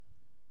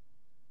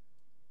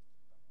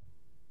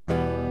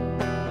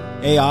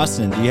Hey,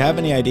 Austin, do you have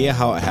any idea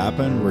how it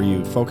happened? Were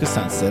you focused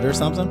on Sid or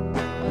something?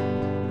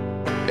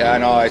 Yeah, I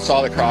know. I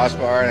saw the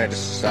crossbar and I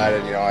just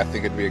decided, I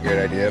think it'd be a great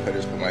idea if I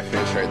just put my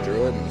face right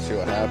through it and see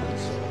what happens.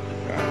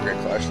 So, great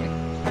question.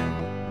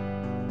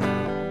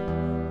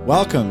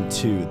 Welcome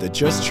to the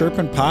Just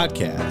Chirpin'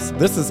 podcast.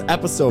 This is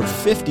episode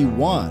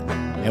 51,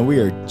 and we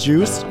are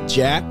juiced,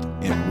 jacked,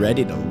 and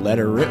ready to let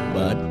her rip,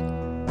 bud.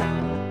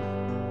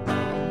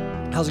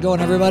 How's it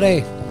going,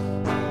 everybody?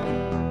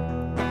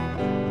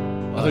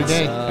 Another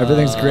day.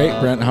 Everything's great,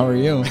 Brent. How are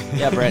you?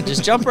 Yeah, Brent,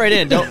 just jump right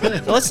in.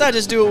 Let's not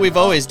just do what we've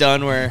always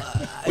done, where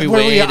we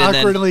wait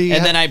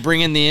and then I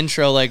bring in the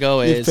intro like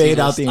always. You fade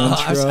out the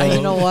intro.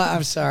 You know what?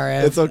 I'm sorry.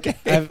 It's okay.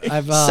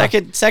 I've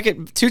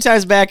second 2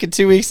 times back in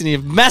 2 weeks, and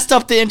you've messed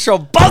up the intro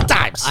both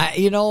times.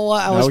 You know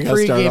what? I was we gotta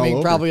start all pre-gaming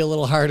over. probably a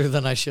little harder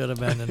than I should have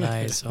been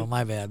tonight. So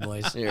my bad,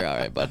 boys. You're all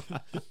right, bud.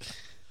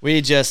 We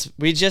just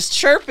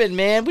chirping,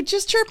 man. We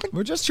just chirping.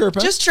 We're just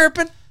chirping. Just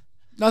chirping.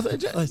 Nothing.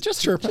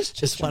 Just chirping.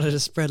 Just wanted to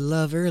spread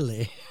love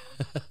early.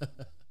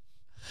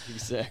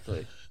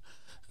 Exactly.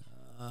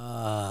 You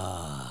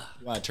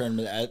want to turn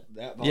that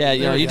Yeah,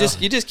 you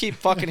just keep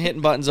fucking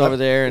hitting buttons over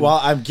there. And well,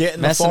 I'm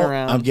getting the messing phone.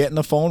 around. I'm getting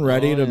the phone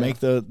ready to yeah. make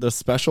the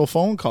special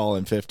phone call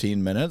in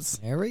 15 minutes.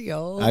 There we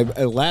go.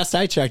 Last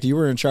I checked, you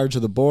were in charge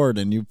of the board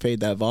and you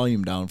paid that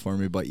volume down for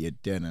me, but you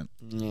didn't.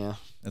 Yeah,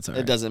 That's all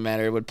right. it doesn't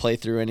matter. It would play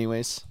through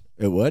anyways.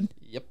 It would?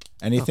 Yep.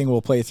 Anything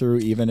will play through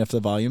even if the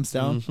volume's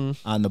down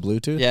on the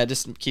Bluetooth? Yeah, it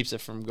just keeps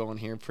it from going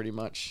here pretty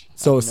much.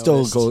 So it I've still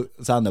noticed.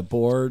 goes on the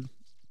board,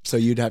 so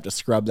you'd have to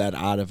scrub that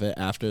out of it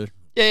after.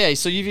 Yeah.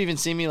 So you've even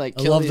seen me like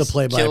I kill love the these-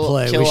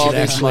 play-by-play. kill We all should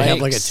these actually have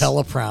like a mics.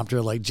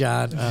 teleprompter like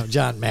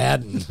John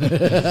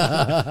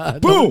Madden.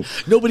 Boom!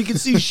 Nobody can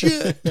see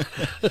shit.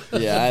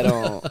 Yeah, I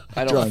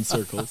Drawing don't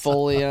circles.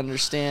 fully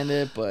understand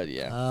it, but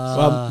yeah,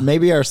 Well,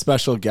 maybe our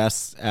special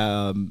guest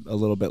a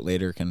little bit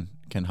later can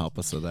help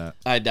us with that.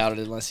 I doubt it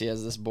unless he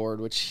has this board,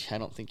 which I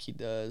don't think he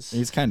does.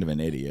 He's kind of an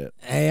idiot.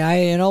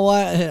 Hey, you know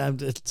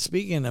what?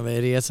 Speaking of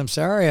idiots, I'm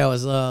sorry I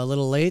was a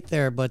little late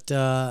there, but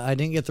I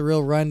didn't get the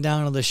real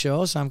rundown of the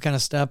show, so I'm kind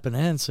of stepping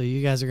in. So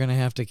you guys are going to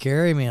have to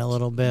carry me a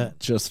little bit.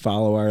 Just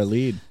follow our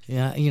lead.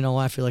 Yeah, you know,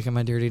 I feel like I'm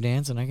a dirty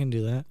dance, and I can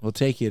do that. We'll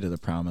take you to the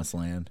promised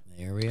land.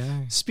 There we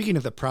are. Speaking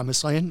of the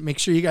promised land, make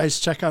sure you guys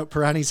check out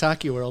Pirani's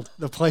Hockey World,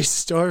 the place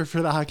store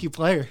for the hockey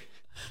player.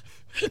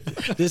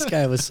 This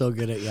guy was so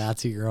good at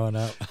Yahtzee growing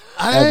up.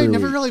 I Every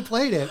never week. really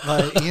played it,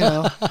 but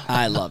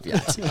I love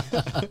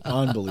Yahtzee.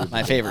 Unbelievable.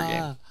 My favorite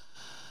game.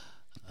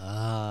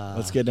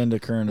 Let's get into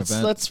current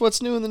events. That's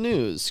what's new in the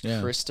news,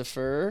 Yeah.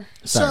 Christopher.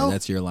 Sorry, So,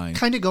 that's your line.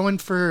 kind of going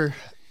for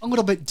a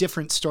little bit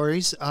different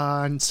stories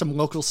on some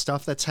local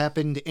stuff that's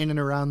happened in and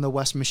around the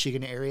West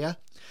Michigan area.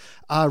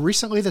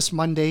 Recently, this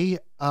Monday,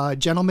 a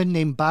gentleman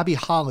named Bobby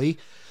Holly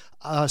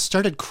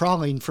started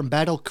crawling from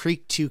Battle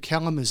Creek to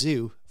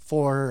Kalamazoo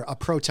for a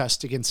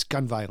protest against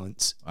gun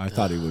violence. I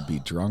thought he would be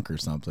drunk or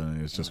something. And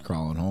he was just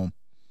crawling home.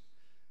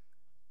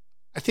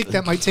 I think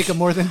that might take him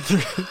more than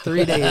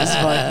 3 days,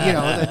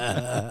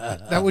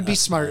 but that would be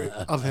smart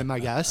of him, I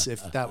guess,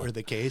 if that were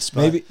the case.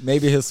 But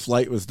Maybe his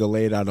flight was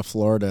delayed out of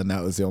Florida, and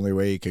that was the only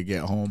way he could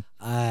get home.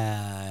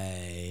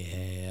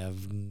 I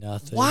have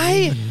nothing.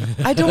 Why?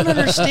 I don't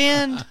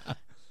understand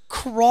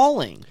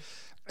crawling.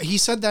 he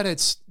said that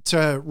it's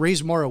to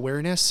raise more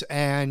awareness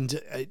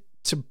and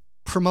to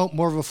promote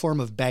more of a form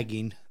of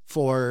begging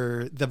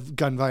for the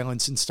gun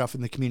violence and stuff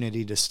in the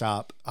community to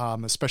stop,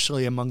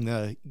 especially among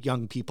the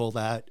young people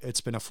that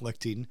it's been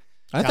afflicting.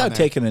 I down thought there.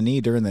 taking a knee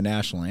during the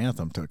national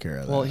anthem took care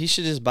of that. Well, he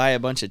should just buy a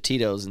bunch of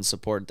Tito's and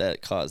support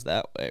that cause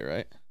that way,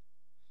 right?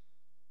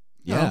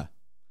 yeah.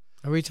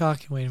 Are we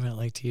talking? Wait a minute,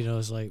 like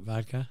Tito's, like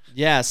vodka?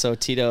 Yeah, so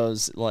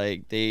Tito's,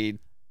 like, they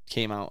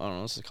came out, I don't know,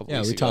 it was a couple Yeah,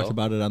 weeks we ago. talked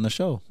about it on the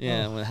show.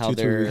 Yeah, with how 2-3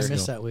 they're weeks I ago.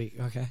 missed that week.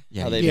 Okay.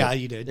 Yeah, how you they- did. Yeah,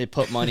 you did. they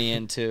put money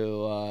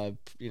into,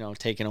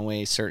 taking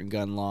away certain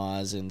gun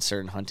laws and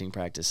certain hunting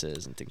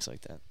practices and things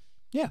like that.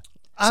 Yeah.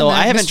 So On that,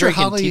 I haven't Mr.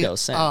 drinking Holly, Tito's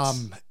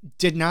since.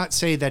 Did not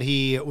say that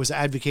he was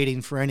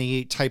advocating for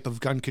any type of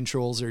gun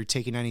controls or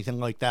taking anything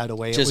like that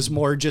away. It Just- was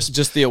more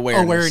just the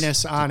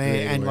awareness. on it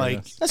Great and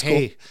awareness. like, That's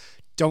hey,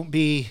 don't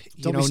be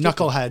Don't be stupid.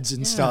 knuckleheads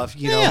and stuff.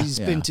 You know, Yeah. he's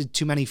been to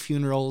too many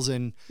funerals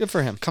and Good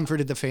for him.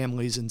 comforted the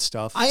families and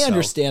stuff. I so.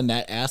 understand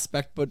that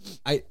aspect, but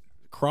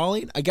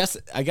crawling, I guess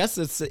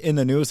it's in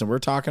the news and we're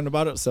talking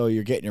about it, so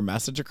you're getting your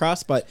message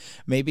across, but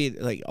maybe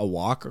like a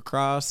walk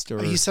across or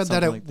He said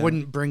that something it like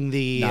wouldn't bring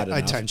the Not enough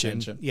attention.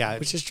 attention. Yeah,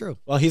 Which is true.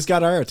 Well, he's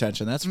got our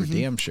attention, that's for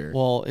damn sure.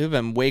 Well, it would have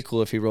been way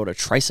cool if he rode a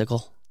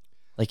tricycle,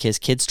 like his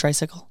kid's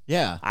tricycle.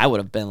 Yeah. I would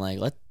have been like,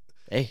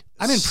 hey.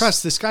 I'm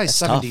impressed. This guy's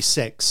That's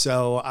 76,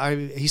 so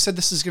he said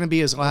this is going to be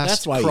his last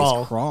That's why crawl.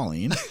 he's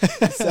crawling.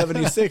 He's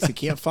 76, he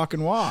can't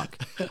fucking walk.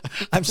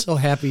 I'm so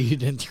happy you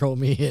didn't throw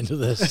me into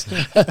this.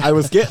 I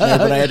was getting there,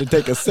 but I had to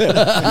take a sip.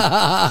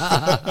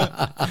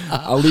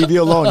 I'll leave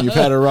you alone. You've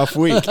had a rough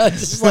week.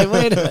 Just like,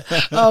 wait a minute.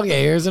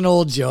 Okay, here's an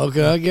old joke.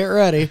 Get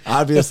ready.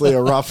 Obviously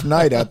a rough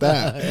night at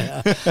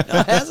that. No,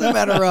 it hasn't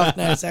been a rough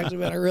night. It's actually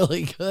been a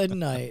really good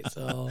night.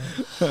 So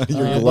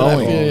You're but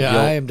glowing.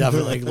 I am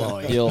definitely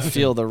glowing. You'll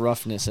feel the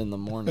roughness in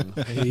in the morning.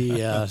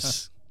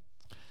 Yes.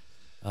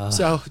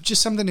 So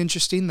just something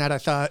interesting that I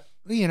thought,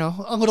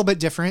 a little bit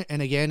different.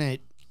 And again,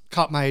 it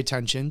caught my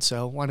attention.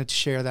 So wanted to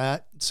share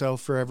that. So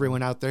for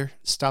everyone out there,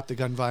 stop the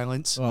gun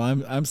violence.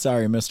 Well, I'm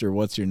sorry, Mr.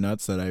 What's Your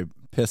Nuts, that I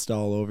pissed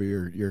all over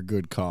your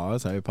good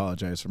cause. I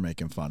apologize for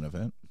making fun of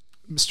it.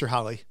 Mr.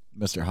 Holly.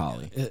 Mr.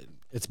 Holly.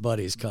 It's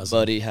Buddy's cousin.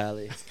 Buddy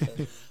Holly.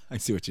 I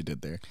see what you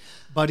did there.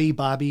 Buddy,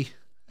 Bobby.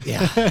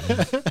 Yeah.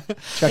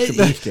 Check the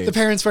briefcase. The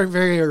parents weren't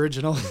very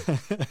original.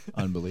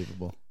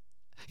 Unbelievable.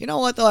 You know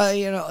what,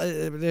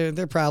 though?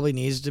 There probably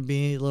needs to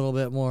be a little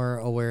bit more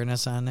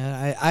awareness on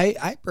that.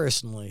 I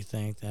personally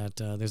think that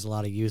there's a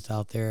lot of youth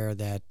out there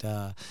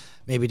that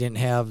maybe didn't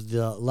have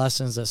the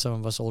lessons that some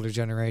of us older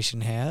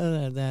generation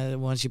had, that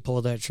once you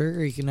pull that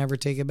trigger, you can never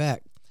take it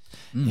back.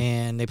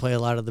 And they play a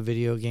lot of the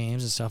video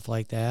games and stuff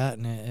like that,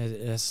 and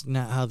it's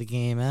not how the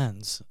game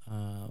ends.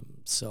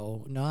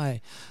 So, no,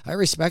 I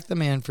respect the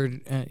man for,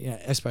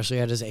 especially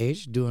at his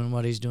age, doing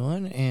what he's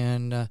doing,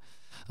 and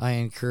I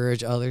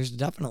encourage others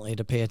definitely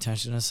to pay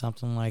attention to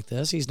something like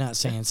this. He's not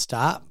saying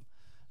stop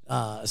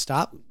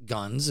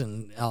guns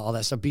and all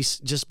that stuff.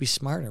 Just be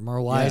smarter,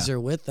 more wiser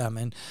with them,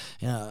 and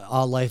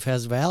all life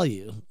has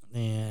value.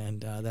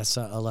 And that's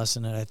a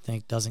lesson that I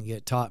think doesn't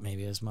get taught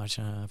maybe as much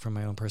from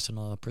my own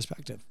personal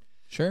perspective.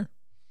 Sure.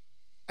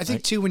 I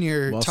think, too, when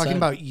you're talking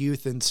about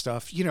youth and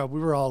stuff, we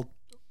were all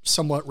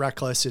somewhat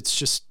reckless. It's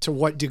just to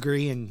what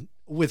degree and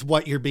with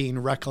what you're being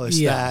reckless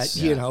that,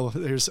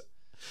 there's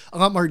a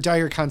lot more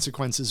dire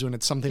consequences when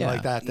it's something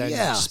like that.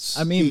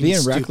 I mean,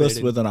 being reckless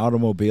with an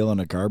automobile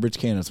and a garbage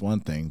can is one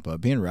thing, but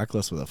being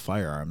reckless with a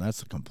firearm,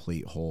 that's a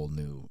complete whole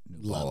new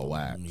ball of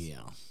wax.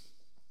 Yeah.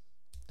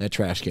 That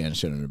trash can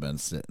shouldn't have been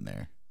sitting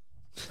there.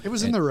 It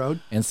was in the road.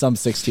 And some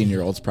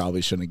 16-year-olds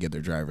probably shouldn't get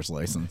their driver's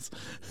license.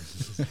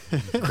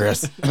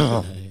 Chris.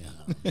 I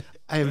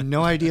have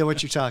no idea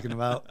what you're talking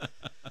about.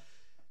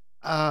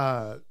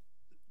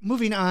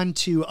 Moving on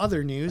to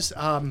other news.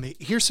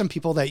 Here's some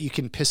people that you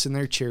can piss in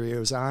their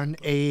Cheerios on.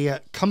 A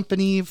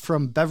company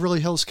from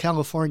Beverly Hills,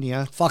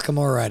 California. Fuck them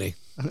already.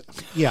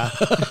 Yeah.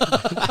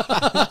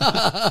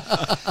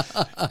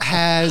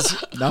 Has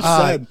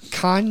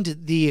conned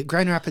the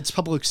Grand Rapids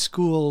public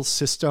school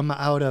system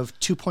out of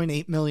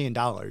 $2.8 million.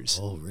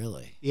 Oh,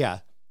 really? Yeah.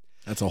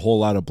 That's a whole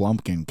lot of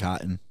Blumpkin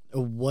cotton.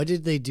 What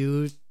did they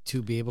do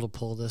to be able to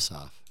pull this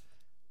off?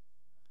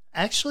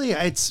 Actually,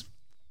 it's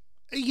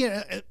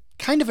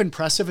kind of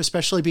impressive,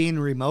 especially being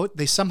remote.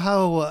 They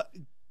somehow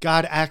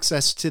got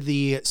access to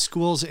the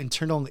school's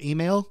internal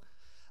email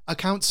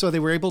account, so they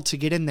were able to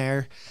get in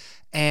there.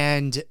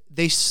 And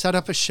they set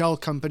up a shell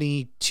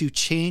company to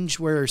change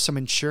where some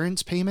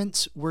insurance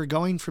payments were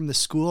going from the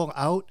school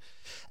out,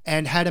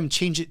 and had them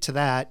change it to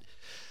that.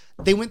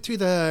 They went through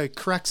the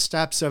correct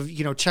steps of,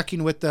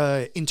 checking with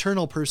the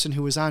internal person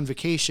who was on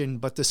vacation,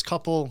 but this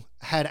couple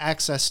had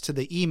access to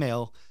the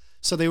email.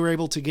 So they were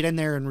able to get in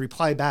there and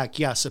reply back,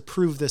 yes,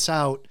 approve this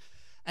out.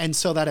 And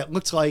so that it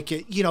looked like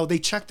it, they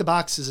checked the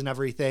boxes and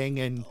everything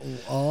and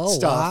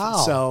stuff.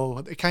 Wow.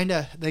 So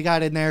they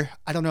got in there.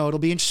 I don't know. It'll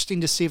be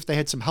interesting to see if they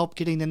had some help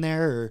getting in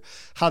there or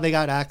how they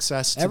got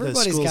access to the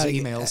school's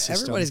email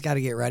system. Everybody's got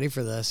to get ready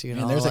for this.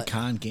 There's a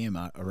con game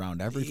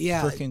around every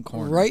freaking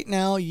corner. Right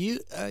now, you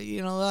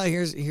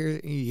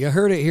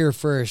heard it here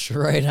first,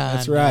 right on.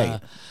 That's right.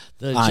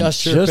 The on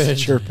Just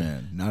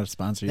Chirpin, not a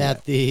sponsor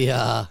yet.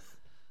 That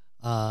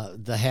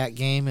the hack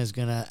game is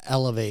going to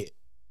elevate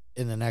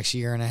in the next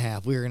year and a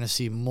half. We're going to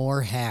see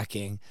more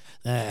hacking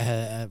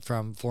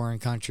from foreign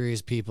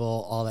countries,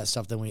 people, all that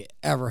stuff than we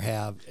ever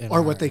have.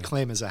 Or what they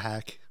claim is a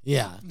hack.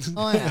 Yeah.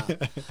 Oh, yeah.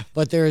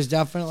 But there is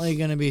definitely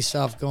going to be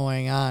stuff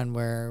going on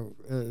where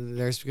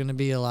there's going to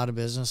be a lot of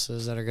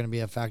businesses that are going to be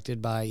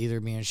affected by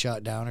either being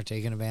shut down or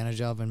taken advantage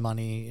of, and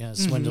money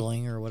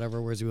swindling or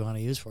whatever words we want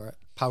to use for it.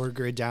 Power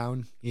grid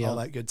down, all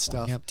that good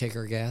stuff. Yep, take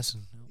our gas.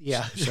 And,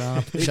 shut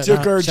down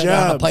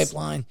the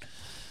pipeline.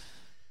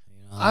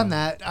 On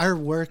that, our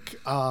work,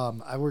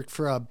 I work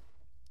for a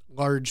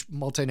large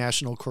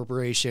multinational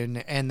corporation,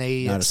 and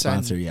they not a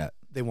sponsor yet.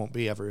 They won't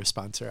be ever a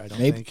sponsor, I don't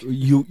think.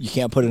 You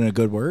can't put in a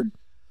good word?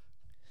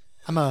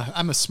 I'm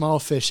a small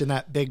fish in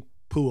that big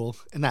pool,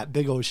 in that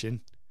big ocean.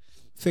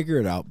 Figure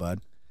it out, bud.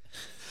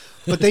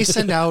 But they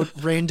send out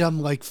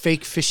random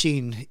fake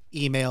phishing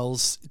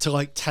emails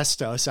to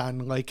test us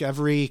on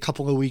every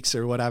couple of weeks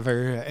or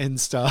whatever and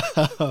stuff.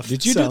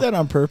 Did you do that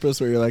on purpose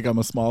where you're I'm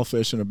a small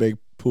fish in a big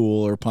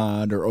pool or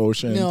pond or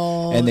ocean?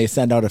 No. And they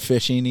send out a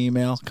phishing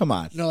email? Come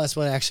on. No, that's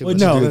what actually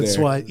that's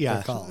what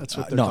they're called. That's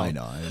what they're called. I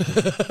know.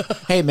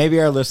 Hey,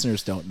 maybe our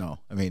listeners don't know.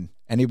 I mean,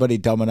 anybody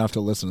dumb enough to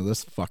listen to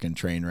this fucking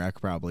train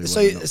wreck probably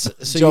wouldn't know.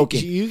 So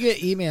joking. You get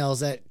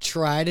emails that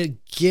try to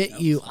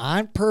get you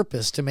on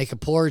purpose to make a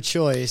poor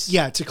choice.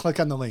 Yeah, to click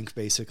on the link,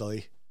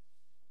 basically.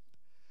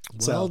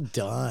 Well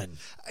done.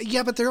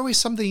 Yeah, but they're always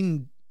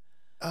something.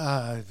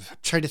 Try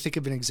to think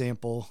of an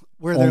example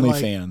where they're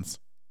OnlyFans.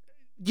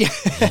 Yeah,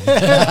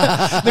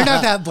 they're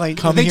not that blatant.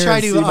 Come they here try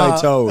and to see my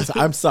toes.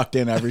 I'm sucked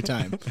in every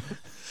time,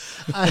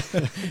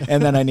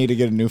 and then I need to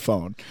get a new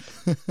phone.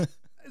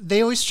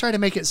 they always try to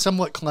make it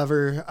somewhat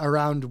clever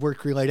around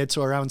work related,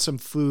 so around some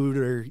food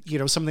or,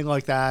 something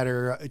like that,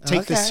 or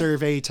take the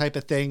survey type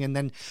of thing. And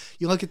then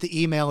you look at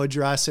the email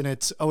address and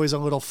it's always a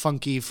little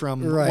funky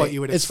from what you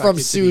would expect.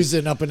 It's from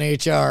Susan up in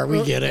HR.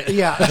 We get it.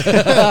 Yeah.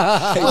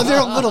 Well, they're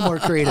a little more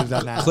creative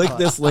than that. Click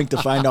this link to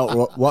find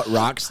out what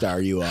rock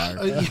star you are.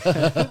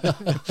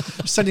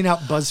 Sending out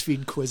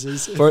BuzzFeed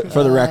quizzes. For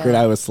the record,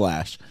 I was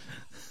Slash.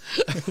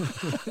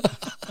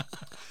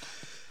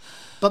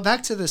 But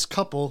back to this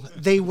couple,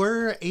 they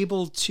were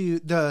able to,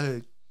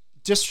 the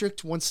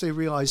district, once they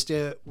realized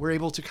it, were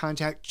able to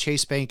contact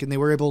Chase Bank, and they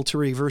were able to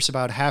reverse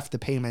about half the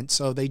payment.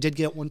 So they did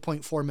get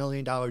 $1.4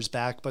 million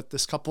back, but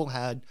this couple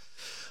had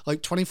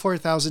like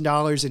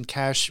 $24,000 in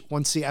cash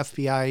once the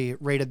FBI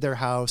raided their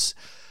house,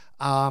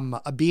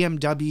 a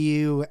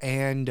BMW,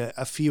 and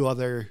a few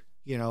other,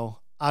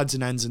 odds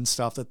and ends and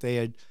stuff that they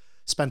had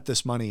spent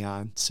this money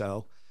on.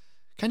 So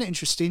kind of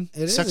interesting.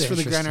 It sucks is for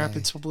the Grand interesting.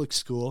 Rapids Public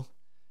School.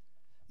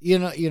 You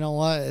know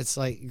what? It's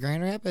like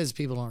Grand Rapids.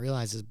 People don't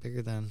realize is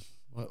bigger than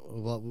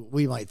what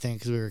we might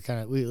think,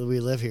 because we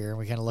live here and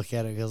we kind of look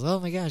at it and goes, oh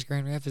my gosh,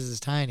 Grand Rapids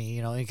is tiny.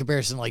 In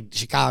comparison to like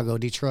Chicago,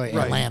 Detroit,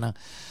 Atlanta,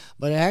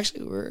 but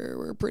actually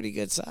we're pretty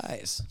good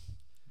size.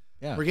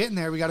 Yeah, we're getting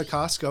there. We got a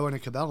Costco and a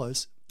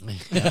Cabela's. It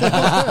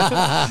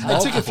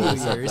took a few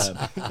years.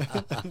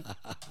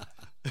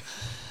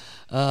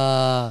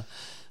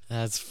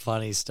 That's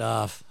funny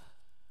stuff.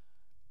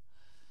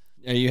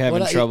 Are you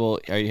having trouble?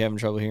 Are you having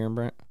trouble hearing,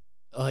 Brent?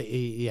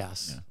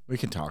 Yes. Yeah, we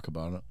can talk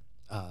about it.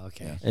 Oh,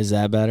 okay. Is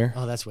that better?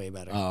 Oh, that's way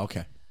better. Oh,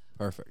 okay.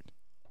 Perfect.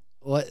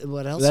 What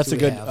else? That's do a we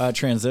good have?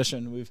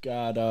 transition. We've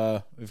got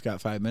 5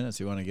 minutes.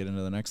 You want to get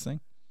into the next thing?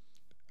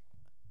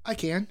 I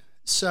can.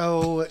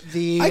 So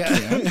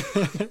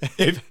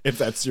if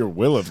that's your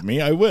will of me,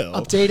 I will.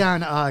 Update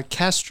on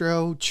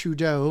Castro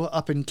Trudeau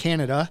up in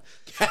Canada.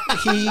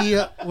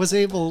 He was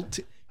able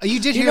to.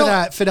 You did hear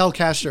that Fidel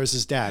Castro is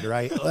his dad,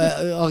 right?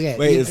 Okay.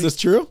 Wait, is this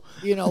true?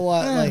 You know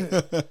what? Like,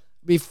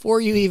 before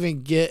you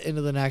even get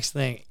into the next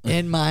thing,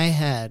 in my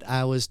head,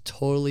 I was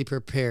totally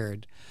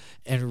prepared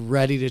and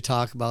ready to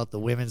talk about the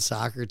women's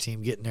soccer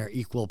team getting their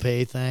equal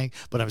pay thing,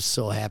 but I'm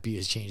so happy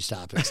you changed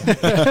topics.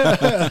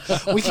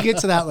 We can get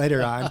to that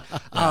later on.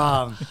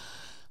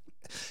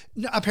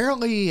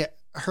 Apparently,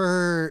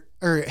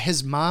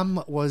 his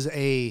mom was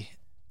a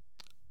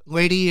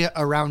lady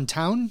around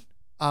town.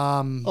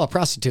 A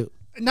prostitute.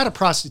 Not a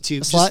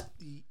prostitute. A slut?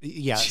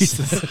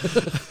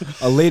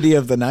 Yes. A lady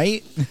of the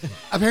night?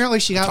 Apparently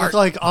she got with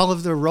like all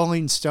of the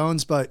Rolling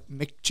Stones, but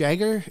Mick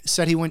Jagger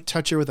said he wouldn't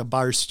touch her with a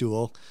bar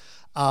stool.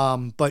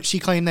 But she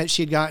claimed that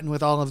she had gotten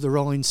with all of the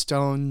Rolling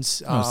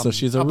Stones. So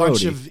she's a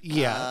bunch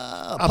roadie.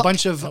 of a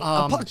bunch of a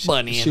puck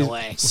bunny in a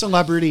way.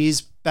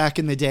 Celebrities back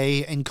in the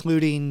day,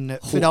 including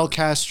Fidel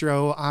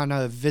Castro on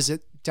a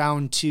visit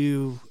down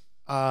to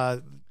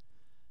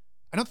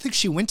I don't think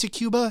she went to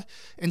Cuba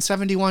in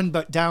 1971,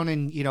 but down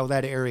in,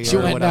 that area. She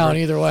went down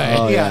either way.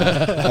 Oh,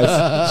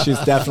 yeah.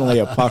 She's definitely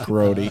a puck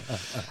roadie.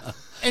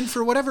 And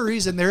for whatever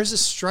reason, there's a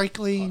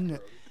striking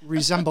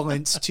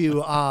resemblance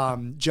to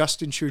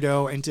Justin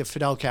Trudeau and to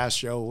Fidel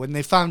Castro. When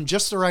they found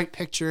just the right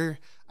picture,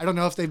 I don't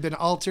know if they've been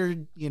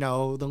altered, the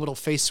little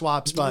face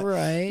swaps, but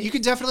you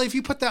could definitely, if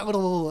you put that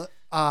little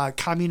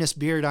communist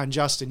beard on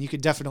Justin, you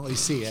could definitely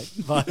see it.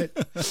 But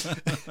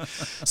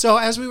so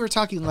as we were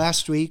talking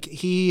last week,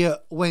 he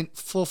went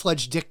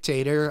full-fledged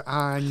dictator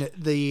on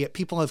the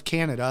people of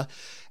Canada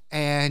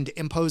and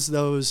imposed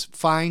those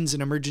fines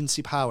and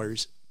emergency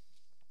powers.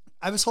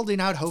 I was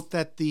holding out hope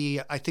that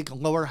I think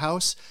lower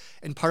house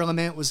in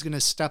Parliament was going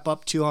to step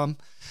up to him.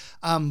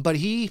 But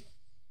he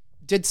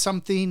did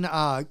something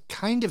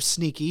kind of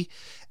sneaky.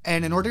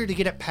 And in order to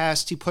get it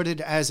passed, he put it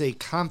as a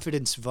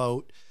confidence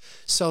vote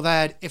so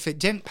that if it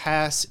didn't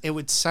pass, it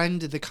would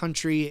send the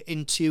country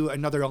into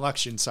another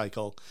election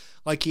cycle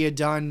like he had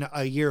done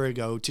a year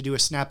ago to do a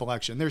snap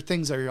election. There are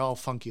things that are all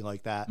funky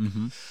like that.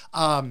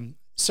 Mm-hmm.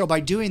 So by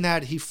doing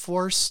that, he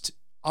forced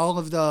all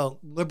of the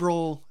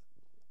liberal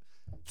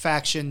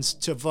factions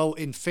to vote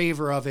in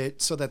favor of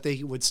it so that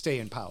they would stay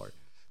in power,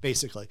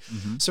 basically.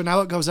 Mm-hmm. So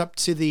now it goes up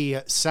to the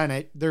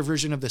Senate, their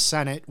version of the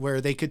Senate,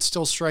 where they could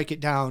still strike it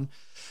down.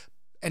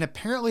 And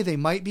apparently they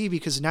might be,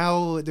 because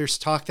now there's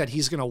talk that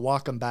he's going to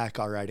walk them back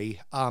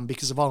already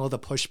because of all of the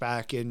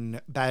pushback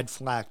and bad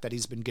flack that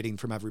he's been getting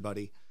from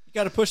everybody. You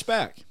got to push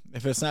back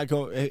if it's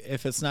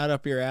not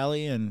up your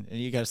alley, and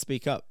you got to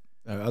speak up.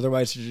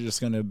 Otherwise, you're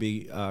just going to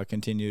be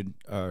continued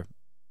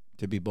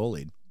to be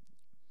bullied.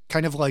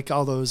 Kind of like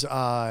all those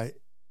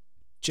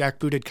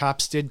jackbooted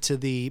cops did to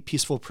the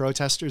peaceful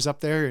protesters up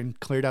there and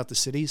cleared out the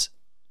cities.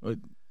 Well,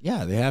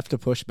 yeah, they have to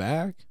push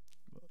back,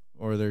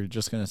 or they're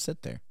just going to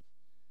sit there.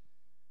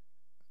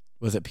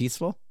 Was it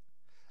peaceful?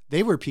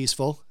 They were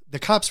peaceful. The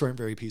cops weren't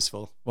very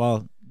peaceful.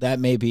 Well, that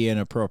may be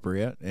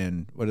inappropriate,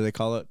 and what do they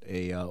call it?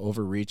 A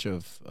overreach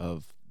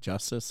of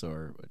justice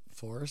or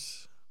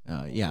force?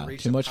 Yeah,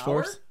 too much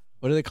force.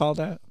 What do they call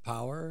that?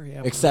 Power.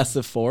 Yeah.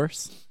 Excessive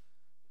force.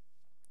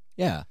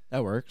 Yeah,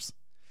 that works.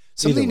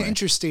 Something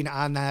interesting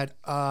on that.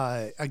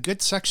 A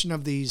good section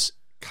of these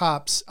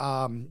cops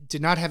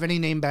did not have any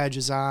name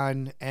badges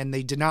on, and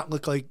they did not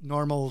look like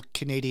normal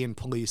Canadian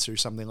police or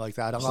something like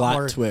that. A lot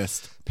more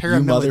twist,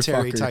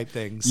 paramilitary type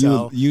things.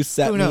 So you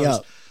set me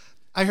up.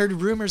 I heard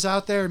rumors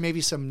out there,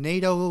 maybe some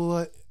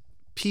NATO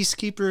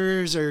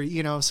peacekeepers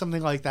or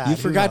something like that. You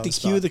forgot to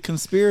cue the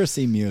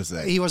conspiracy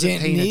music. He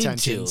wasn't paying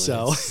attention.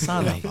 So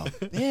son of a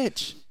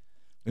bitch.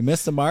 We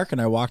missed the mark,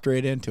 and I walked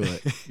right into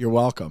it. You're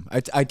welcome.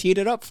 I teed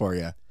it up for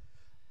you.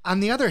 On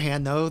the other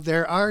hand, though,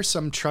 there are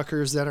some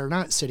truckers that are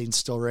not sitting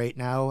still right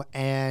now,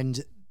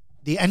 and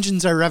the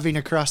engines are revving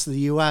across the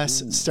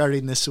U.S.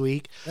 starting this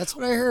week. That's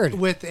what I heard.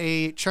 With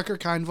a trucker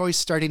convoy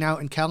starting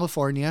out in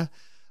California,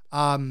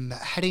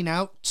 heading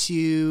out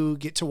to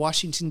get to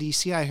Washington,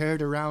 D.C., I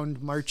heard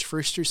around March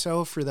 1st or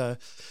so for the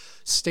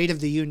State of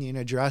the Union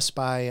address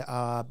by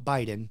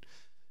Biden.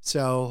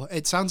 So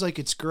it sounds like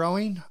it's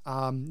growing.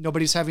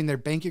 Nobody's having their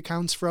bank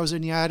accounts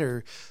frozen yet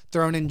or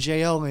thrown in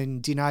jail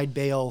and denied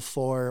bail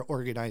for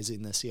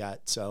organizing this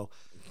yet. So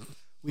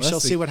we shall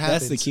see what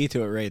happens. That's the key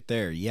to it right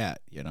there. Yet,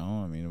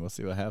 we'll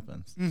see what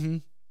happens. Mm-hmm.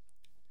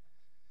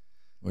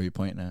 What are you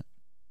pointing at?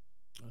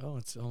 Oh,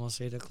 it's almost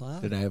 8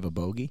 o'clock. Did I have a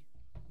bogey?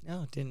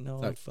 No, didn't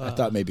know. I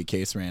thought maybe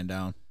Case ran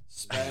down.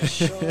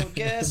 Special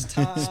guest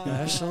time.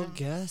 Special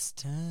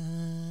guest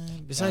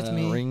time. Besides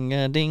me. Ring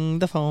a ding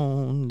the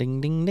phone. Ding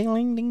ding ding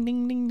ding ding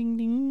ding ding ding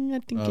ding. I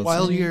think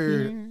while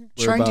you're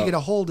trying to get a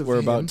hold of him.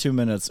 We're about 2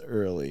 minutes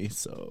early,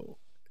 so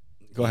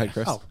go ahead,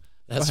 Chris. Oh,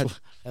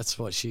 that's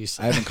what she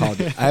said. I haven't called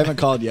yet. I haven't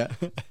called yet.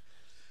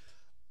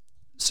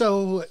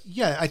 So,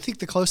 yeah, I think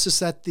the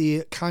closest that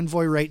the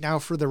convoy right now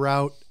for the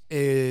route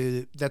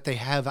that they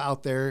have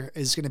out there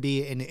is going to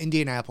be in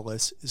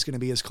Indianapolis, is going to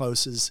be as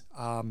close as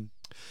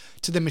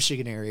to the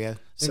Michigan area.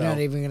 They're not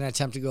even going to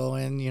attempt to go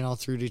in,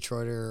 through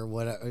Detroit or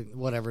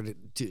whatever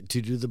to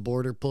do the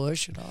border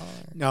push at all.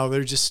 No,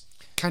 they're just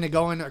kind of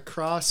going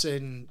across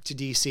and to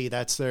DC.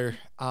 That's their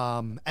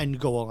end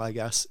goal, I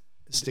guess,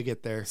 is to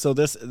get there. So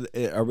this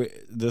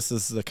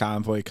is the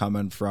convoy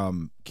coming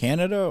from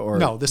Canada or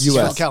no? This US?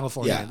 Is from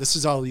California. Yeah. This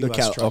is all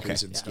U.S.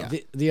 truckers and stuff.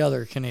 The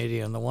other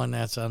Canadian, the one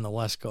that's on the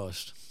West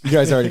Coast. You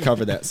guys already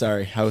covered that.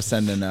 Sorry, I was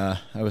sending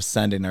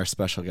our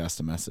special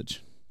guest a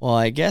message. Well,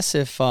 I guess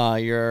if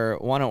you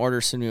want to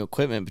order some new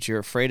equipment, but you're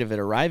afraid of it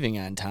arriving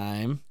on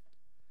time,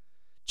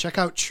 check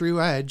out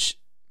True Edge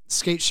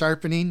skate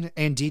sharpening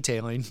and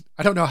detailing.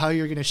 I don't know how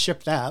you're going to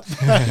ship that.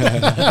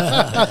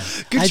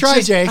 Good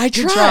try, Jay. I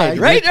tried.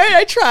 Right.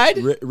 I tried.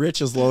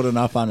 Rich is loading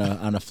up on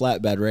a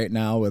flatbed right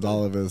now with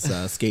all of his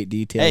skate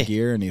detail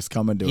gear, and he's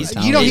coming to his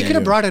town. He could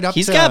have brought it up.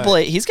 He's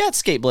got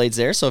skate blades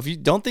there, so if you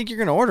don't think you're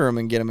going to order them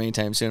and get them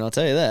anytime soon, I'll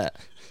tell you that.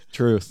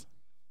 Truth.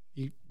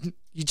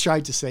 You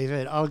tried to save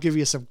it. I'll give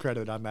you some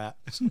credit on that.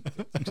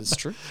 It's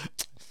true.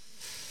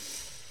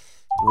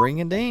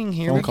 Ring a ding.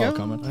 Here we go.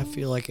 Coming. I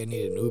feel like I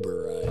need an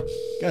Uber ride.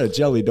 Got a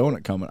jelly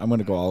donut coming. I'm going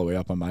to go all the way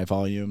up on my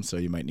volume, so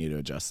you might need to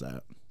adjust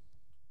that.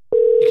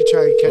 You could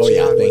try and catch me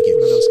on one of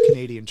you. those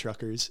Canadian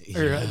truckers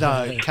or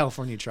the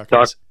California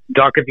truckers.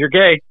 Doc, if you're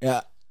gay.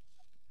 Yeah.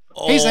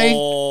 Hey, Zane.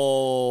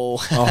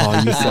 Oh,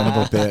 you son of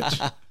a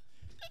bitch.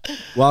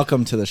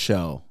 Welcome to the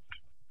show.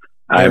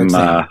 I'm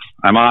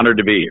honored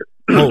to be here.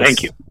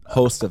 Thank you.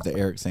 Host of the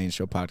Eric Zane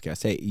Show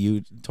podcast. Hey,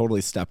 you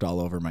totally stepped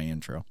all over my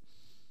intro.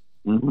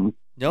 Mm-hmm.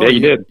 No, yeah, you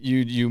did.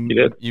 You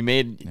did. You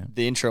made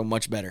the intro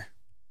much better.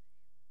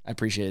 I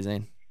appreciate it,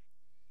 Zane.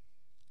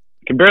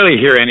 I can barely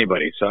hear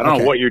anybody, so I don't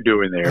know what you're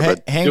doing there,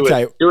 but do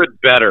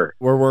it better.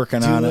 We're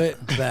working on it.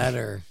 Do it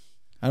better.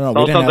 I don't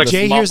know. It sounds like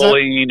Jay hears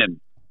that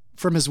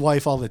from his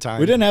wife all the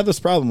time. We didn't have this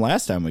problem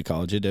last time we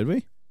called you, did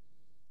we?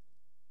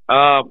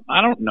 I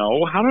don't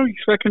know. How do you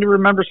expect me to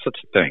remember such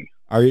a thing?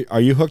 Are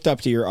you hooked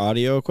up to your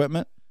audio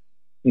equipment?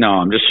 No,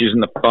 I'm just using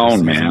the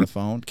phone, man. Using the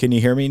phone. Can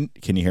you hear me?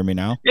 Can you hear me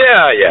now?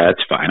 Yeah,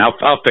 it's fine.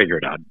 I'll figure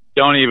it out.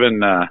 Don't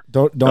even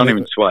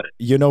sweat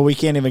it. We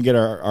can't even get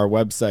our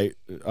website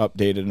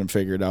updated and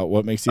figured out.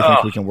 What makes you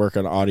think we can work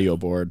on audio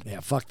board? Yeah,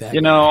 fuck that.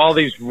 All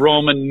these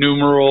Roman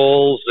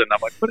numerals, and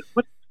I'm like,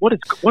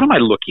 what am I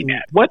looking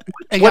at? What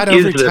got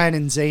over 10,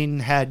 and Zane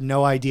had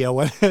no idea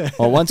what.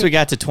 Well, once we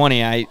got to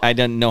 20, I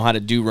didn't know how to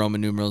do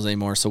Roman numerals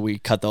anymore, so we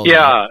cut those.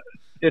 Yeah,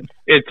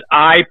 it's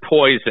eye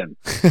poison.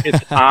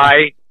 It's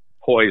eye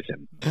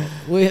poison.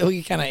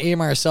 We kind of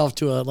aim ourselves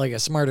to a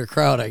smarter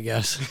crowd, I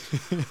guess.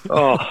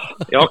 Oh,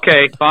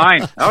 okay,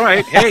 fine, all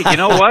right. Hey, you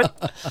know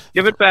what?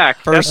 Give it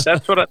back. That's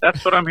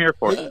what I'm here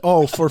for.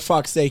 Oh, for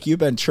fuck's sake! You've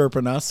been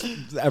chirping us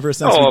ever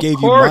since we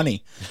gave you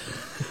money.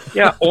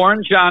 Yeah,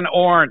 orange on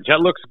orange. That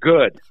looks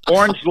good.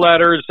 Orange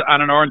letters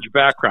on an orange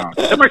background.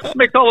 That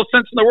makes all the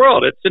sense in the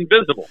world. It's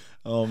invisible.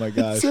 Oh, my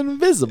gosh. It's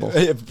invisible.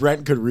 If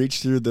Brent could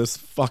reach through this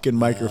fucking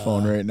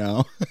microphone right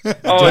now.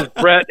 Oh, is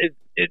Brent...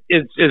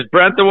 Is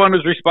Brent the one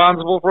who's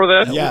responsible for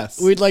that?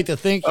 Yes. We'd like to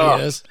think he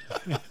is.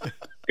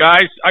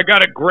 Guys, I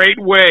got a great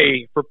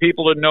way for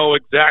people to know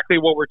exactly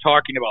what we're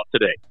talking about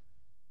today.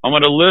 I'm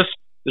going to list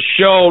the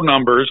show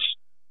numbers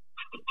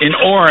in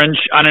orange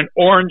on an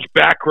orange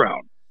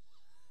background.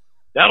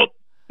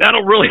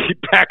 That'll really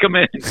pack them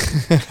in.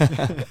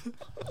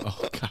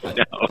 Oh, God.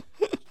 No.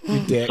 You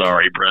dick.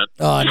 Sorry, Brent.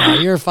 Oh no,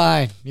 you're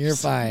fine. You're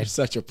fine. You're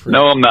such a prick.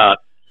 No, I'm not.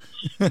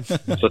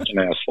 Such an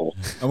asshole.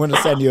 I'm going to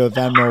send you a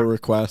Venmo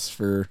request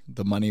for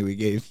the money we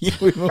gave you.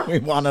 We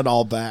want it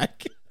all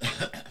back.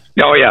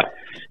 Oh, yeah.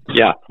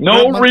 Yeah.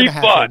 No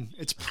refund.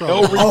 It's pro.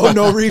 No refund. Oh,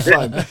 no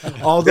refund.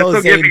 All This will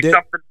those give me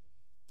something.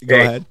 Go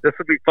ahead. This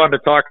would be fun to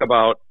talk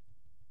about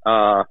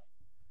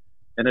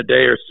in a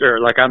day or so,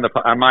 like on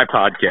my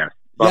podcast,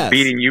 about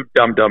beating you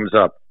dum-dums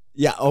up.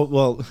 Yeah. Oh,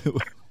 well,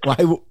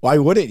 why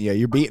wouldn't you?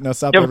 You're beating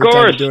us up Of every time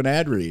course. you do an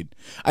ad read.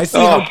 I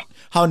see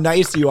how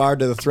nice you are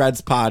to the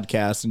Threads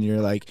podcast, and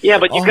you're like, Yeah,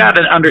 but you got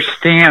to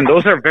understand,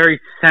 those are very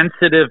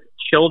sensitive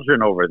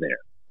children over there.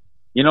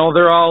 You know,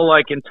 they're all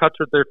like in touch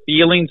with their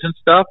feelings and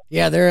stuff.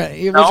 Yeah,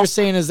 what you're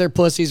saying is their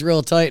pussy's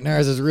real tight and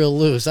ours is real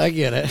loose. I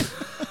get it.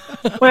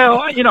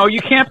 Well, you know,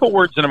 you can't put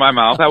words into my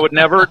mouth. I would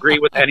never agree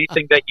with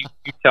anything that you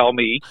tell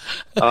me.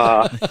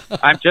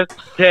 I'm just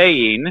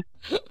saying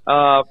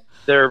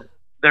they're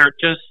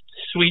just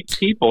sweet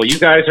people. You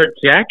guys are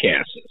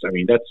jackasses. I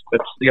mean, that's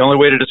the only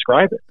way to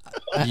describe it.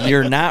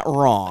 You're not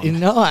wrong.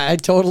 No, I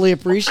totally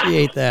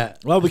appreciate that.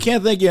 well, we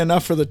can't thank you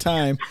enough for the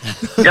time.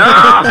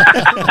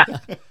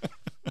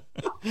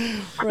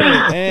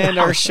 And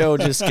our show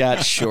just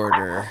got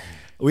shorter.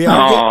 We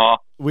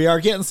are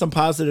getting some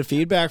positive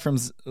feedback from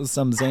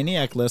some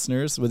Zaniac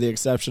listeners, with the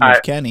exception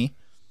of Kenny.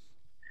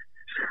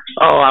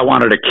 Oh, I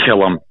wanted to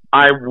kill him.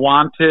 I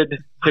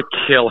wanted to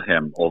kill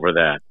him over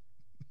that.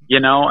 You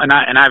know, and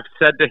I've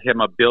said to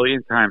him a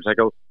billion times, I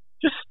go,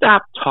 just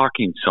stop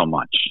talking so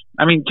much.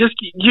 I mean, just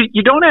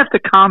you don't have to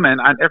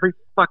comment on every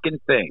fucking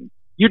thing.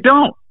 You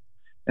don't.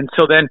 And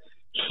so then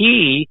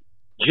he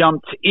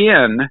jumped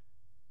in,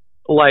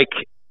 like,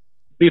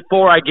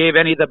 before I gave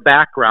any of the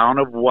background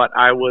of what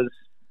I was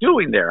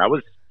doing there.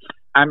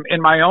 I'm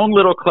in my own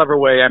little clever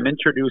way, I'm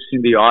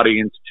introducing the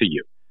audience to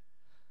you.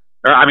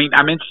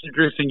 I'm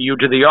introducing you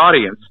to the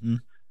audience. Mm-hmm.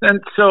 And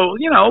so,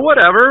 you know,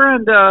 whatever.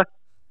 And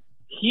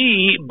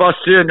he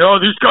busted in, oh,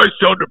 these guys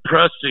so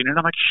depressing. And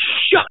I'm like,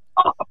 shut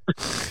up.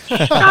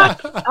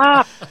 Shut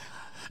up.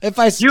 If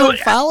I still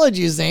followed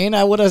you, Zane,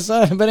 I would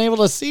have been able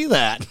to see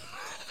that.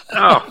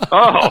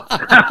 Oh.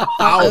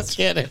 Just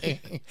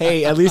kidding.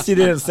 Hey, at least he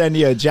didn't send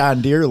you a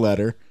John Deere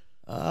letter.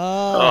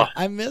 Oh,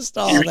 I missed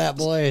all that,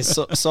 boys.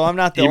 So I'm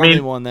not the only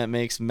one that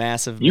makes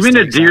massive mistakes. You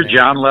mean a Dear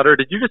John letter?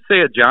 Did you just say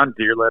a John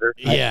Deere letter?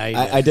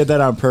 Yeah, I did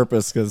that on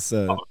purpose because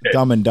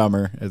Dumb and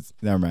Dumber.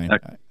 Never mind.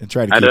 Okay. I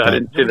tried to keep I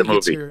didn't see the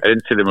movie. I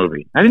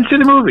didn't see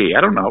the movie.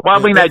 I don't know. Well, I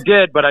mean, I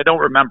did, but I don't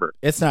remember.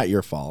 It's not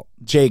your fault.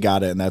 Jay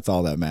got it, and that's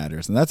all that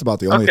matters. And that's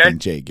about the only thing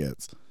Jay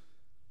gets.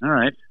 All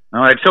right.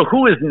 So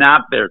who is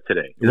not there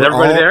today? Is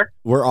everybody there?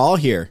 We're all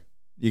here.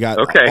 You got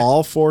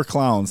all 4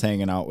 clowns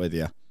hanging out with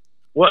you.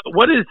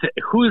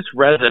 Whose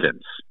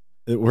residence?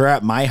 We're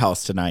at my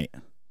house tonight.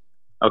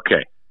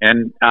 Okay.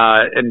 And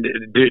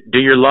do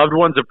your loved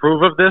ones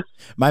approve of this?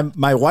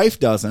 My wife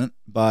doesn't,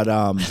 but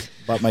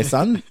my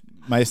son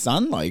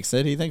likes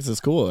it. He thinks it's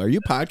cool. Are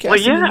you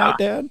podcasting tonight,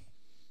 Dad?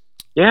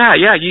 Yeah.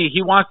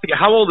 He wants to get.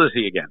 How old is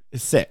he again?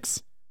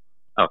 6.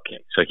 Okay,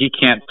 so he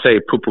can't say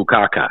poo poo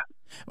caca.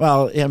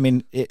 Well, I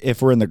mean,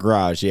 if we're in the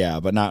garage, yeah,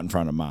 but not in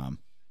front of Mom.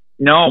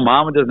 No,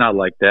 Mom does not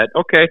like that.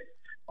 Okay,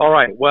 all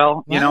right.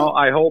 Well, you know,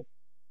 I hope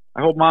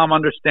Mom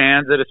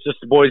understands that it's just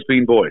the boys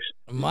being boys.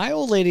 My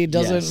old lady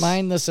doesn't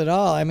mind this at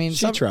all. I mean,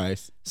 she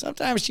tries.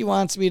 Sometimes she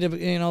wants me to,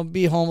 you know,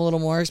 be home a little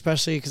more,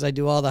 especially because I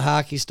do all the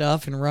hockey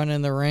stuff and run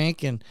in the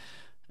rink. And,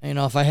 you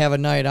know, if I have a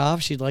night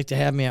off, she'd like to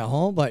have me at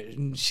home. But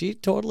she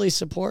totally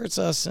supports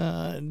us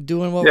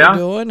doing what we're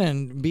doing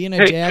and being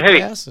a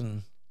jackass.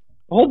 And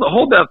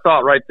hold that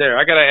thought right there.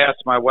 I got to ask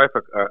my wife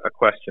a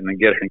question and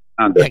get her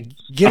on the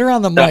get her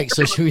on the mic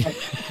so she.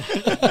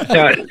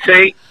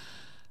 Say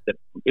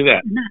do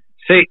that.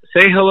 Say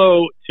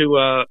hello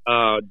to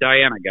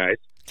Diana, guys.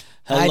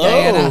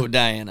 Hello,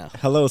 Diana.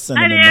 Hello,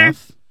 Cinnamon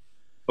Muff.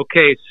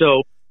 Okay,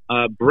 so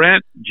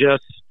Brent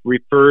just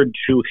referred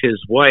to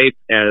his wife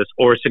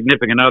or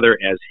significant other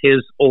as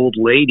his old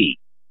lady.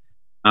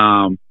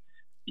 What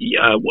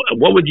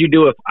would you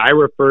do if I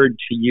referred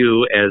to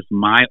you as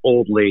my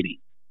old lady?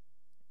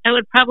 I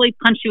would probably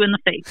punch you in the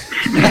face.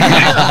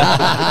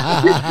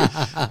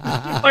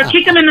 Or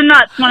kick him in the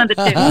nuts, one of the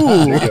two.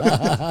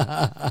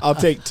 I'll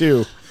take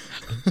 2.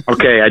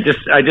 Okay, I just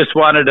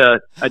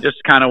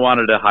kind of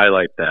wanted to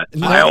highlight that.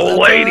 My old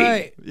lady.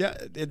 Right. Yeah.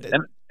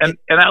 And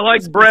I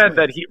like Brent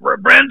that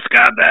Brent's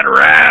got that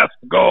rasp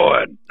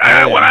going.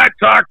 When I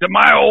talk to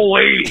my old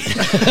lady.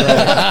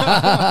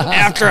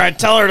 After I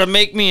tell her to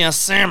make me a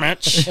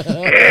sandwich.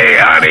 Hey,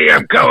 honey,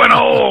 I'm coming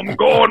home.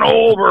 Going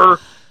over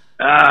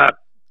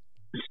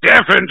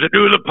Stefan to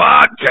do the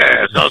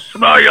podcast. I'll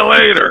smell you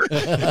later.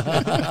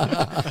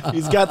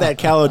 He's got that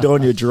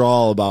Caledonia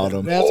drawl about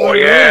him.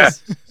 Yeah.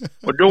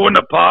 We're doing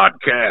the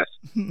podcast.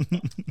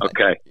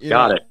 Okay,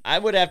 got it. I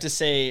would have to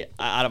say,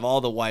 out of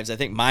all the wives, I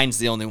think mine's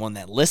the only one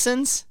that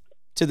listens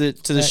to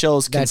the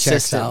shows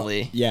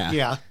consistently.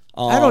 Yeah.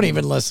 I don't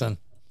even listen.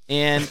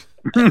 And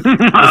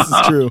This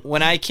is true.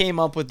 When I came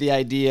up with the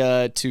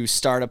idea to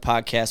start a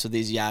podcast with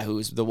these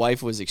yahoos, the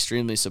wife was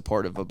extremely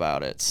supportive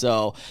about it.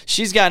 So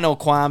she's got no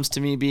qualms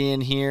to me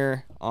being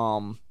here.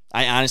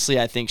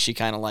 I think she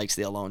kind of likes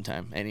the alone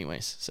time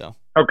anyways. So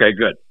Okay,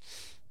 good.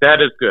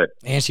 That is good.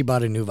 And she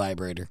bought a new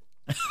vibrator.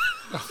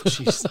 Oh,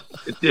 jeez.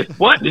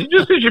 What? Did you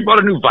just say she bought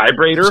a new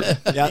vibrator?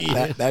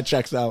 Yeah, that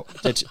checks out.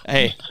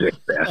 Hey, Sick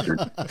bastard.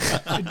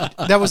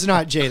 That was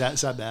not Jay that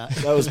said that.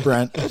 That was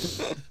Brent.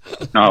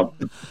 No.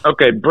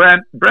 Okay,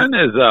 Brent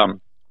is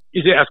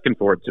he's asking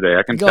for it today.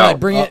 I can Go tell. ahead,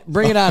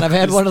 bring it on. I've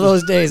had one of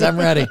those days. I'm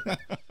ready.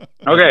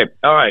 Okay,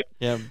 all right.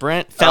 yeah,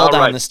 Brent fell All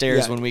down right. the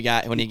stairs when he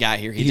got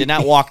here. He did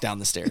not walk down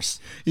the stairs.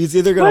 He's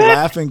either going to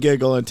laugh and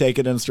giggle and take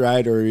it in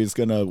stride, or he's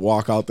going to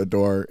walk out the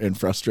door in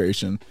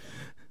frustration.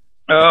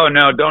 Oh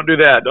no! Don't do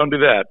that! Don't do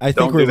that! I think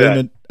Don't we're do that.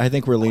 leaning. I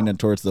think we're leaning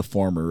towards the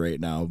former right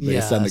now,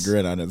 based on the Yes.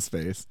 grin on his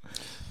face.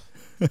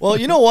 Well,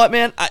 you know what,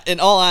 man? In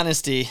all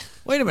honesty,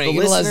 Wait a minute. the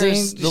You gonna let listeners,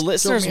 Zane the just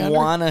listeners throw me under?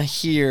 want to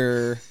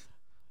hear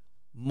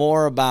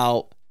more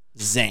about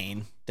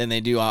Zane than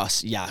they do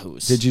us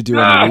yahoos. Did you do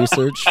any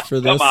research for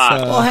this?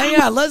 on. Well, hang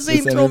on. Let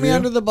Zane this throw me interview?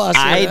 under the bus.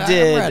 I here. I'm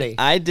did. ready.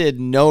 I did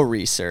no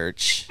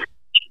research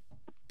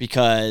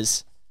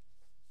because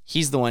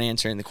he's the one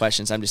answering the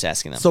questions. I'm just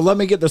asking them. So let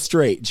me get this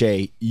straight,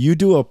 Jay. You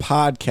do a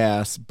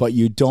podcast, but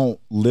you don't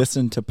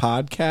listen to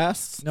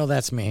podcasts? No,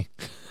 that's me.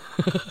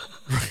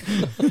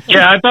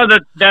 Yeah, I thought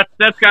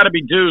that's got to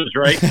be dues,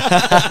 right?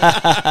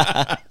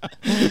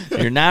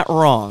 You're not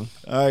wrong.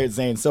 All right,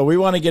 Zane. So we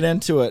want to get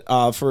into it.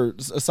 For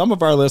some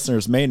of our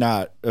listeners may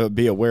not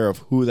be aware of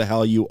who the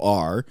hell you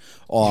are,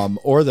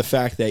 or the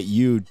fact that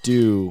you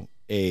do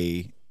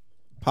a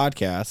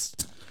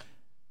podcast.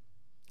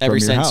 Ever your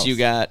since house. you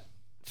got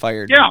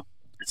fired. Yeah.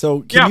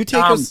 So can Yeah, you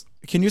take us?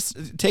 Can you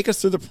take us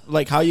through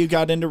how you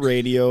got into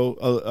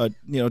radio,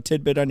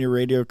 tidbit on your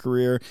radio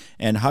career,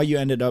 and how you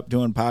ended up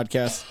doing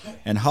podcasts,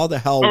 and how the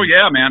hell? Oh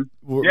yeah, man.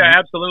 we're, Yeah,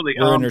 absolutely.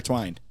 we're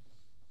intertwined.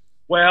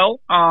 Well,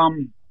 I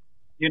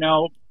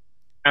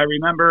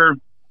remember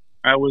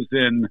I was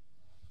in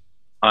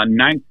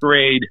ninth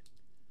grade,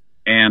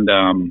 and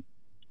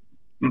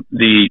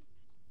the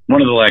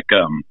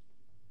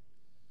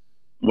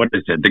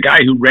guy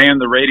who ran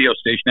the radio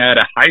station, I had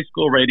a high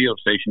school radio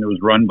station that was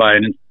run by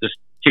this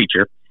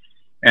teacher,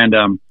 and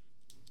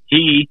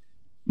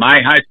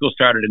my high school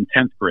started in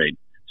 10th grade,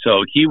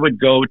 so he would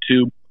go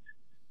to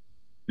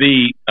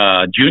the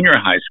junior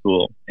high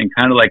school and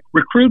kind of like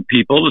recruit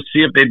people to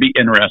see if they'd be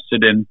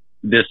interested in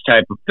this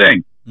type of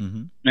thing.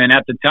 Mm-hmm. And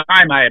at the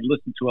time, I had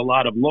listened to a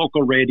lot of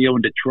local radio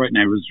in Detroit, and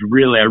I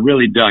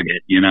really dug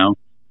it,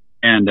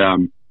 And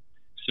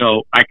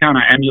so I kind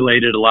of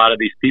emulated a lot of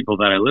these people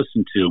that I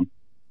listened to,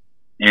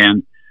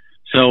 and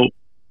so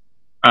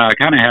I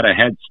kind of had a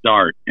head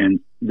start. And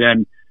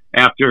then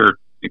after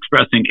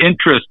expressing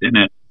interest in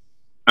it,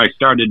 I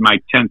started my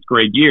 10th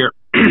grade year,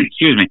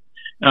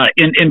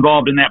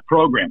 involved in that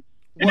program.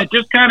 And it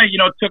just kind of,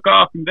 took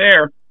off from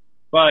there.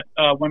 But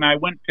when I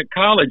went to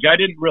college, I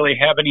didn't really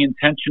have any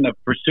intention of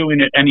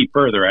pursuing it any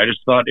further. I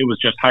just thought it was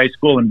just high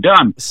school and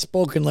done.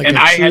 Spoken like And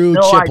a I had true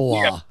no Chippewa.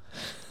 idea.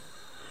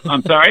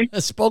 I'm sorry?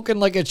 Spoken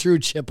like a true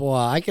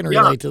Chippewa. I can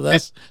relate to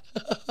this.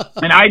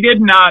 And I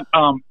did not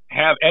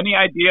have any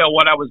idea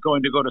what I was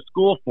going to go to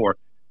school for.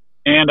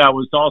 And I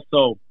was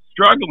also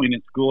struggling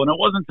in school. And it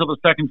wasn't until the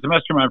second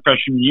semester of my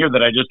freshman year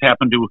that I just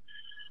happened to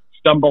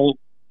stumble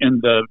in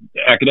the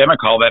academic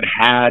hall that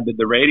had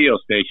the radio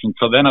station.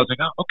 So then I was like,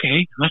 oh,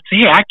 okay, let's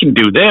see, I can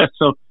do this.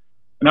 So,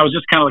 and I was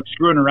just kind of like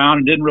screwing around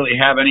and didn't really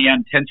have any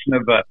intention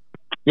of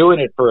doing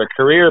it for a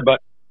career.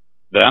 But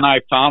then I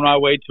found my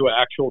way to an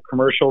actual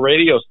commercial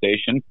radio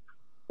station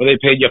where they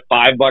paid you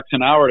 $5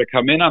 an hour to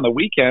come in on the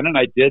weekend. And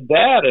I did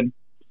that. And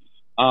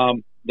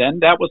then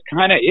that was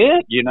kind of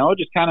it,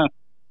 just kind of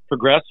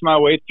progressed my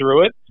way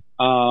through it.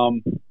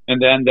 And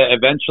then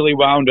eventually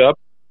wound up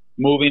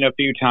moving a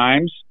few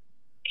times.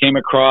 Came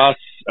across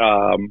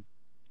a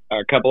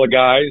couple of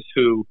guys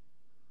who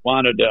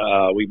wanted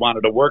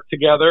to work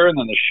together, and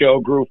then the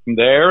show grew from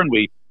there, and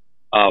we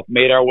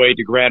made our way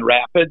to Grand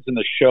Rapids, and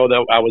the show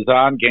that I was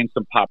on gained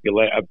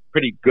a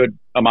pretty good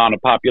amount of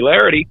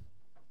popularity,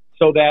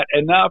 so that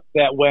enough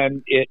that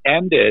when it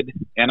ended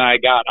and I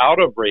got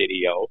out of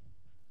radio,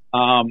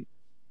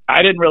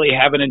 I didn't really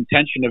have an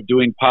intention of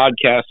doing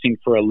podcasting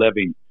for a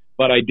living,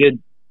 but I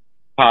did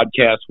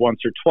podcast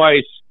once or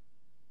twice.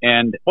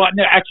 And well,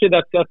 no, actually,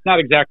 that's not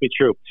exactly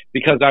true,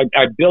 because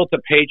I built a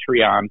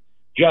Patreon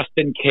just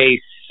in case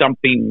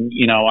something,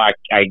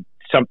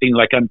 something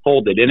like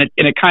unfolded, and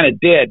it kind of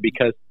did,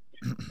 because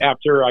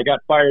after I got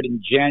fired in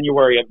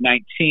January of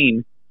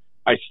 19,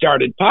 I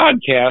started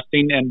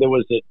podcasting, and there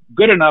was a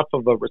good enough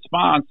of a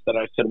response that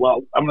I said,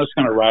 well, I'm just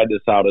going to ride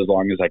this out as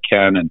long as I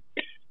can and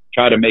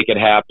try to make it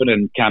happen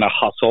and kind of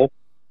hustle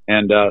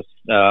and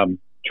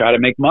try to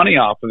make money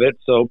off of it.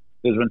 So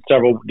there's been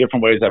several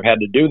different ways I've had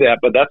to do that,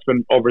 but that's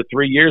been over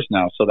 3 years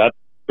now. So that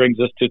brings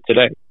us to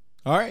today.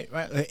 All right.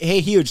 Hey,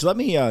 Huge, let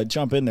me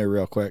jump in there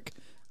real quick.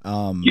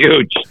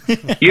 Huge.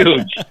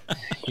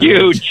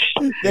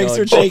 Thanks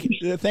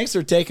Thanks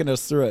for taking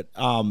us through it.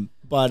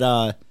 But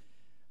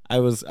I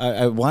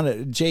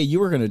wanted Jay. You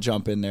were going to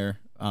jump in there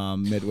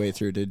midway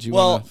through. Did you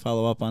want to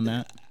follow up on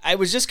that? I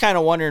was just kind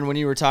of wondering when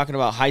you were talking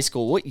about high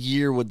school, what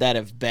year would that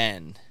have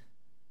been?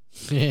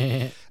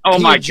 Oh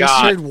my God!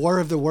 Just heard War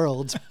of the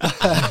Worlds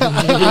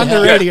on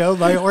the radio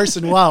by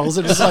Orson Welles,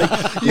 and it's like,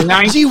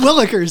 gee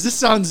willikers, this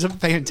sounds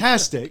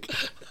fantastic.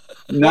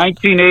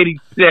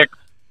 1986.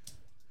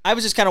 I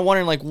was just kind of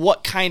wondering, like,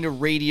 what kind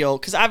of radio?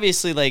 Because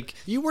obviously, like,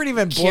 you weren't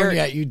even born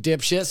yet, you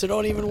dipshit. So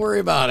don't even worry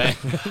about it.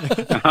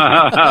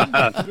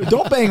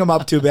 Don't bang him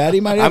up too bad. He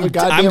might have a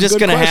goddamn. I'm just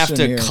going to have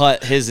to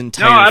cut his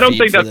entire. No, I don't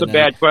think that's a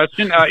bad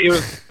question. It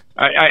was.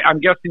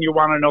 I'm guessing you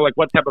want to know, like,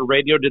 what type of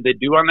radio did they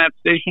do on that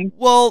station?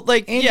 Well,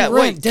 like, Andy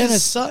Wright,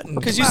 Dennis Sutton.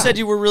 Because you said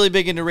you were really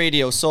big into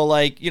radio, so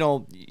like, you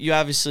know, you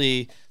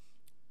obviously.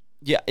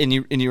 Yeah, and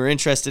you were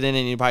interested in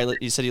it, and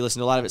you said you listened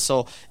to a lot of it.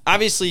 So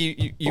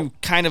obviously you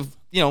kind of,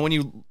 you know, when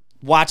you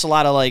watch a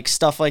lot of like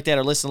stuff like that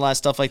or listen to a lot of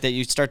stuff like that,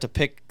 you start to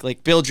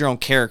build your own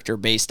character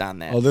based on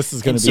that. Oh, this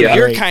is going to be great.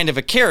 You're kind of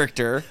a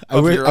character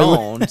of your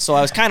own. So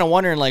I was kind of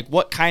wondering, like,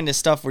 what kind of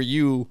stuff were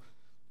you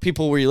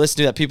listening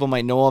to that people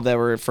might know of that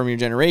were from your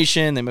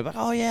generation? They might be like,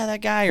 oh yeah,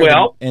 that guy.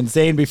 And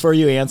Zane, before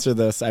you answer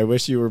this, I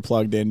wish you were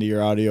plugged into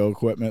your audio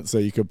equipment so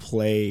you could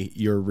play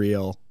your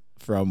reel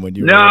from when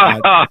you were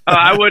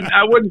I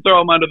wouldn't throw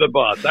him under the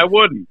bus. I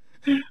wouldn't.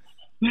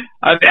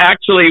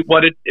 Actually,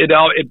 what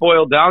it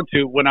boiled down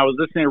to, when I was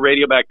listening to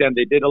radio back then,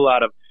 they did a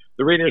lot of,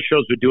 the radio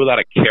shows would do a lot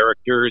of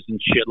characters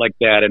and shit like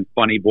that, and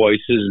funny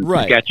voices and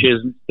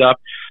sketches and stuff.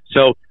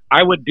 So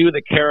I would do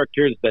the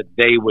characters that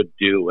they would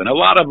do, and a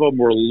lot of them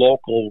were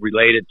local,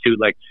 related to,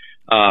 like,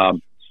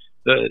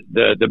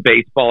 the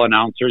baseball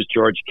announcers,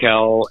 George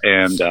Kell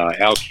and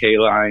Al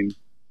Kaline.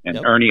 And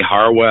Ernie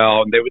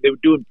Harwell, and they would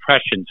do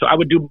impressions. So I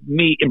would do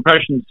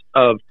impressions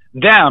of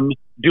them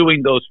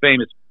doing those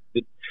famous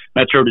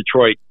Metro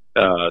Detroit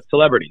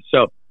celebrities.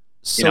 So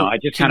you know, I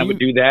just kind of would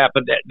do that.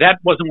 But that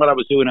wasn't what I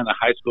was doing in the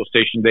high school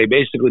station. They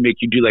basically make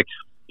you do like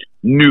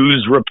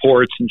news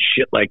reports and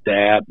shit like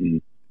that,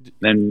 and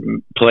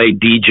then play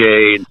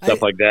DJ and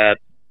stuff like that.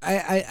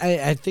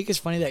 I think it's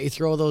funny that you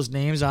throw those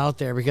names out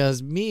there,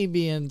 because me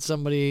being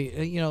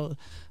somebody, you know,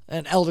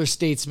 an elder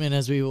statesman,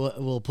 as we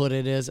will put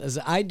it, is as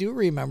I do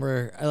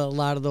remember a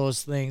lot of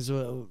those things,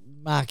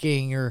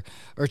 mocking or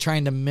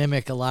trying to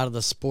mimic a lot of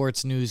the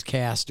sports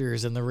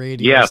newscasters and the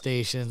radio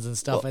stations and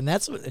stuff. And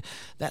that's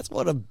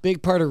what a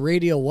big part of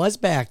radio was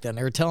back then.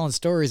 They were telling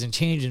stories and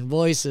changing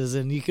voices,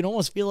 and you can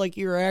almost feel like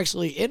you were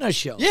actually in a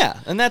show. Yeah,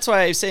 and that's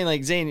why I was saying,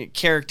 like, Zane,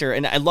 character.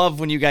 And I love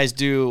when you guys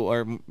do,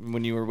 or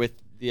when you were with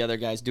the other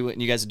guys do it,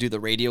 and you guys do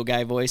the radio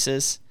guy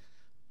voices.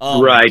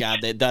 Oh my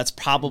God, that's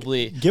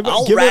probably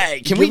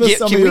right. Can we get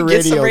some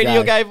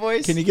radio guy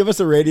voice? Can you give us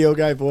a radio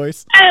guy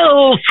voice?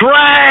 That's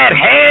right.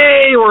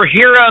 Hey, we're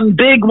here on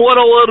Big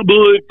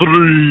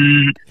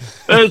 101.3.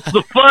 It's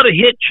the fun of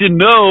hit, you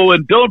know,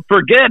 and don't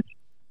forget,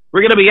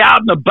 we're going to be out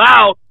and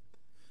about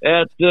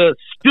at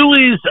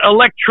Stewie's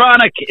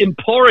Electronic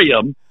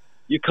Emporium.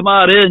 You come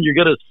on in, you're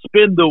going to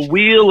spin the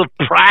wheel of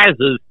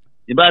prizes.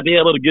 You might be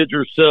able to get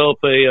yourself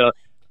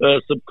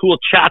some cool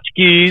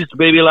tchotchkes,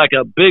 maybe like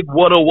a big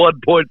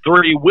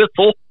 101.3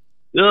 whistle.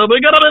 We're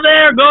going to be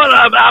there.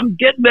 I'm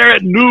getting there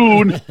at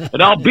noon,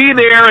 and I'll be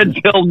there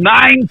until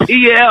 9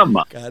 p.m.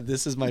 God,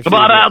 this is my Come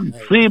on out and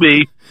see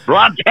me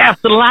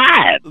broadcasting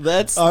live.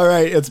 That's all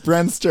right. It's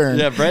Brent's turn.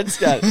 Yeah, Brent's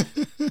got.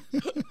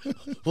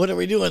 What are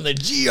we doing? The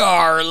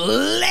GR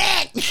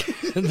lick.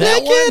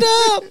 Lick it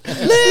up.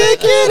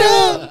 Lick it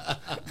up.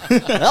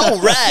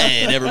 All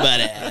right,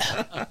 everybody.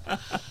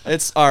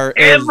 It's our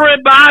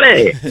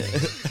everybody.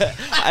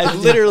 I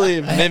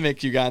literally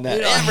mimic you on that.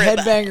 You know,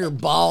 headbanger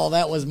ball.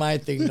 That was my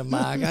thing to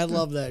mock. I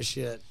love that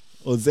shit.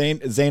 Well,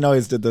 Zane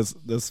always did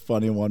this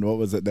funny one. What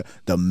was it?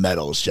 The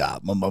metal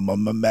shop.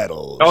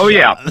 Metal. Oh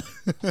yeah.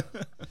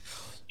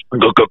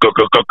 Metal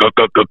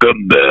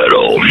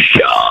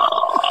shop.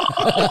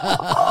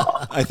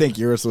 I think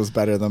yours was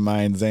better than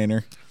mine,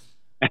 Zaner.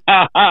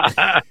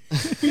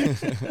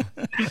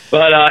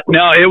 But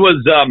no, it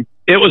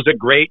was a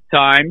great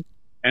time,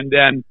 and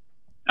then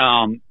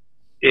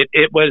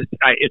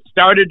it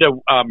started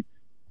to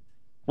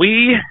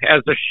we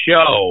as a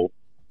show,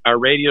 our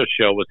radio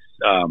show was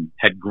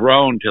had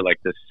grown to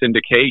like the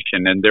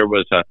syndication, and there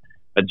was a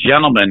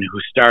gentleman who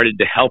started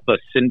to help us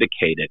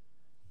syndicate it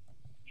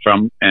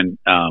so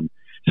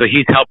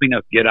he's helping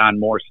us get on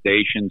more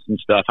stations and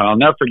stuff. And I'll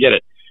never forget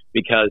it,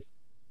 because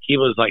he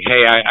was like,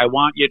 hey, I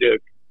want you to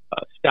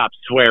stop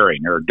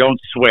swearing, or don't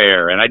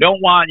swear. And I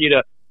don't want you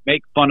to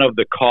make fun of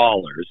the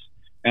callers.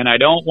 And I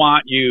don't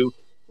want you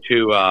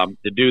to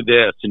do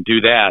this and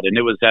do that. And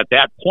it was at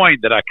that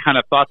point that I kind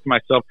of thought to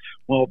myself,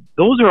 well,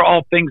 those are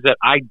all things that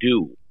I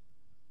do.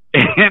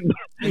 And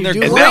they're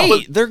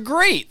great. They're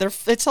great.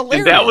 It's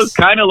hilarious. And that was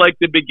kind of like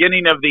the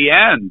beginning of the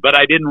end, but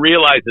I didn't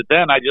realize it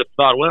then. I just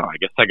thought, well, I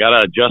guess I got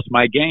to adjust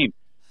my game.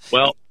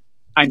 Well,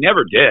 I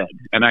never did,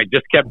 and I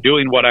just kept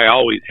doing what I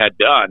always had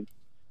done,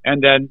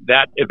 and then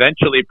that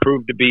eventually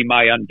proved to be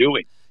my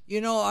undoing.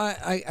 You know,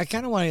 I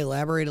kind of want to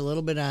elaborate a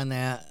little bit on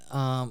that.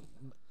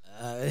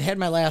 had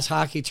my last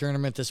hockey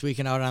tournament this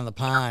weekend out on the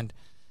pond.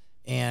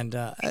 And,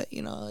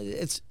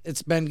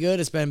 it's been good.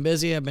 It's been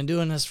busy. I've been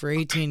doing this for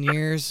 18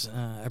 years.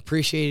 I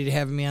appreciated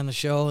having me on the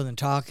show and then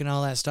talking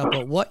all that stuff.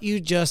 But what you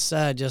just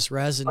said just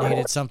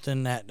resonated,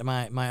 something that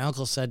my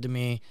uncle said to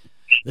me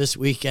this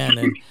weekend.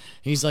 And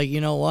he's like,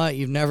 you know what?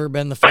 You've never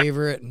been the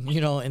favorite,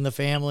 in the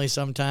family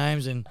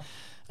sometimes. And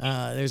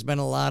there's been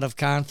a lot of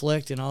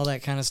conflict and all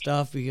that kind of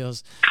stuff. He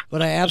goes,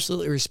 but I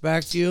absolutely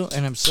respect you,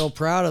 and I'm so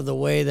proud of the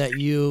way that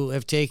you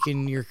have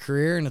taken your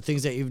career and the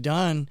things that you've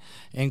done,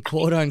 and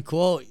quote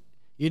unquote,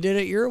 you did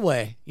it your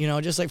way.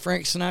 Just like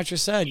Frank Sinatra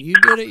said, you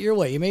did it your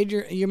way. You made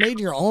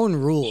your own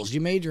rules. You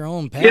made your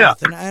own path. Yeah.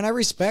 And I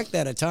respect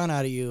that a ton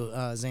out of you,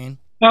 Zane.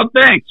 Well,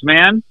 thanks,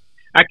 man.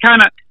 I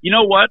kind of, you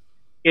know what?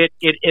 It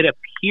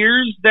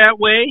appears that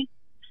way,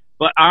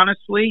 but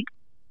honestly,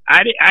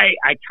 I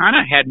kind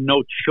of had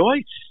no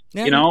choice.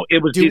 Yeah,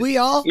 it was. Do we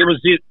all? It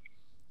was.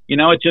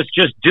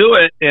 Just do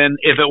it, and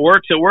if it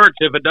works, it works.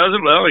 If it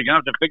doesn't, well, you're gonna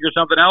have to figure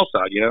something else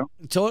out.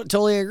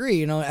 Totally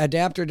agree.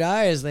 Adapt or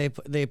die, as they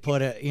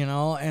put it.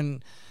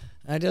 And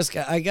I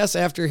guess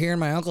after hearing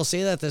my uncle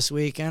say that this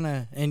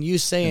weekend, and you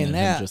saying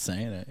that, just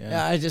saying it,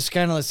 yeah, I just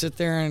kind of sit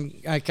there and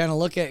I kind of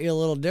look at you a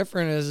little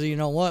different. As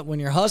what, when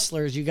you're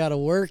hustlers, you got to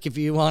work if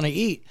you want to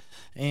eat.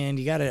 And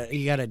you gotta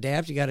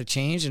adapt, you gotta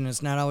change, and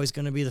it's not always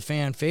going to be the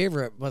fan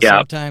favorite. But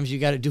sometimes you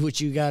got to do what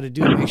you got to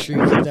do to make sure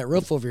you keep that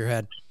roof over your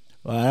head.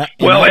 And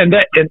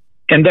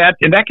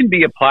that can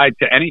be applied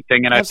to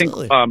anything. And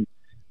absolutely. I think,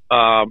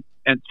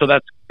 and so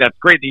that's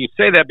great that you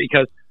say that,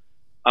 because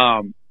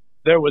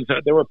there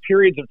were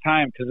periods of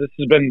time, because this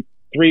has been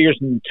 3 years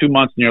and 2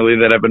 months nearly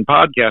that I've been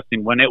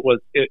podcasting, when it was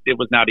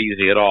not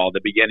easy at all.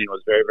 The beginning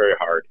was very, very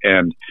hard,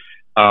 and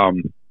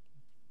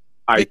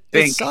I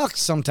think it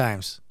sucks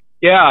sometimes.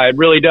 Yeah, it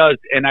really does.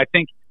 And I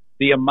think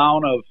the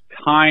amount of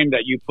time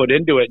that you put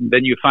into it, and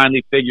then you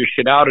finally figure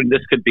shit out. And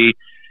this could be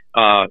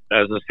as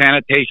a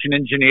sanitation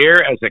engineer,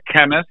 as a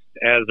chemist,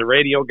 as a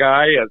radio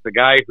guy, as a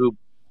guy who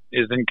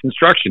is in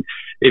construction.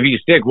 If you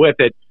stick with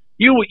it,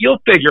 you'll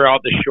figure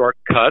out the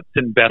shortcuts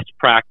and best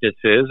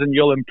practices, and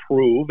you'll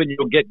improve and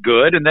you'll get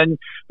good. And then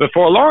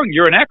before long,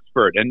 you're an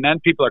expert. And then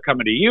people are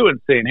coming to you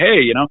and saying,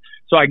 hey,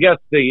 so I guess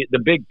the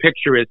big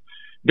picture is,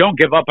 don't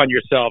give up on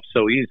yourself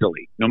so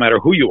easily, no matter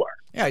who you are.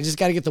 Yeah, I just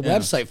got to get the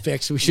website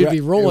fixed. We should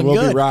be rolling good.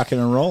 We'll be rocking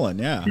and rolling,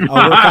 yeah.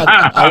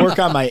 I'll work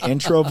on my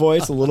intro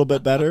voice a little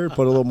bit better,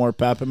 put a little more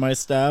pep in my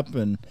step,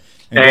 and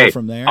go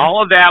from there.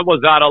 All of that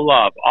was out of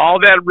love.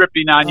 All that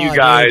ripping on you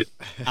guys.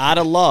 Dude. Out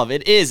of love.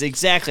 It is,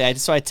 exactly. I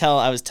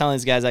was telling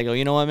these guys, I go,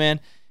 you know what, man?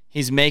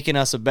 He's making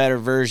us a better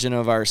version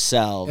of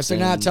ourselves. If they're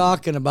not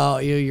talking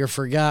about you, you're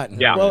forgotten.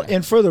 Yeah. Well,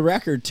 and for the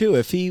record, too,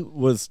 if he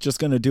was just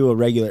going to do a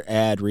regular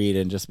ad read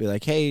and just be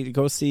like, hey,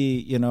 go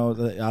see,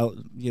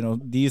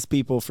 these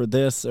people for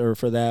this or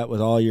for that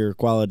with all your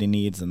quality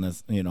needs and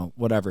this,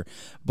 whatever.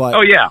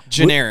 But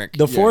generic.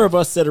 The four of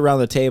us sit around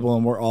the table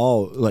and we're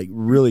all like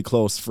really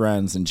close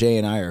friends, and Jay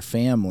and I are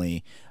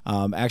family.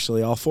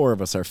 Actually, all four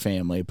of us are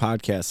family,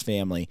 podcast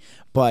family.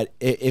 But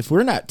if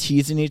we're not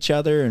teasing each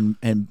other and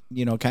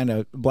kind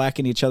of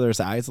blacking each other's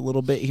eyes a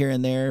little bit here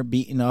and there,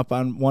 beating up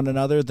on one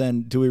another,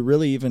 then do we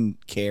really even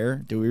care?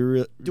 Do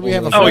we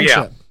have a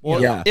friendship?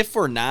 Well, if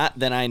we're not,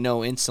 then I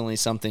know instantly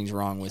something's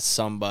wrong with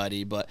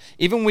somebody. But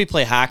even when we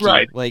play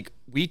hockey, like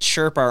we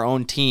chirp our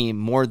own team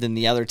more than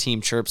the other team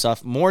chirps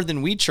off, more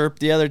than we chirp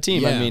the other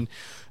team. Yeah. I mean,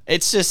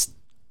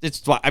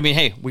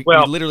 hey, we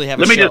literally have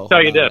a show. Let me just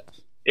tell you this.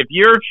 If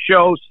your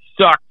show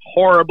sucked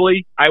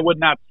horribly, I would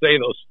not say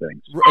those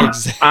things.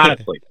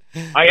 Exactly.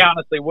 Honestly, I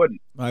honestly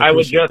wouldn't. I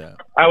would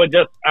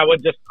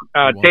just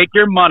take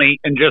your money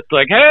and just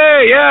like,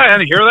 hey, yeah,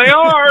 and here they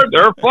are.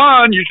 They're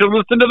fun. You should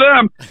listen to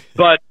them.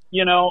 But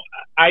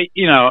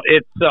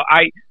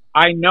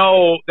I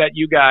know that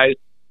you guys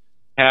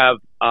have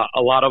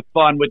a lot of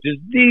fun, which is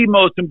the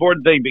most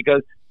important thing,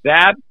 because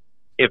that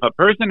if a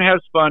person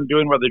has fun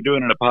doing what they're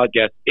doing in a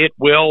podcast, it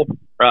will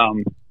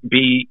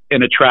be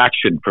an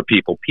attraction for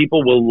people.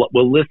 People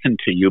will listen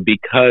to you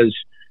because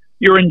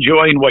you're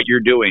enjoying what you're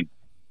doing.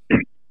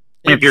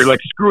 If you're like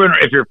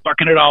if you're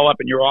fucking it all up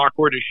and you're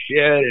awkward as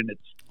shit and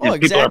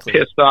people are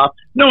pissed off,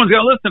 no one's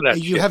going to listen to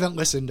that You haven't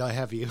listened,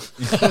 have you?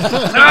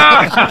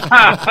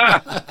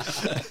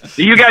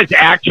 Do you guys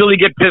actually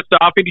get pissed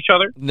off at each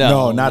other?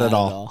 No, not at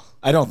all.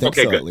 I don't think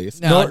so, good. At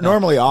least. No.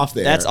 Normally off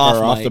there. That's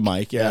off the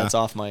mic. Yeah, that's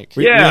off mic.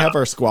 We have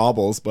our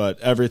squabbles,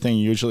 but everything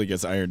usually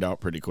gets ironed out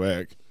pretty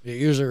quick. It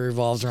usually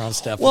revolves around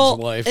Stefan's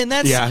wife. And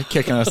that's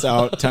kicking us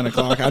out 10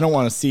 o'clock. I don't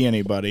want to see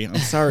anybody. I'm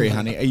sorry,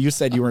 honey. You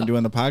said you weren't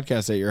doing the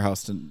podcast at your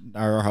house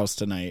our house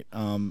tonight.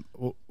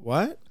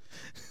 What?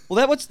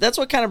 Well, that's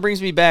what kind of brings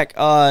me back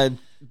to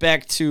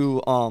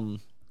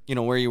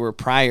where you were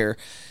prior.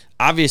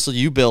 Obviously,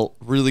 you built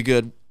really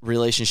good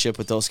relationship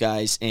with those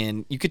guys,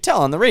 and you could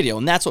tell on the radio,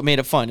 and that's what made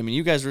it fun. I mean,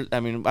 you guys were,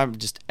 I'm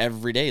just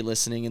every day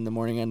listening in the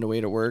morning on the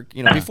way to work,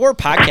 before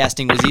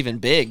podcasting was even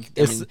big.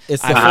 It's the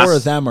four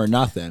of them or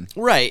nothing.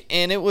 Right.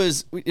 And it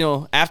was,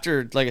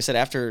 after, like I said,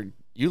 after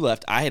you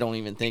left, I don't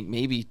even think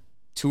maybe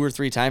 2 or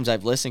 3 times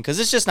I've listened, because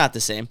it's just not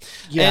the same.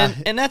 Yeah.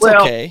 And that's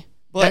okay.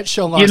 that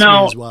show lost me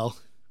as well.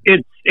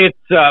 It's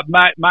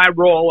my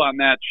role on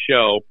that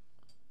show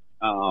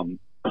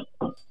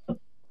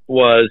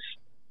was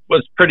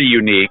pretty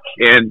unique,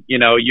 and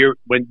you're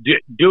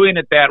doing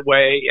it that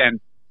way, and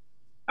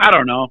I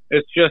don't know,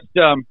 it's just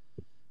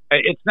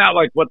it's not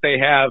like what they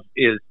have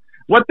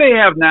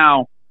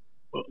now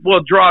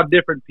will draw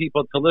different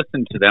people to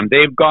listen to them.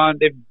 They've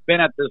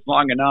been at this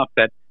long enough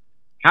that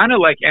kind of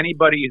like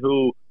anybody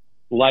who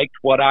liked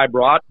what I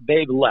brought,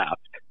 they've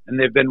left and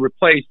they've been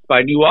replaced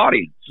by new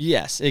audience.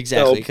 Yes,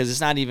 exactly, because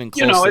it's not even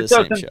close to the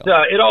same show.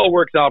 It all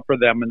works out for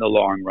them in the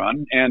long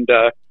run, and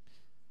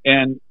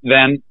then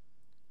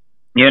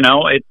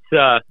it's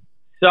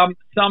some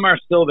are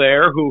still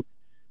there who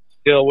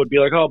still would be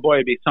like, oh boy,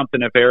 it'd be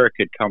something if Eric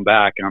could come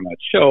back on that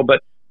show,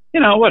 but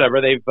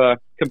whatever, they've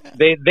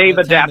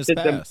adapted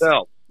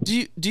themselves.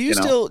 Do you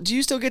still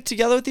get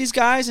together with these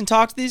guys and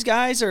talk to these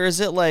guys, or is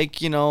it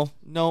like nope?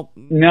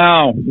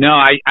 No,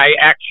 I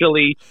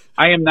actually,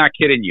 I am not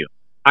kidding you.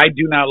 I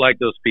do not like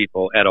those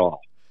people at all.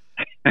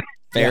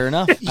 Fair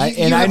enough.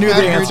 I knew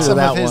the answer to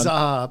that one. His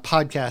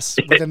podcasts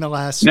within the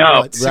last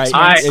 6 right.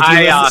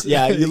 months.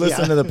 You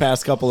listen to the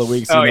past couple of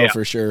weeks,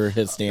 for sure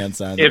his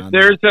stance on. If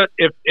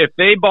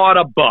they bought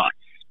a bus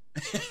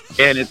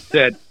and it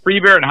said Free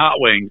Beer and Hot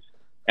Wings,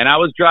 and I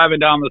was driving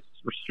down the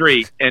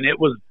street and it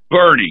was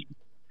burning,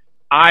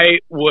 I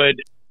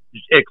would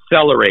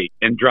accelerate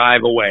and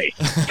drive away.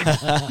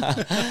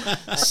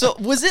 So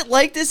was it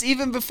like this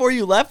even before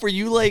you left? Were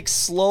you like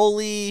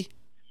slowly,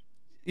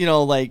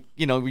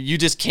 you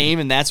just came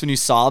and that's when you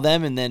saw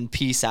them and then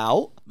peace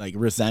out? Like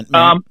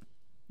resentment?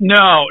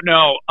 No.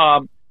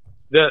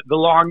 The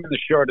long and the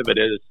short of it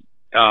is,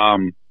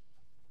 and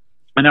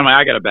then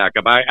I got to back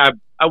up. I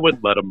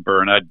wouldn't let them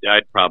burn.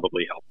 I'd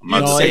probably help them.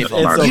 I'd save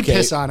them. Okay. You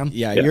piss on them.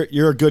 Yeah,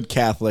 you're a good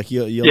Catholic.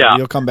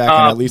 You'll come back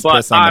and at least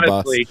piss on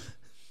honestly, the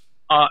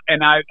bus.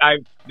 And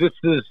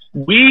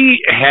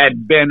we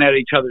had been at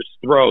each other's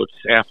throats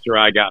after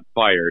I got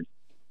fired.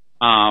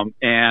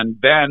 And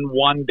then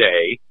one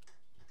day,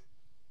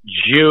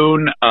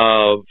 June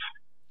of,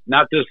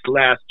 not this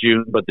last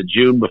June, but the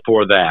June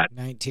before that,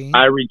 19.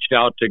 I reached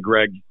out to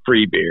Greg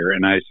Freebeer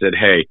and I said,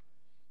 hey,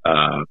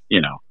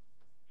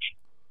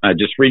 I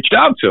just reached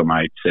out to him.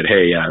 I said,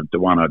 hey, I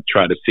want to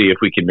try to see if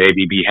we can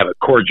maybe have a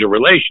cordial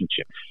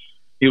relationship.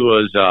 He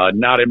was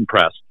not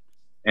impressed.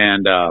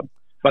 And,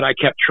 but I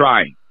kept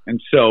trying.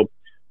 And so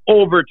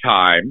over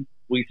time,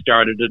 we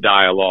started a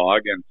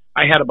dialogue, and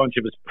I had a bunch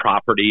of his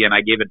property and I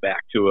gave it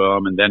back to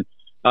him. And then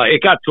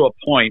it got to a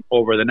point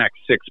over the next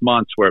 6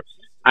 months where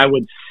I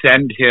would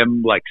send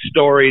him like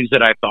stories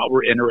that I thought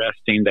were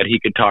interesting that he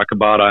could talk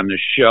about on the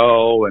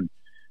show. And,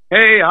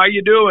 hey, how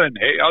you doing?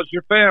 Hey, how's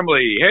your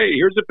family? Hey,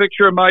 here's a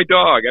picture of my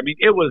dog. I mean,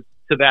 it was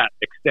to that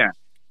extent.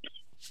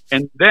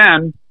 And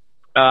then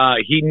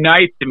he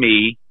knifed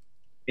me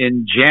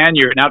in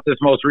January, not this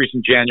most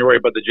recent January,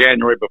 but the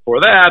January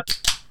before that.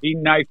 He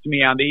knifed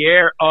me on the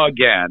air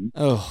again.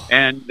 Oh.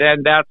 And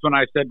then that's when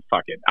I said,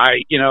 fuck it.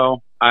 I'm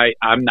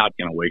not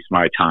going to waste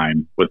my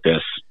time with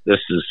this. This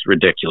is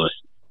ridiculous.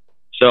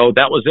 So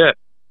that was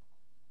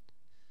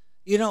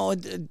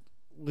it.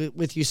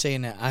 With you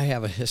saying that, I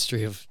have a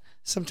history of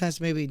sometimes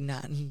maybe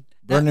not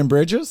burning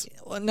bridges.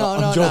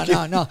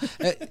 No.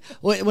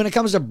 When it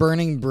comes to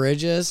burning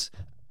bridges,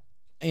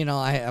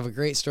 I have a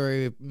great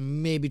story.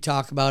 Maybe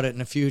talk about it in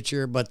the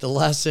future. But the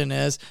lesson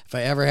is, if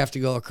I ever have to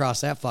go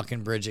across that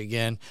fucking bridge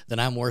again, then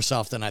I'm worse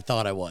off than I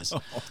thought I was.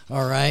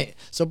 All right.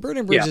 So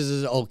burning bridges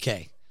is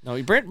okay. No,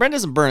 Brent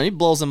doesn't burn. He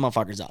blows them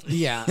motherfuckers out.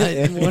 Yeah.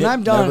 When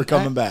I'm done, never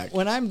coming back.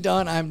 When I'm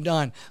done, I'm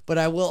done. But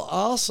I will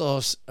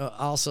also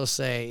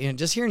say,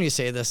 just hearing you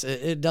say this,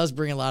 it does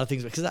bring a lot of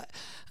things because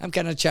I'm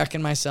kind of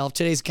checking myself.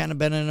 Today's kind of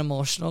been an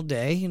emotional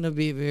day, to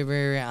be very,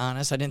 very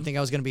honest. I didn't think I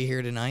was going to be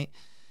here tonight.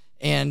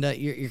 And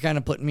you're kind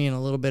of putting me in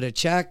a little bit of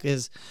check.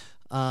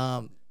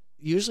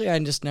 Usually I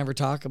just never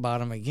talk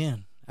about them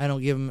again. I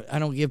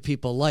don't give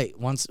people light.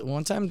 Once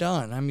I'm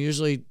done,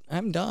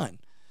 I'm done.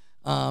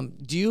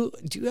 Do you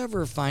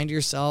ever find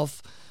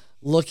yourself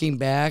looking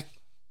back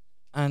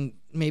on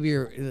maybe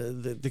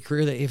the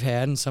career that you've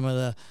had and some of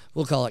the,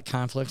 we'll call it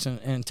conflicts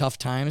and tough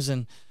times,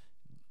 and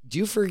do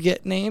you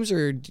forget names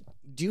or do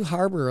you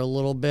harbor a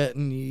little bit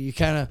and you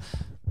kind of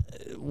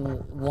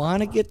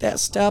want to get that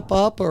step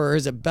up, or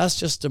is it best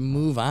just to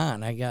move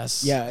on, I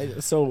guess? Yeah,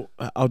 so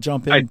I'll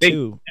jump in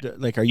too.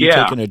 Like, are you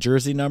taking a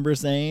jersey number,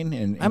 Zane?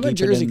 And I'm a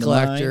jersey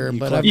collector,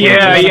 but I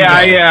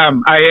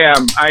am.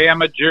 I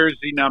am a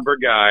jersey number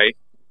guy.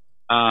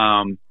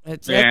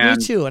 It's like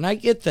me too, and I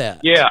get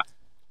that. Yeah,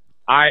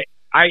 I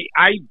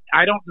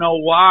don't know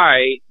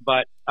why,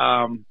 but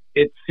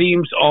it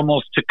seems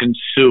almost to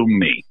consume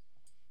me.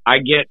 I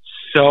get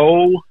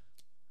so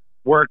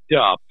worked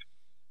up,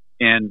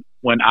 and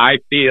when I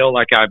feel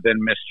like I've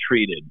been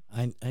mistreated,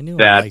 I knew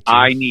that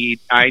I need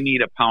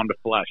a pound of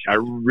flesh. I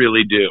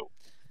really do.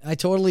 I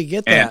totally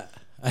get that.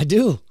 I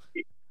do.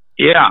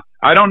 Yeah,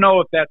 I don't know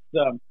if that's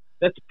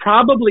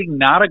probably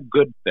not a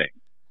good thing.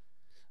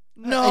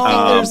 No, I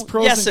think there's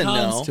pros and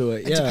cons to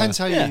it. It depends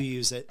how you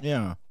use it.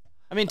 Yeah.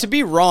 I mean, to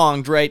be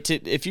wronged, right?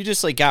 If you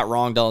just like got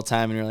wronged all the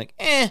time and you're like,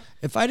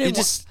 if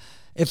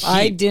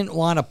I didn't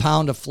want a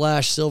pound of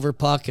flesh, Silver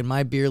Puck, and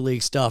my beer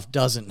league stuff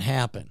doesn't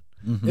happen.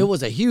 Mm-hmm. It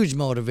was a huge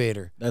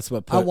motivator. That's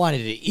what I wanted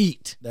to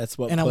eat. That's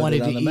what, and I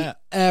wanted to eat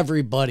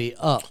everybody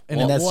up.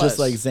 And that's just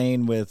like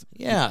Zane with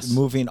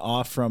moving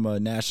off from a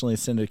nationally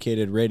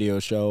syndicated radio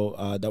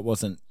show that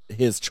wasn't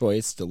his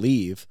choice to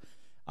leave.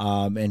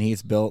 And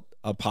he's built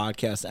a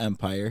podcast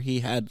empire. He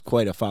had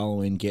quite a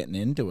following getting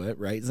into it,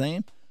 right,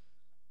 Zane?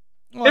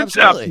 Well, it's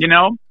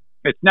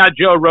it's not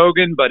Joe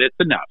Rogan, but it's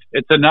enough.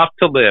 It's enough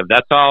to live.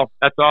 That's all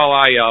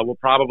I will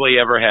probably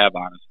ever have,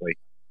 honestly.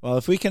 Well,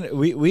 if we can,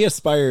 we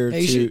aspire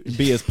to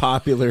be as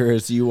popular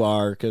as you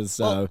are, because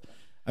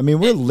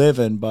we're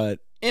living, but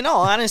in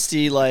all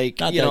honesty, like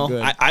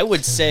I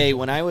would say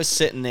when I was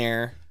sitting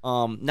there,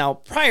 now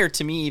prior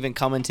to me even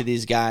coming to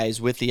these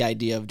guys with the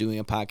idea of doing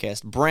a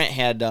podcast, Brent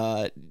had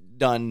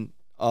done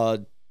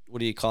what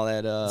do you call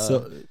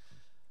that?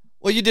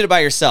 Well, you did it by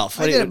yourself.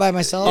 I did it by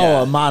myself.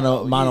 Oh, a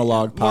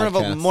monologue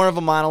podcast. More of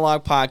a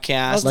monologue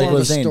podcast. I was more of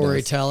a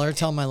storyteller.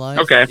 Tell my life.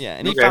 Okay. Yeah,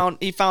 and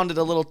he found it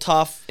a little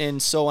tough,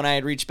 and so when I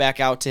had reached back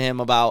out to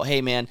him about,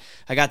 hey man,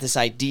 I got this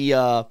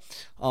idea,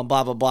 blah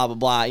blah blah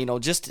blah blah.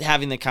 Just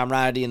having the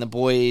camaraderie and the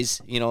boys,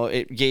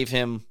 it gave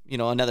him,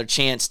 another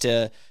chance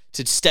to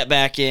step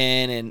back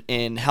in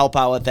and help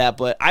out with that.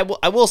 But I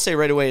will say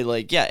right away,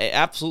 like, yeah,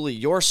 absolutely,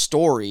 your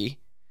story.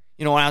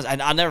 When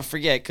I'll never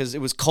forget, because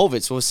it was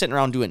COVID, so I was sitting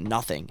around doing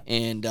nothing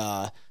and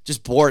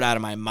just bored out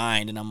of my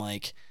mind. And I'm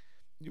like,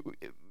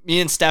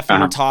 me and Stephanie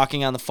were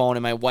talking on the phone,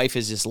 and my wife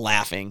is just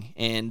laughing.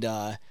 And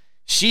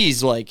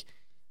she's like,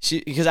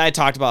 because I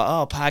talked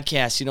about,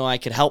 podcasts, I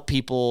could help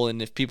people,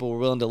 and if people were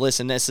willing to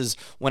listen. This is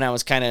when I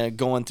was kind of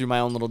going through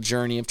my own little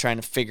journey of trying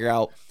to figure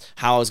out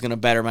how I was going to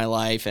better my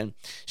life. And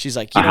she's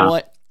like, you know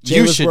what? Jay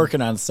was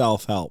working on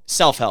self-help.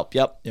 Self-help,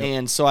 yep.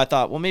 And so I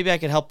thought, well, maybe I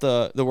could help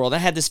the world. I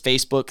had this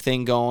Facebook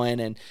thing going,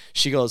 and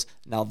she goes,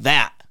 now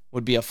that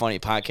would be a funny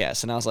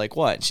podcast. And I was like,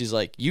 what? And she's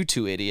like, you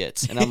two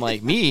idiots. And I'm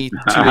like, me, 2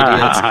 idiots?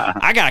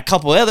 I got a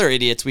couple other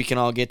idiots we can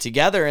all get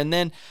together. And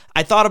then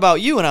I thought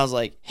about you, and I was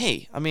like,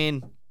 hey,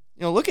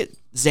 look at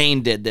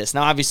Zane did this.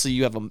 Now, obviously,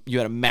 you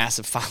had a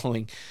massive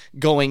following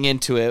going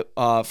into it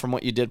from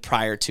what you did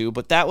prior to,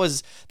 but that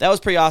was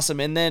pretty awesome.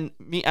 And then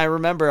I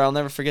remember, I'll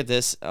never forget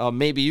this.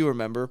 Maybe you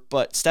remember,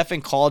 but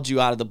Stefan called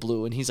you out of the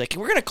blue, and he's like,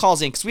 "We're gonna call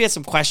Zane because we had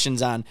some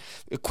questions on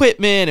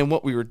equipment and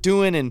what we were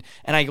doing." And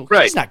I go,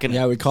 "He's not gonna."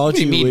 Yeah, we called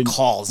you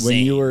when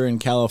you were in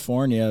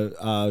California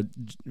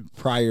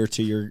prior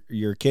to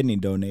your kidney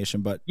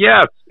donation. But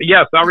yes,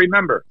 I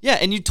remember. Yeah,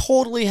 and you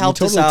totally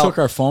helped us out. You totally took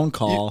our phone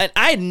call. And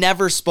I had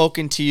never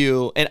spoken to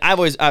you. And I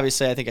was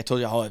obviously, I think I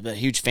told you, I've been a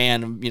huge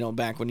fan,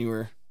 back when you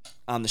were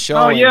on the show.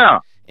 Oh, yeah.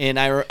 And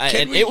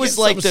it was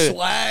like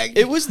swag?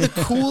 It was the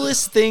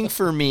coolest thing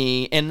for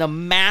me and a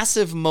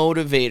massive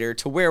motivator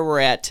to where we're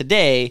at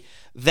today.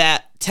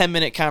 That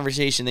 10-minute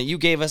conversation that you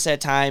gave us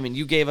that time, and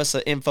you gave us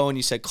the info, and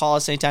you said call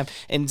us anytime.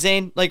 And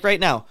Zane, like right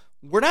now,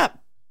 we're not.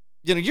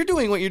 You're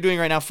doing what you're doing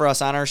right now for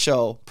us on our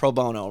show, pro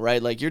bono,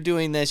 right? Like you're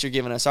doing this, you're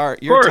giving us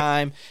your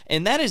time,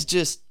 and that is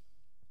just.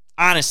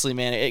 Honestly,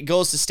 man, it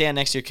goes to stand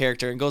next to your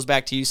character and goes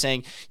back to you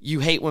saying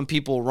you hate when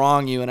people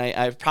wrong you. And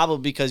I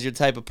probably because you're the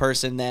type of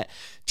person that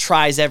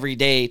tries every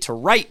day to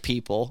right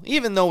people,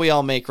 even though we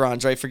all make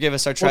wrongs, right? Forgive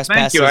us our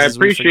trespasses. Thank you. I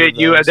appreciate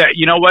you.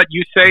 You know what?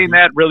 You saying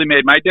that really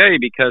made my day,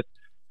 because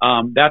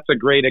that's a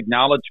great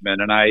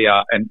acknowledgement. And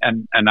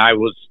I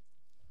was,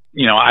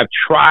 I've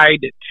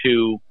tried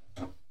to,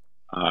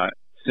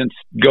 since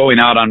going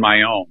out on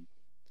my own,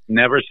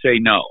 never say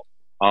no.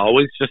 I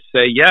always just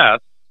say yes,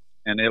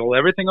 and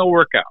everything will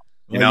work out.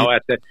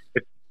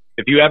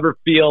 If you ever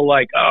feel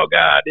like, oh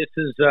God, this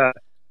is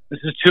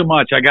too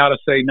much, I gotta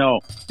say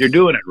no, you're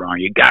doing it wrong.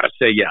 You gotta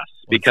say yes,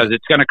 because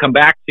it's gonna come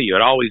back to you.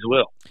 It always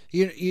will.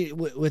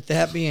 With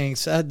that being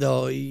said,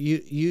 though,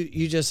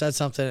 you just said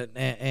something,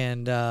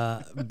 and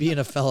being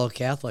a fellow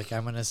Catholic,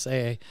 I'm gonna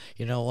say,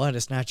 you know what?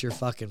 It's not your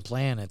fucking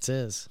plan. It's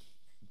his.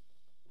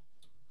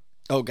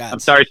 Oh God! I'm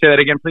sorry. Say that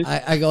again, please.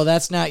 I go.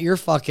 That's not your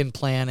fucking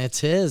plan.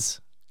 It's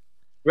his.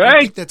 Right. I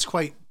think that's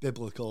quite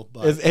biblical,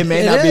 but it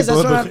may not be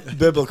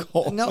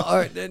biblical. No,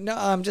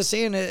 I'm just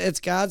saying it's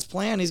God's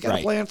plan. He's got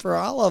a plan for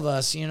all of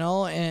us,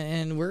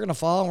 and we're gonna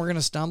fall and we're gonna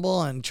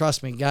stumble. And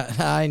trust me, God,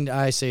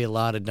 I say a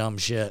lot of dumb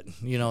shit.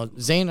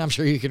 Zane, I'm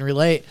sure you can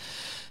relate.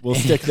 We'll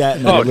stick that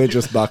in the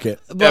religious bucket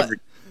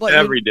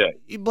every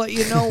day. But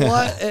you know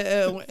what?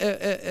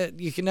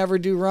 You can never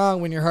do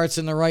wrong when your heart's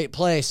in the right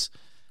place.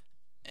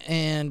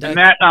 And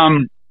that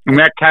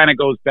kind of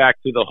goes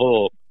back to the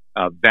whole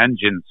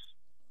vengeance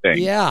thing.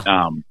 Yeah.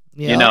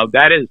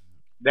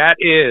 That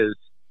is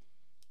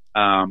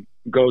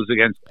goes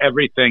against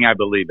everything I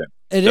believe in.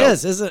 It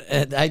is, isn't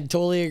it? I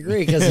totally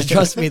agree, because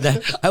trust me,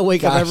 that I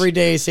wake up every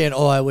day saying,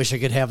 "Oh, I wish I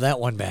could have that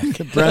one back."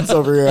 Brent's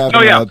over here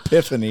having an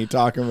epiphany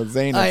talking with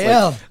Zane. I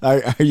am.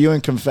 Are you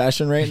in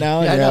confession right now?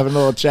 And you're having a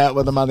little chat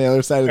with him on the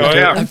other side of the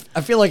curtain?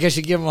 I feel like I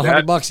should give him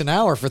 $100 an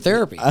hour for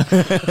therapy.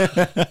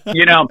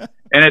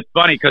 And it's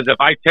funny, because if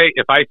I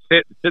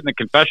sit in the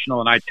confessional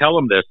and I tell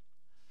him this,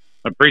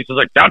 The priest is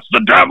like, "That's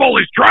the devil.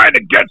 He's trying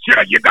to get you.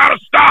 You got to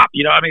stop."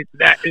 You know, I mean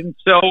that. And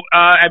so,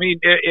 I mean,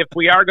 if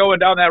we are going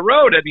down that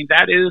road, I mean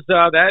that is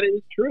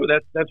true.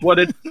 That's what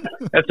it.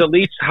 That's at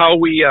least how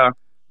we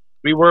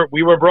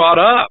were brought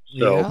up.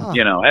 So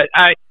you know,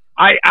 I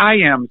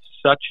am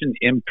such an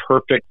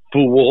imperfect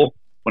fool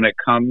when it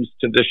comes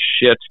to this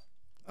shit.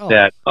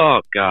 That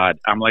oh God,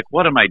 I'm like,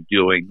 what am I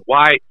doing?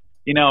 Why?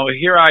 You know,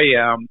 here I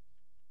am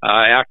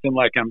acting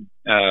like I'm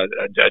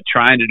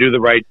trying to do the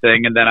right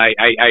thing, and then I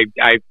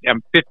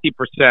am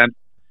 50%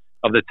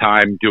 of the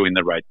time doing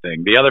the right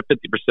thing. The other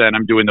 50%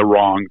 I'm doing the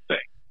wrong thing.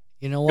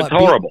 You know what?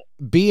 It's horrible.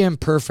 Be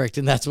imperfect,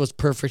 and that's what's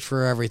perfect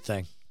for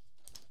everything.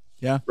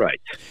 Yeah. Right.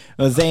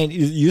 Zane,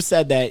 you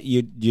said that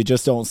you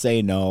just don't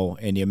say no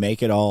and you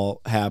make it all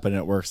happen and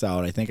it works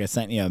out. I think I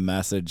sent you a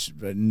message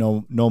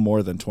no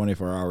more than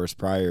 24 hours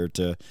prior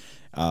to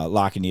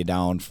locking you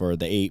down for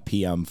the 8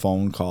 p.m.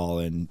 phone call,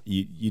 and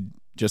you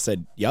just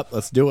said, "Yep,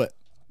 let's do it.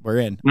 We're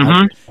in."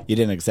 Mm-hmm. You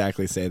didn't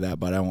exactly say that,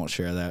 but I won't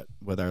share that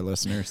with our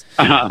listeners.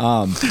 No,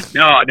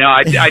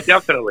 I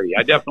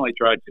definitely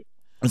tried to.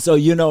 So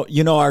you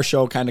know our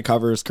show kind of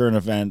covers current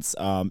events,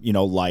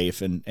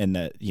 life and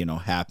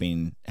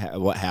the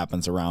what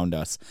happens around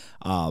us.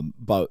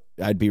 But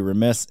I'd be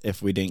remiss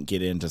if we didn't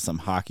get into some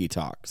hockey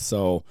talk.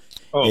 So,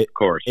 of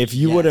course, if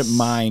you wouldn't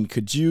mind,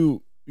 could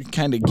you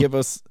kind of give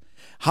us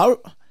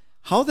how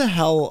the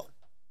hell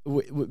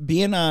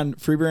being on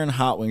Free Beer and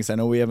Hot Wings? I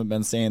know we haven't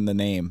been saying the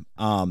name,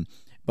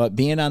 but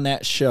being on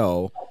that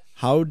show,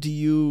 how do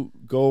you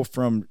go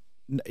from?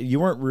 You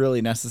weren't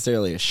really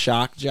necessarily a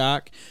shock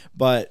jock,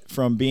 but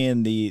from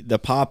being the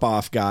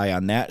pop-off guy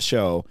on that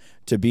show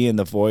to being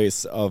the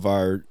voice of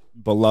our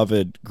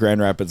beloved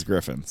Grand Rapids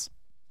Griffins.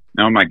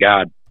 Oh, my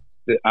God.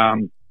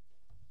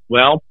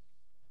 Well,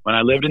 when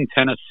I lived in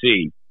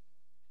Tennessee,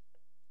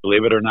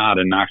 believe it or not,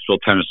 in Knoxville,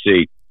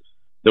 Tennessee,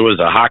 there was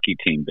a hockey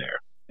team there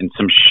in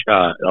some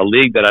a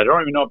league that I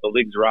don't even know if the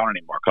league's around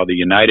anymore, called the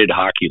United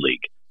Hockey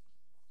League.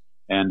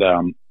 And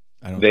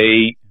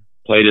they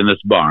played in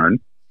this barn.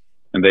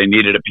 And they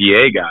needed a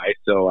PA guy,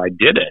 so I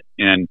did it.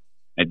 And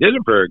I did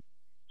it for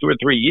 2 or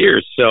 3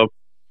 years. So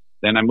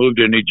then I moved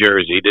to New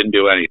Jersey, didn't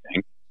do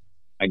anything.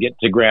 I get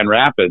to Grand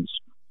Rapids,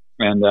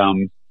 and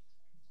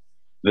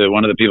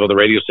one of the people at the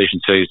radio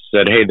station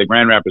said, "Hey, the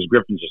Grand Rapids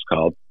Griffins is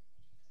called.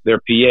 Their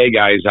PA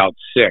guy is out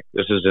sick."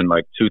 This is in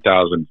like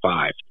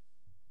 2005.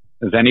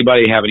 Does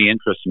anybody have any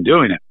interest in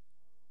doing it?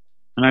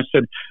 And I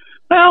said,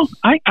 "Well,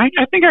 I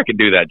think I could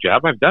do that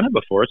job. I've done it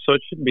before, so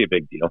it shouldn't be a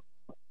big deal."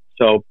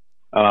 So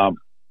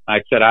I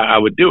said I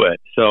would do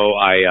it. So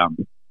I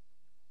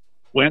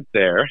went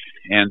there,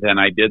 and then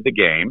I did the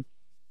game,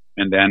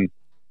 and then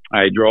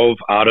I drove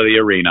out of the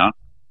arena,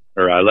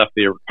 or I left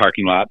the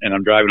parking lot, and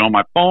I'm driving home.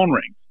 My phone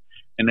rings,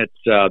 and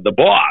it's the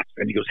boss,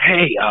 and he goes,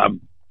 "Hey,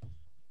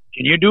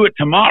 can you do it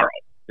tomorrow?"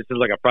 This is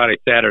like a Friday,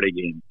 Saturday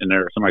game in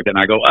there or something like that. And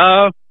I go,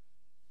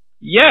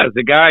 yeah, is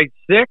the guy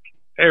sick,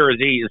 or is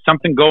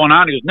something going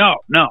on? He goes,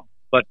 no,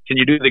 but can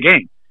you do the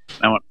game?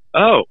 And I went,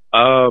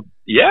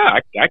 yeah,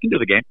 I can do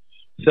the game.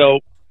 So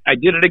I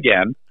did it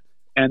again,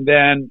 and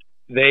then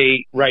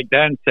they right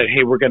then said,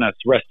 "Hey, we're going to,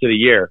 the rest of the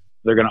year,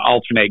 they're going to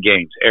alternate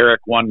games.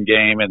 Eric one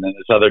game, and then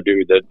this other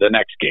dude the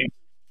next game."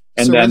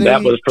 And so then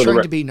that was for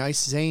trying to be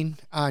nice, Zane,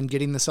 on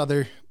getting this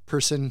other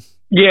person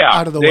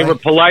out of the way. They were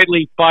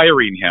politely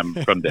firing him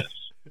from this.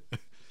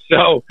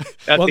 So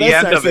at the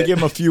end of it, they give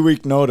him a few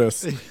week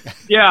notice.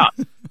 Yeah,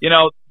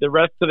 the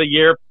rest of the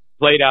year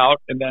played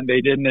out, and then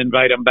they didn't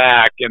invite him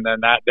back, and then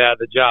that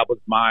the job was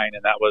mine,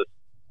 and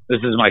this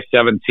is my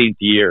 17th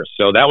year,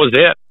 so that was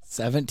it.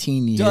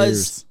 17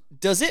 years.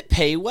 Does it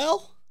pay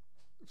well?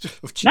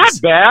 Not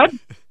bad.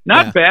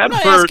 Not bad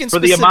for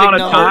the amount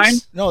of time.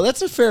 No,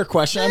 that's a fair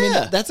question. Yeah. I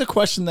mean, that's a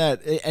question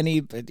that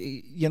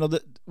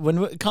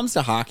when it comes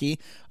to hockey,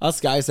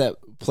 us guys that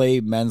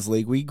play men's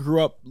league, we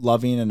grew up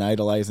loving and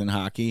idolizing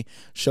hockey.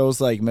 Shows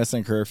like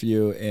Missing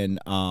Curfew and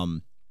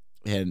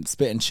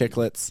Spittin'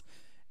 Chicklets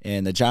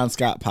and the John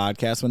Scott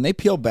podcast, when they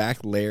peel back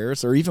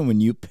layers, or even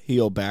when you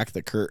peel back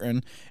the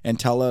curtain and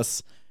tell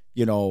us,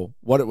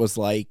 what it was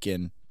like,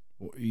 and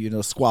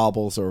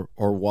squabbles or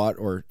what,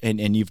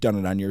 and you've done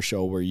it on your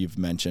show where you've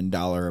mentioned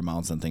dollar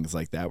amounts and things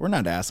like that. We're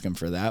not asking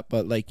for that,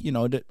 but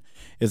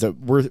is it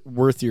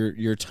worth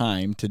your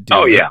time to do?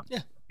 Oh yeah.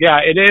 Yeah,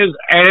 it is.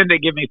 And they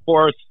give me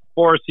four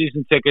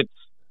season tickets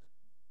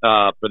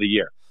for the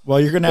year.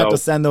 Well, you're gonna have to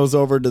send those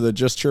over to the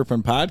Just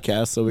Chirpin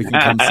podcast so we can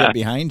come sit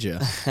behind you.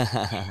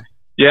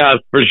 Yeah,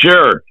 for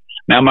sure.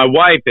 Now my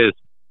wife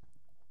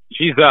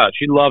she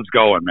loves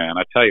going, man.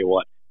 I tell you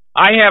what,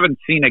 I haven't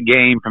seen a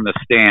game from the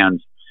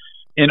stands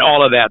in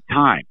all of that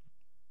time.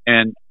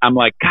 And I'm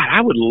like, God, I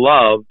would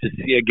love to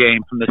see a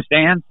game from the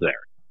stands there.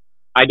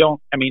 I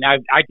don't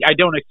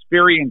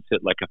experience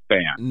it like a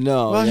fan.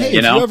 No. Well, hey,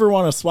 if you ever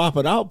want to swap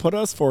it out, put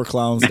us 4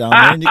 clowns down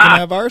there and you can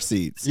have our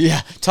seats.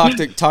 Yeah. Talk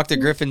the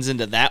Griffins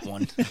into that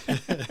one.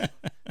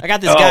 I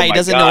got this guy. He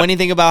doesn't know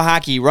anything about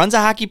hockey. He runs a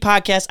hockey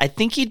podcast. I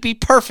think he'd be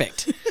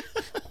perfect.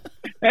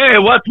 Hey,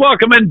 let's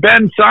welcome in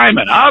Ben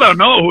Simon. I don't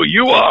know who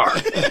you are.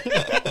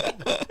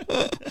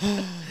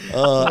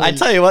 I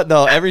tell you what,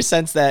 though, ever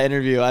since that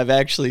interview, I've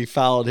actually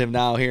followed him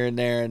now here and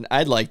there, and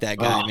I like that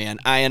guy, man.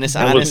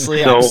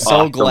 Honestly, I'm so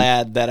awesome.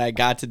 glad that I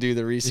got to do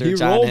the research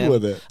He on rolled him.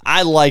 with it.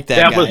 I like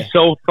that guy. That was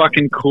so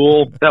fucking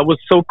cool. That was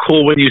so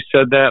cool when you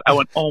said that. I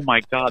went, oh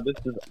my God, this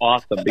is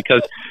awesome,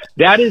 because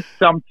that is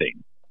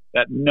something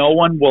that no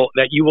one will,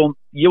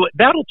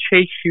 that'll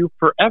chase you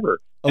forever.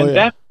 And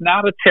that's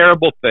not a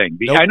terrible thing.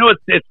 Nope. I know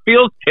it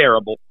feels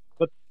terrible,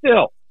 but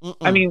still,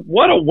 I mean,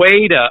 what a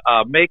way to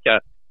make a,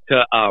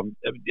 I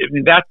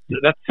mean,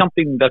 that's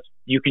something that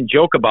you can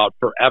joke about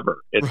forever.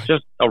 It's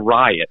just a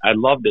riot. I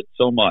loved it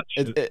so much.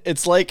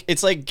 It's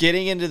like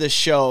getting into the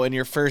show and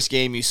your first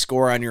game you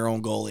score on your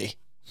own goalie,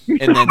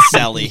 and then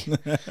Sally.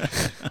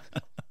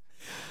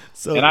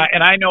 So,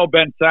 and I know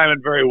Ben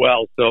Simon very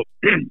well, so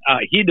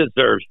he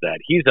deserves that.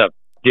 He's a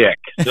dick,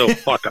 so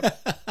fuck him.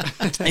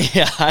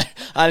 Yeah,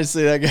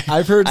 honestly, that guy.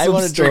 I've heard. I some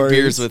want to drink stories.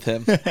 beers with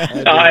him.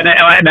 And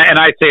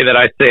I say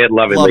it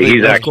lovingly.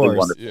 He's actually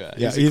wonderful.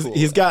 Yeah,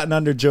 he's gotten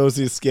under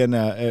Josie's skin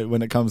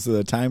when it comes to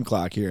the time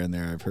clock here and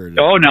there. I've heard.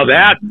 Oh, no,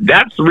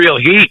 that's real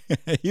heat.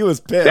 He was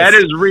pissed. That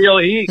is real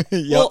heat.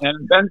 Yep.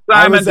 And Ben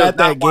I Simon was at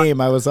that want- game.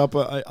 I was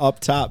up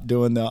top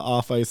doing the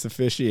off ice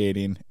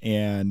officiating,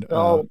 and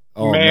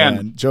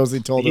man. Josie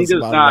told He us does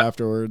about not- it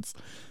afterwards.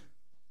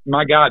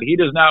 My God, he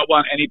does not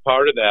want any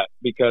part of that,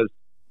 because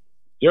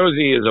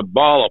Josie is a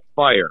ball of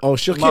fire. Oh,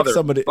 she'll kick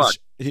somebody. Motherfuck.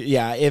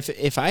 Yeah,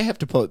 if I have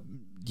to put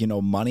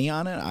money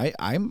on it,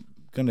 I'm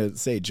gonna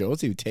say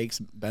Josie takes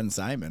Ben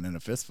Simon in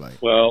a fist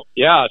fight. Well,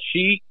 yeah,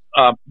 it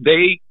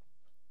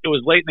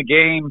was late in the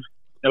game.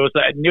 It was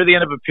near the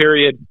end of a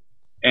period,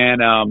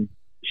 and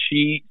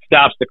she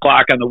stops the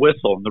clock on the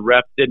whistle, and the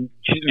ref didn't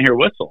hear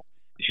whistle.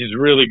 She's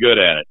really good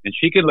at it, and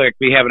she could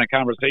be having a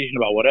conversation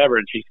about whatever,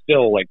 and she's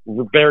still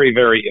very,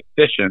 very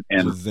efficient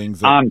and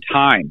on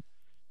time.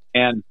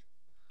 And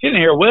she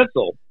didn't hear a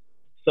whistle,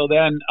 so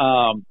then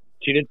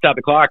she did stop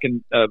the clock,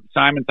 and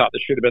Simon thought there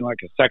should have been a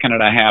second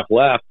and a half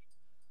left,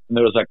 and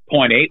there was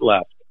 0.8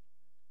 left,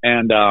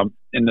 and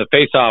the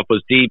face-off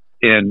was deep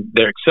in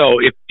there. So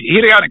if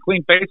he'd have gotten a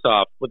clean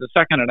face-off with a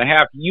second and a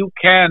half, you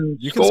can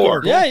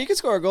score. Yeah, you can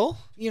score a goal.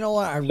 You know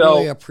what? I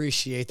really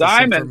appreciate this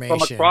Simon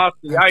information. from across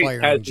the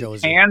ice has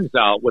his hands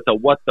out with a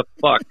what the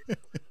fuck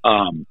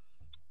on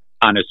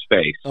his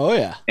face. Oh,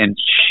 yeah. And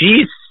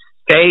she's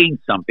saying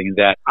something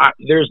that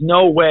there's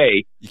no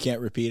way you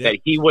can't repeat that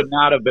it. he would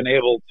not have been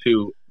able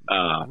to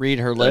read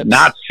her lips.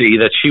 Not see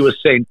that she was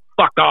saying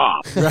fuck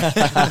off.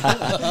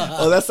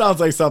 Oh, that sounds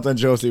like something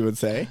Josie would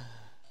say.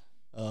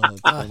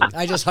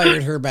 I just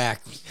hired her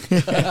back.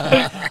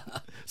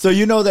 So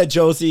you know that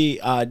Josie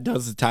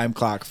does the time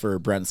clock for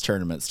Brent's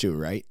tournaments too,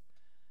 right?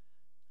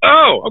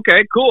 Oh,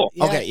 okay, cool.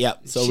 Yeah, okay, yeah.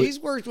 So she's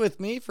worked with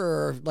me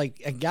for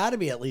got to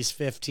be at least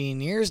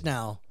 15 years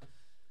now.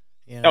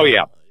 Oh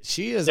yeah,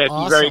 she is. Yeah,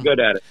 awesome. She's very good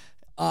at it.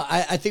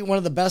 I think one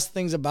of the best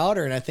things about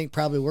her, and I think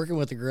probably working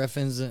with the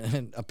Griffins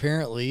and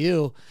apparently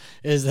you,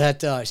 is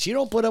that she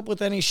don't put up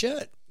with any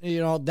shit.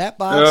 That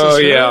box is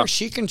her. Yeah.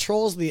 She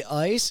controls the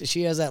ice.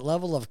 She has that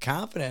level of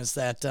confidence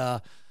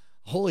that,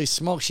 holy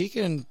smoke, she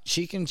can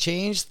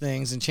change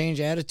things and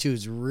change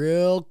attitudes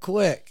real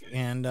quick.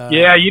 And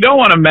yeah, you don't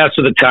want to mess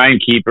with a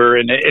timekeeper,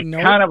 and it's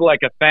kind of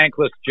like a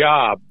thankless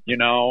job,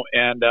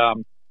 And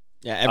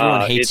yeah,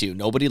 everyone hates you.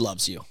 Nobody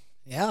loves you.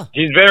 Yeah,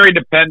 she's very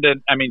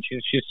dependent. I mean,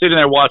 she's sitting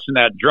there watching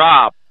that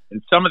drop,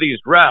 and some of these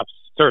refs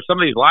or some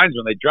of these lines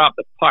when they drop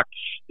the puck,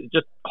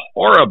 just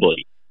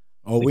horribly.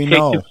 Oh, we take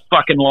know. Too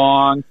fucking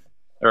long,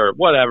 or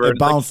whatever. It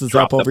bounces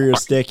up over your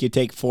stick. You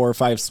take 4 or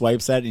 5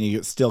 swipes at it, and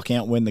you still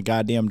can't win the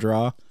goddamn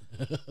draw.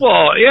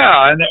 Well,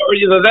 yeah, and or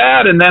either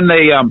that, and then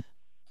they,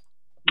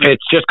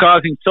 it's just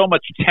causing so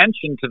much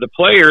tension to the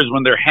players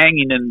when they're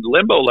hanging in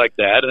limbo like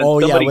that. And oh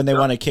yeah, when they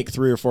want to kick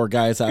 3 or 4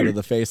 guys out of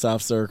the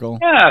face-off circle.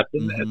 Yeah,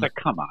 it's like,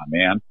 come on,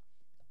 man.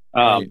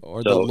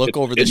 Or they'll look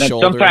over the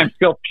shoulder. Sometimes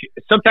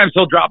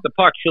he'll drop the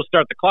puck. She'll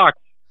start the clock.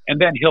 And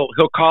then he'll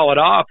call it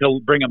off. He'll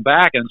bring him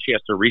back, and she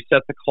has to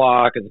reset the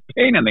clock. It's a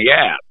pain in the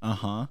ass.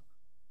 Uh-huh.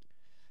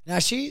 Now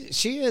she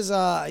is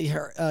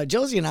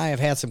Josie and I have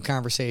had some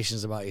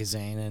conversations about you,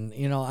 Zane, and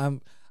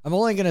I'm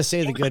only going to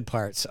say the good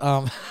parts.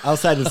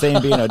 Outside of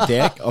Zane being a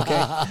dick,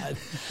 okay.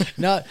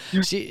 No,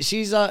 she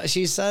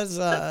says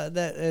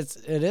that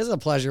it is a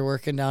pleasure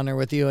working down there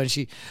with you, and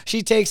she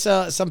takes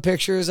some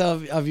pictures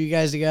of you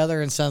guys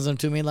together and sends them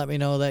to me. Let me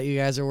know that you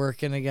guys are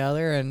working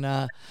together, and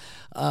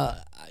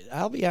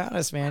I'll be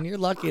honest, man. You're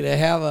lucky to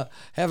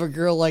have a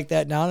girl like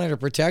that down there to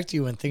protect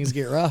you when things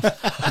get rough.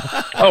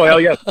 Oh, hell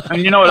yes.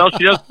 And you know what else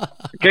she does?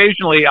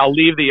 Occasionally, I'll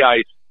leave the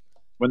ice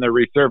when they're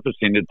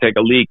resurfacing to take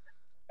a leak,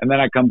 and then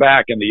I come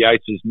back and the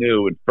ice is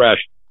new and fresh,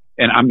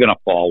 and I'm going to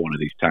fall one of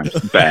these times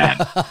bad.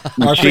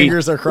 Our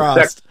fingers are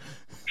crossed.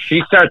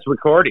 She starts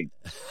recording.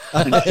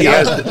 And she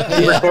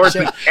records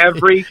me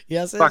every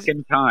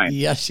fucking time.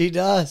 Yes, she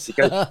does.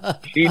 Because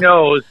she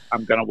knows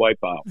I'm going to wipe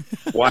out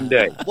one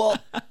day. Well,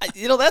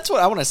 that's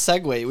what I want to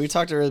segue. We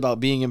talked earlier about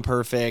being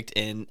imperfect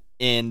and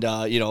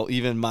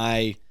even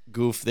my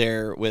goof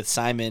there with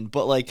Simon.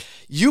 But,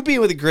 you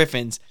being with the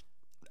Griffins,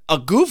 a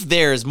goof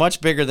there is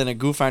much bigger than a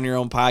goof on your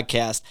own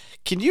podcast.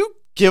 Can you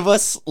give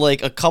us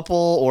like a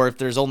couple, or if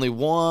there's only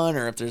one,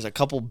 or if there's a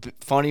couple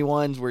funny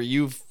ones where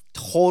you've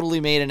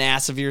totally made an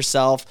ass of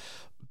yourself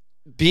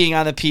being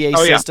on the PA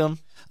system?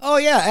 Oh,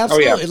 yeah,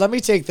 absolutely. Oh, yeah. Let me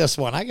take this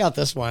one. I got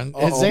this one.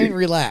 Zane,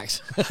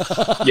 relax.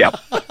 Yep.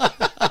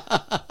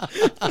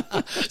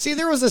 See,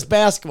 there was this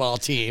basketball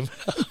team.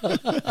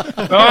 That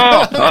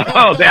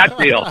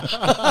deal.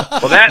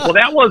 Well,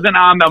 that wasn't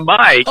on the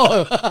mic.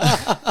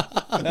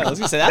 I was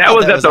gonna say, that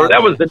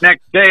was the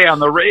next day on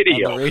the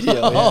radio. On the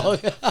radio,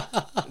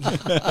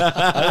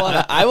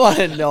 yeah. I want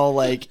to know,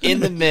 like,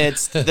 in the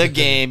midst of the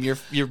game, your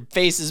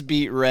face is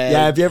beat red.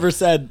 Yeah, have you ever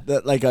said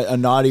that, like a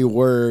naughty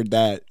word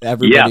that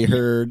everybody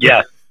heard?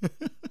 Yes.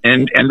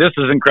 And this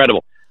is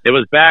incredible. It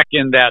was back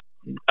in that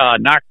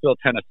Knoxville,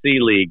 Tennessee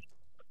league,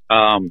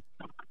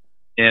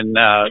 in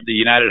the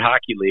United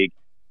Hockey League,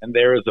 and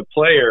there was a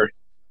player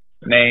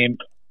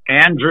named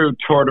Andrew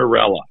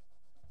Tortorella,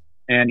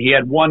 and he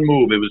had one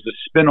move. It was the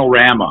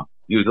spinorama.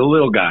 He was a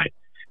little guy,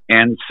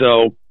 and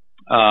so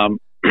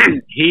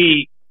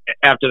he,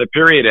 after the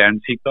period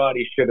ends, he thought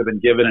he should have been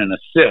given an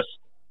assist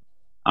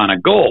on a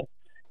goal,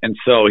 and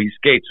so he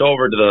skates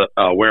over to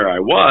the where I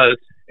was,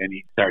 and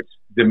he starts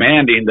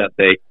demanding that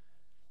they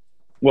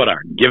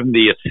give him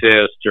the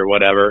assist or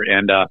whatever,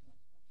 and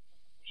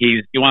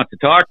he wants to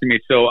talk to me,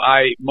 so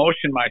I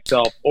motion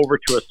myself over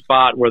to a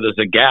spot where there's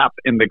a gap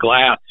in the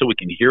glass so we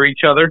can hear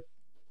each other,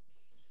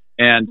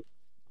 and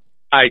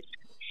I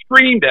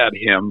screamed at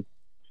him,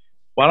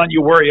 "Why don't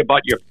you worry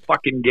about your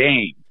fucking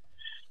game?"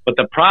 But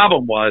the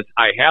problem was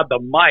I had the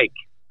mic.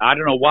 I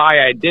don't know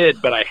why I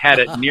did, but I had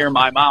it near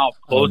my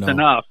mouth close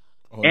enough.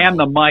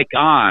 The mic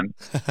on,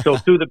 so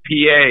through the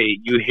PA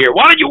you hear,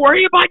 "Why don't you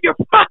worry about your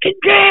fucking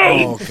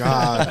game?" Oh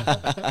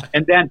God!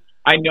 And then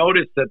I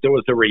noticed that there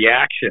was a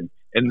reaction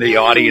in the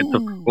audience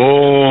of,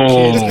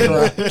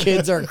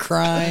 kids are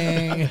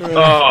crying.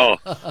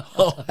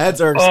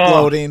 Heads are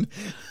exploding.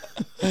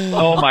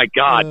 Oh my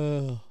God!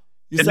 And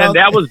then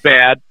that was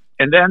bad.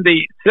 And then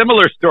the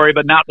similar story,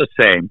 but not the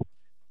same.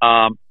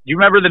 You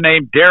remember the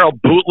name Daryl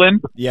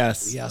Bootlin?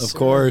 Yes, of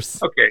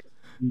course. Okay.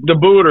 The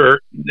Booter,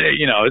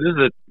 this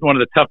is one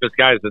of the toughest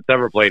guys that's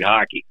ever played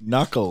hockey.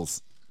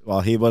 Knuckles. Well,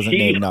 he wasn't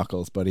named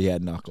Knuckles, but he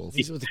had Knuckles.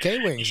 He's with the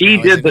K-Wings. He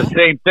did the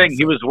same thing.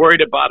 He was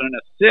worried about an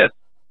assist.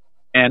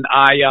 And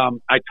I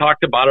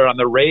talked about it on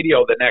the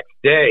radio the next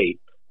day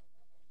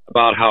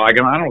about how I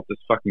don't know what this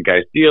fucking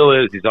guy's deal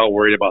is. He's all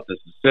worried about this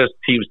assist.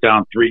 Team's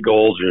down 3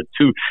 goals or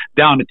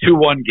down to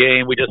 2-1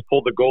 game. We just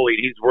pulled the goalie.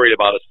 He's worried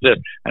about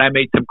assist. And I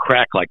made some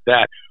crack like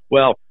that.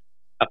 Well,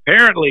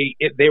 apparently,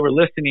 they were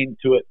listening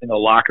to it in the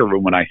locker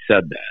room when I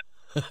said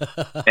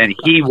that. And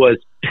he was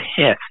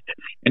pissed.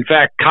 In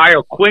fact,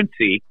 Kyle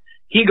Quincy,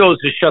 he goes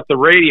to shut the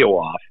radio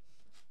off.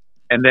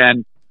 And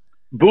then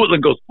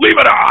Bootlin goes, "Leave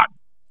it on.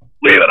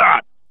 Leave it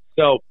on."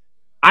 So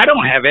I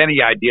don't have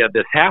any idea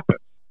this happened.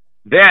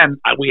 Then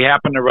we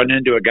happened to run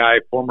into a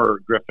guy, former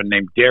Griffin,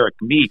 named Derek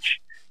Meach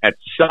at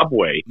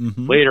Subway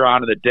later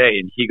on in the day,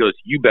 and he goes,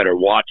 "You better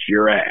watch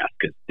your ass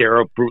because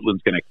Daryl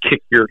Brutlin's going to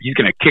kick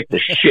the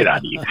shit out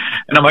of you."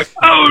 And I'm like,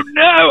 "Oh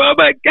no, oh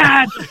my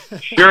God."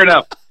 Sure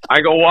enough,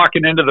 I go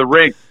walking into the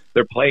rink.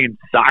 They're playing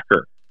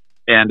soccer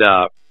and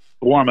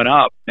warming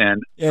up,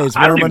 and he's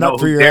warming up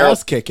for your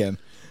ass kicking.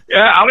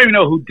 Yeah, I don't even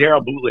know who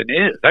Daryl Bootlin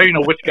is. I don't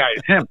even know which guy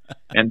is him.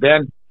 And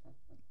then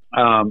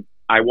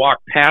I walk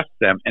past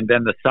them, and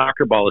then the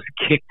soccer ball is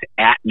kicked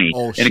at me,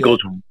 and it goes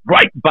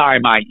right by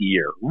my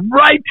ear.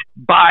 Right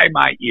by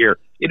my ear.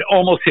 It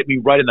almost hit me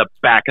right in the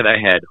back of the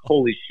head.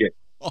 Holy shit.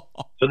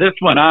 So this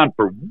went on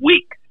for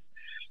weeks,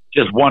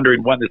 just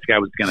wondering when this guy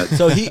was going to...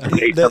 So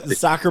the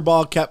soccer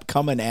ball kept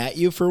coming at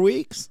you for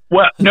weeks?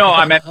 Well, no,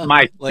 I meant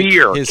my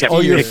fear.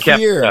 Your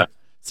fear.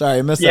 Sorry,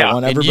 I missed that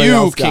one. Everybody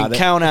else got it. You can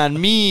count on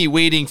me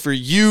waiting for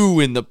you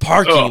in the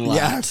parking lot.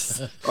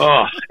 Yes.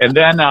 And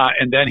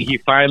then he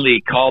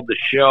finally called the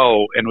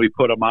show, and we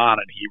put him on,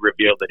 and he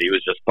revealed that he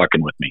was just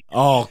fucking with me.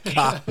 Oh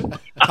God!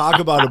 Talk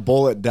about a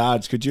bullet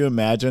dodge. Could you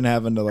imagine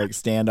having to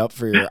stand up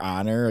for your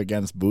honor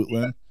against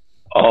Bootlin?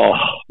 Oh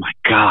my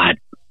God,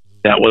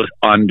 that was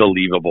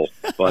unbelievable.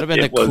 That would have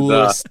been the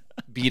coolest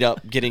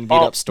getting beat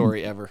up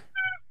story ever.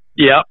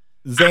 Yep.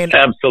 Zane,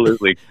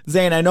 absolutely.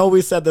 Zane, I know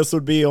we said this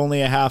would be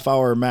only a half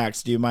hour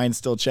max. Do you mind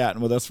still chatting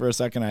with us for a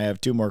second? I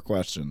have 2 more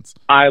questions.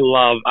 I've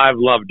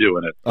loved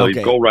doing it. So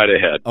you go right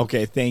ahead.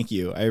 Okay, thank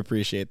you. I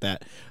appreciate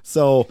that.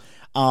 So,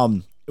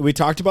 we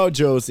talked about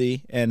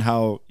Josie and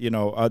how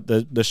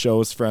the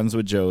show's friends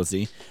with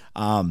Josie.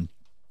 I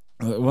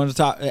want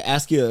to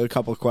ask you a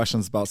couple of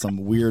questions about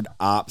some weird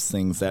ops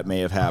things that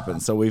may have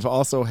happened. So we've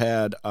also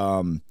had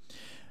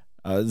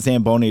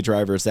Zamboni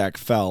driver Zach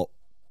Felt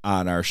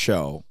on our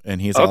show,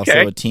 and he's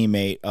also a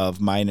teammate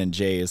of mine and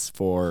Jay's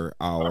for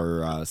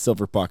our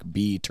Silver Puck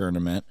B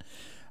tournament.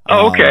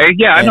 Okay,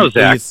 yeah, I know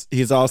Zach.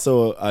 He's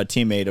also a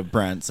teammate of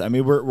Brent's. I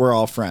mean, we're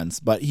all friends,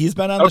 but he's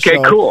been on the show.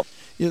 Okay, cool.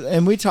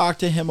 And we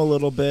talked to him a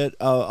little bit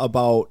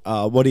about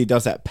what he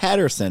does at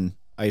Patterson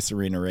Ice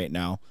Arena right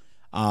now.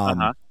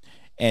 And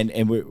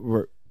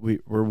we're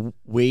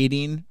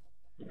waiting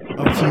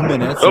a few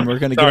minutes, and we're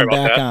going to get him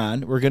back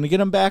on. We're going to get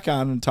him back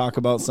on and talk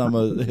about some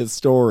of his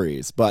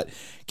stories. But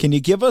can you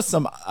give us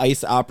some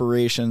ice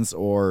operations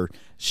or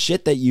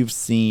shit that you've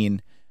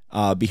seen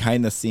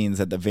behind the scenes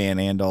at the Van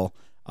Andel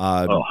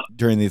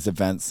during these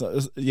events?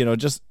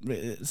 Just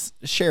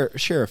share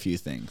a few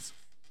things.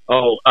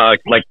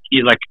 Like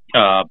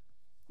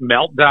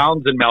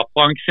meltdowns and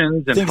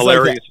malfunctions and things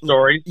hilarious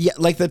stories. Yeah,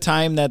 like the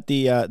time that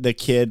the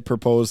kid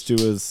proposed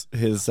to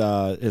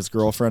his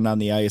girlfriend on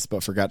the ice,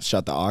 but forgot to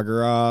shut the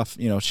auger off.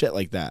 Shit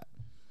like that.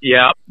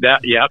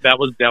 That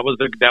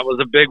was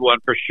a big one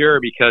for sure,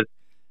 because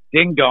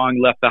Ding Dong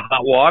left the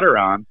hot water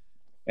on,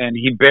 and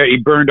he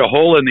burned a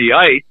hole in the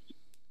ice,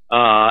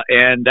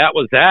 and that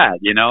was that.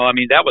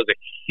 That was a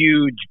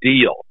huge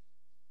deal.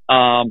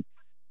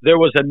 There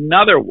was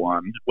another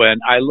one when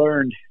I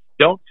learned,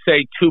 don't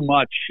say too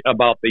much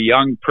about the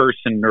young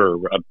person or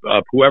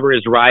of whoever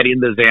is riding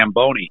the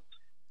Zamboni,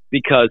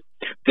 because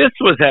this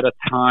was at a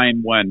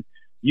time when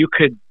you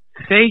could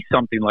say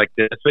something like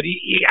this, but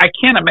I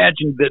can't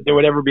imagine that there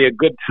would ever be a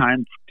good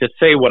time to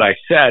say what I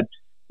said.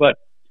 But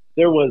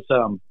there was,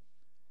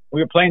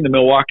 we were playing the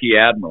Milwaukee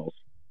Admirals,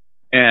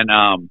 and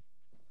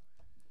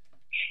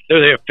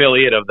they're the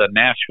affiliate of the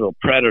Nashville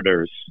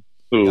Predators,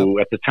 who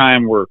at the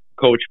time were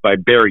coached by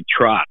Barry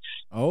Trotz.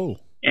 Oh.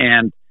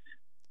 And,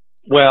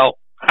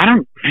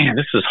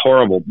 this is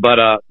horrible, but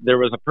there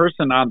was a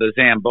person on the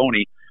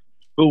Zamboni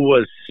who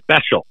was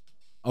special.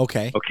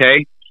 Okay.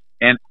 Okay?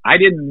 And I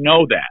didn't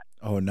know that.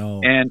 Oh,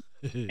 no. And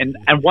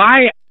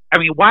why,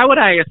 why would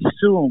I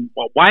assume,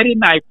 why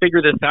didn't I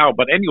figure this out?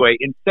 But anyway,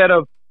 instead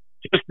of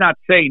just not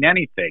saying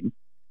anything,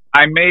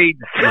 I made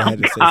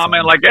some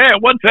comment like, hey,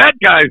 what's that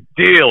guy's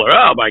deal? Or,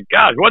 oh, my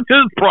gosh, what's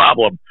his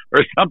problem?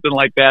 Or something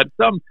like that.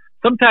 Some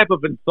type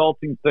of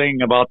insulting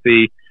thing about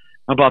the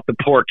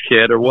poor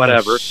kid or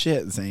whatever. Oh,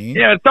 shit, Zane.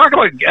 Yeah, talk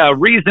about a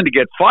reason to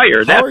get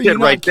fired. How That's it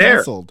right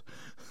canceled?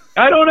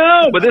 There. I don't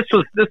know, but this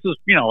was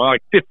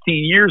like 15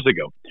 years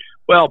ago.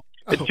 Well,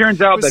 it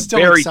turns out that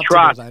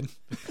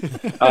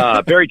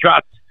Barry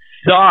Trott's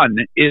son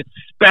is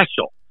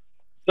special.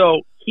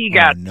 So he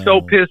got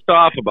so pissed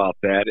off about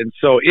that, and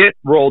so it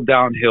rolled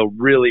downhill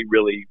really,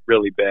 really,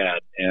 really bad.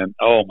 And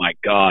oh my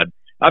God,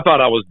 I thought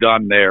I was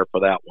done there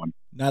for that one.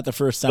 Not the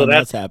first time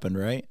that's happened,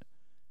 right?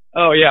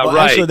 Oh yeah,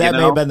 right. Actually, that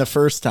may have been the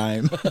first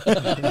time.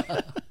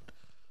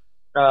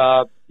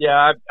 Yeah,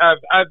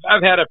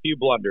 I've had a few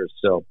blunders,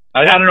 so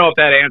I don't know if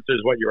that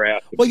answers what you're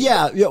asking. Well,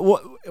 yeah.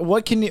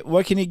 What can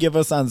you give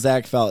us on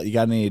Zach Felt? You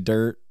got any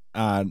dirt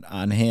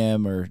on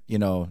him, or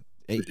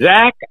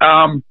Zach?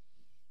 I'll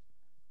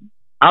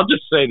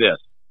just say this: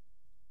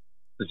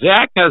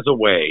 Zach has a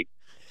way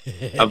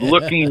of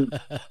looking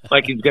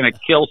like he's going to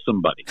kill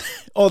somebody.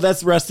 Oh,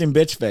 that's resting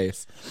bitch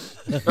face.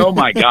 Oh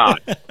my God!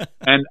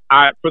 And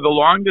for the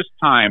longest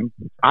time,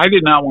 I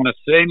did not want to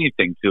say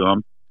anything to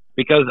him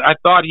because I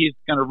thought he's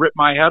going to rip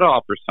my head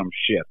off or some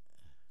shit.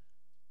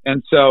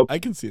 And so I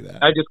can see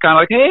that. I just kind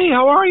of like, hey,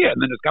 how are you?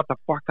 And then just got the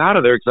fuck out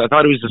of there because I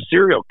thought he was a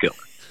serial killer.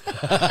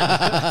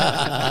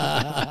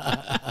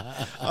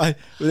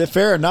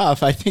 Fair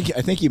enough. I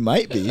think he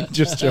might be.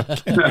 Just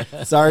joking.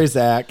 Sorry,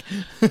 Zach.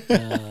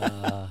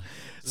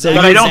 But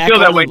I don't feel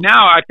that way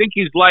now. I think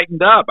he's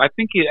lightened up. I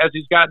think as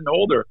he's gotten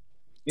older,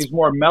 he's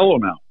more mellow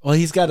now. Well,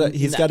 he's got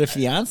a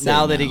fiance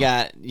now that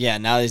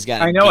he's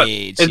got I know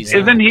engaged.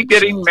 Isn't he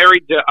getting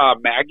married to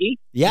Maggie?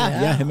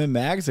 Yeah. Him and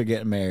Mags are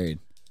getting married.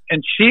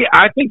 And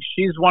I think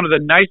she's one of the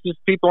nicest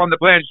people on the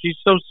planet. She's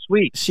so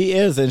sweet. She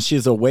is, and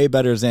she's a way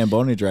better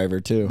Zamboni driver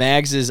too.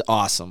 Mags is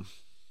awesome.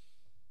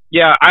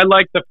 Yeah, I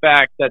like the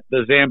fact that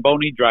the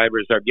Zamboni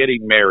drivers are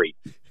getting married.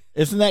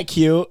 Isn't that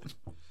cute?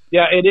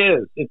 Yeah, it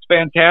is. It's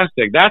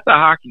fantastic. That's a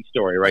hockey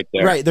story right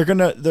there. Right. They're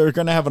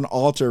gonna have an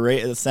altar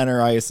right at the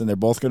center ice, and they're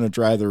both gonna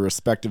drive their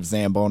respective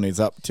Zambonis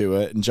up to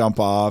it and jump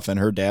off, and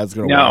her dad's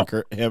gonna walk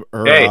her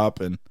up.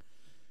 And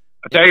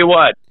I'll tell you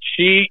what,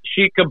 she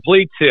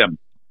completes him.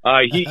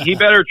 He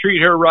better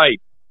treat her right.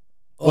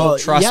 Well,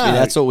 trust me,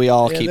 that's what we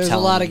all keep telling him. There's a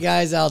lot of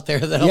guys out there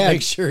that'll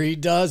make sure he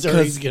does,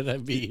 or he's gonna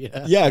be.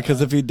 Yeah,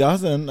 because if he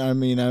doesn't, I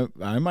mean,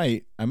 I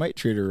might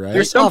treat her right.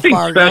 There's something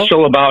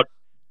special about.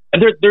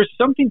 There's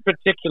something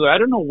particular. I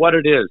don't know what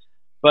it is,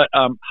 but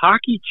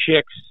hockey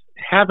chicks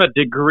have a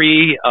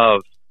degree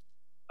of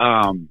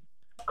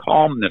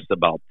calmness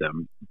about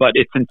them, but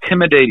it's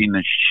intimidating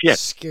as shit.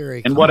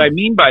 Scary. And what I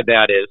mean by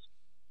that is,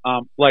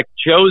 like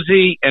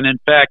Josie and in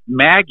fact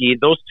Maggie,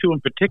 those two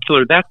in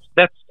particular, that's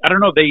I don't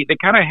know, they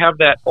kind of have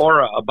that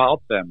aura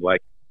about them.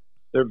 Like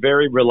they're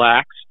very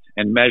relaxed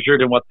and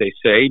measured in what they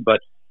say, but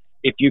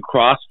if you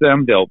cross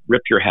them, they'll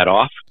rip your head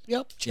off.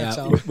 Yep. Yeah.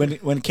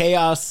 When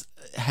chaos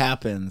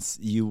happens,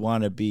 you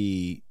want to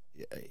be,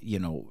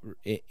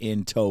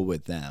 in tow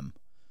with them.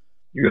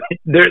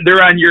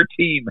 They're on your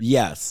team.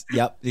 Yes.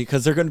 Yep.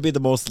 Because they're going to be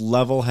the most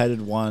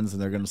level-headed ones,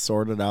 and they're going to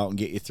sort it out and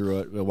get you through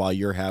it while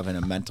you're having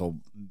a mental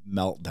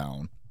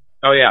meltdown.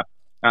 Oh yeah.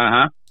 Uh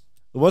huh.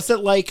 What's it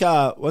like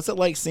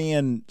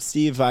seeing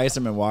Steve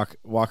Yzerman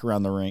walk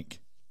around the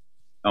rink?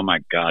 Oh my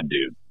God,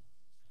 dude.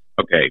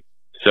 Okay,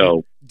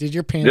 so did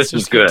your pants? This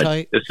is good.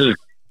 Tight? This is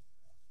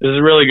This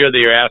is really good that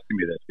you're asking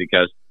me this,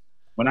 because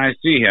when I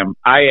see him,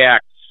 I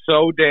act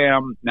so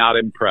damn not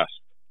impressed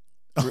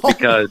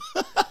because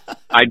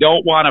I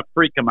don't want to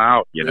freak him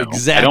out. You know,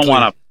 Exactly. I don't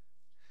want to.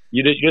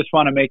 You just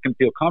want to make him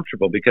feel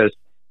comfortable, because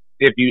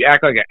if you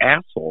act like an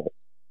asshole,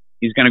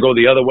 he's going to go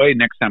the other way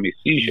next time he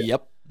sees you.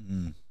 Yep.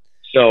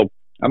 So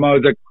I'm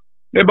always like,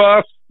 "Hey,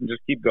 boss," and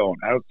just keep going.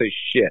 I don't say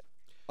shit.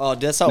 Oh,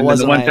 that's how it And was.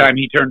 then the one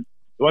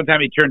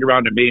time he turned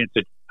around to me and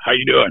said, "How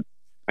you doing?"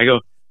 I go,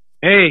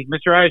 "Hey,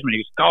 Mr. Eisman." He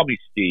goes, "Call me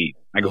Steve."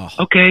 I go,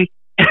 "Okay."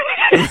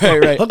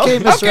 right. Okay,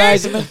 Mr.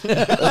 Eisman.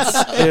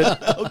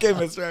 Okay,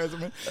 Mr.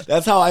 Eisenman.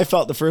 That's how I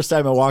felt the first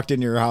time I walked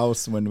in your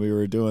house when we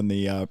were doing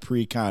the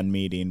pre-con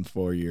meeting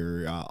for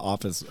your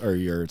office or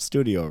your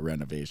studio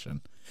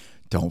renovation.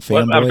 Don't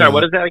fanboy I'm sorry, out.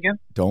 what is that again?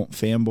 Don't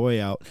fanboy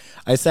out.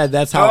 I said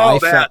that's how I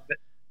that. felt.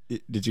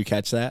 Did you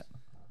catch that?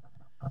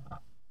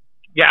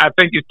 Yeah, I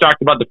think you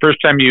talked about the first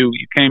time you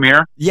came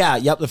here. Yeah,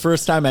 yep. The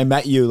first time I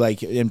met you,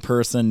 like in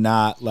person,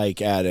 not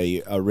like at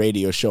a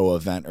radio show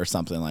event or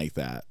something like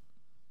that.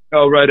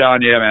 Oh, right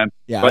on, yeah, man.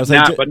 Yeah, I but was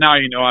now, like, but now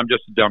you know I'm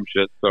just a dumb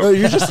shit. So Well,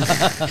 you're just.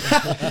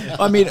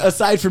 I mean,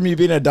 aside from you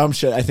being a dumb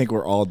shit, I think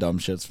we're all dumb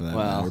shits for that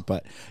Wow. matter.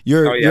 But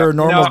you're Oh, yeah. you're a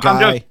normal I'm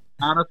guy. just,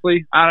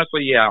 honestly,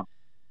 yeah.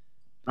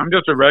 I'm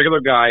just a regular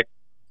guy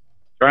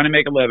trying to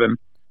make a living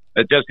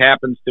that just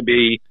happens to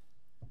be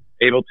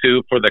able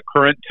to, for the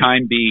current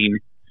time being,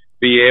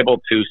 be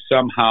able to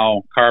somehow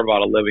carve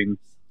out a living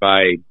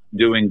by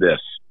doing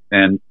this.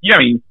 And yeah, I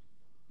mean,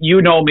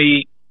 you know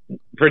me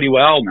pretty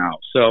well now,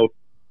 so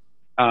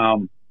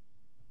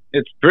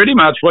it's pretty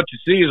much what you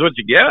see is what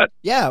you get.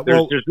 Yeah,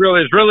 well, There's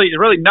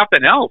really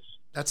nothing else.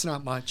 That's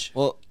not much.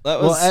 Well, that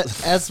well,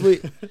 was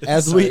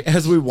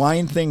as we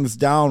wind things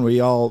down, we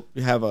all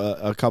have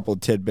a couple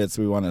tidbits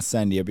we want to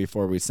send you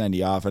before we send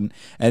you off, and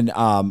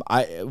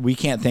we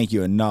can't thank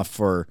you enough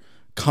for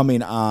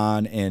coming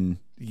on and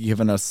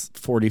giving us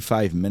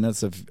 45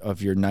 minutes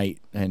of your night,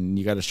 and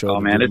you got to show. Oh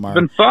up man, it's tomorrow.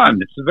 been fun.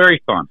 It's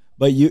very fun.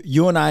 But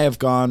you and I have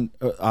gone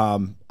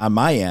on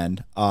my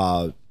end.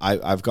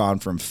 I've gone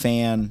from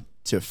fan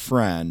to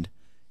friend,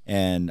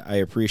 and I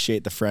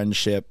appreciate the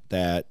friendship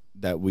that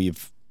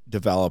we've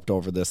developed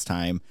over this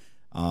time.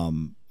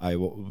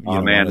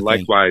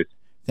 Likewise.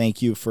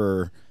 Thank you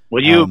for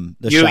you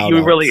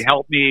shout-outs. really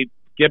helped me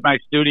get my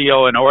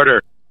studio in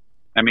order.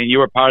 I mean, you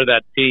were part of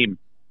that team,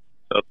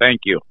 so thank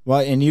you.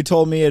 Well, and you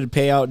told me it'd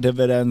pay out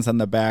dividends on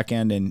the back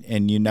end,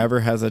 and you never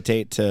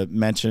hesitate to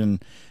mention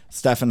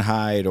Stephen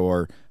Hyde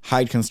or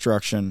Hyde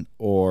Construction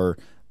or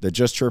the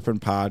Just Chirpin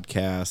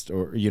podcast,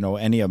 or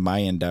any of my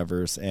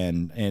endeavors,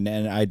 and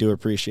I do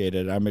appreciate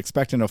it. I'm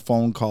expecting a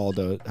phone call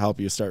to help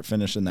you start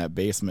finishing that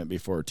basement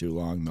before too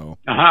long, though.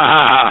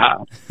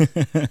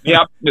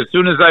 Yep. As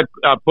soon as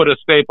I put a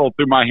staple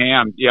through my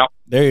hand. Yep.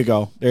 There you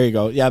go.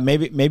 Yeah,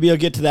 maybe you'll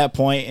get to that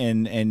point,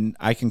 and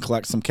I can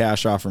collect some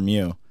cash off from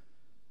you.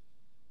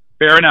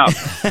 Fair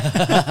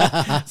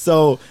enough.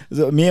 So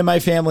me and my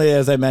family,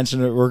 as I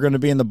mentioned, we're going to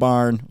be in the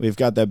barn. We've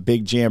got that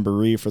big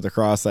jamboree for the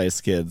Cross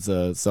Ice kids.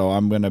 So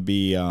I'm going to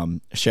be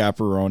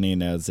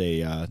chaperoning as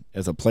a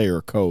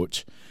player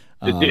coach.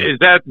 Is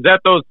that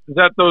those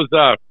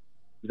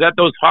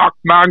hawk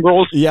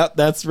mongrels? Yep,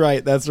 that's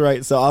right.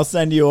 So I'll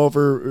send you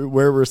over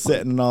where we're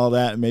sitting and all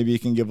that, and maybe you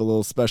can give a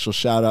little special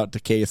shout out to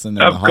Kaysen and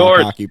the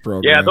Hawk hockey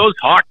program. Yeah, those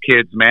hawk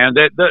kids, man.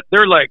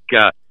 They're like.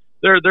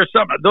 They're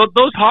something.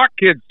 Those hawk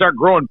kids start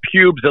growing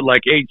pubes at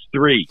like age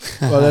 3.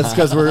 Well, that's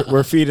because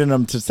we're feeding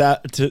them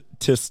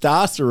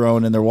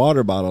testosterone in their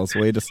water bottles.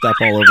 Way to step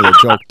all over the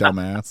joke,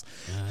 dumbass.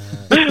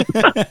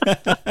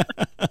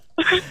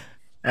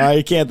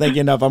 You can't thank you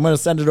enough. I'm going to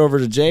send it over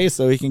to Jay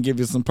so he can give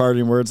you some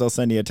parting words. I'll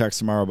send you a text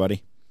tomorrow,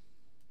 buddy.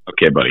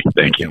 Okay, buddy.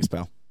 Thank you. Thanks,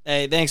 pal.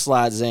 Hey, thanks a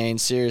lot, Zane.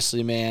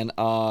 Seriously, man.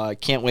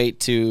 Can't wait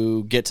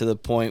to get to the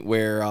point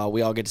where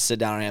we all get to sit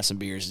down and have some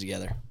beers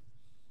together.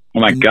 Oh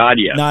my God,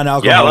 yes.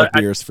 Non-alcoholic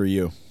beers for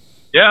you.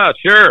 Yeah,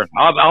 sure.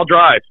 I'll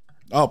drive.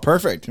 Oh,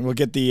 perfect. We'll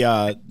get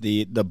the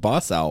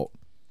bus out.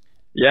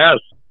 Yes.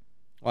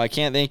 Well, I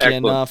can't thank you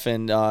enough,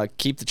 and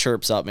keep the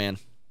chirps up, man.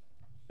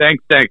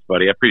 Thanks,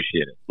 buddy. I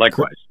appreciate it.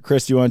 Likewise.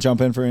 Chris, do you want to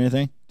jump in for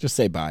anything? Just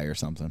say bye or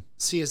something.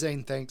 See you,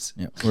 Zane. Thanks.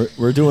 Yeah,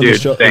 we're doing the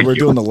show. We're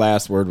doing the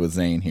last word with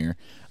Zane here.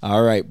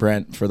 All right,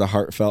 Brent, for the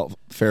heartfelt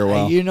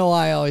farewell. You know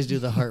I always do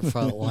the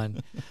heartfelt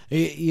one.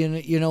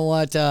 You know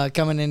what?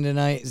 Coming in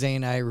tonight,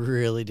 Zane, I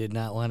really did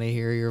not want to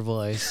hear your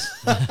voice.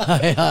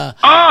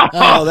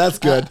 Oh, that's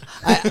good.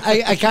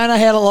 I kind of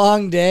had a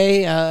long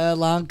day, a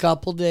long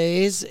couple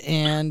days,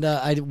 and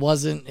I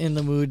wasn't in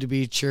the mood to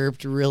be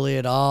chirped really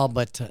at all.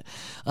 But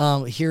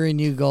hearing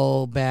you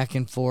go back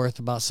and forth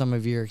about some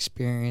of your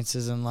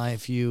experiences in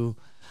life, you've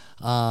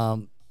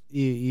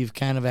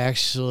kind of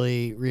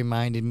actually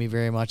reminded me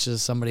very much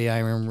of somebody I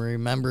am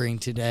remembering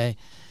today,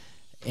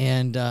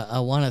 and I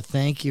want to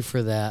thank you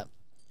for that.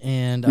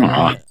 And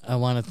I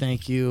want to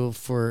thank you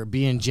for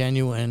being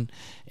genuine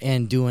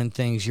and doing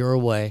things your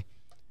way.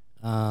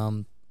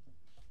 You're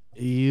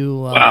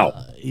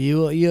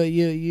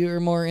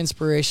more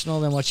inspirational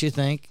than what you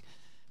think.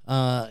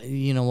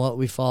 you know what?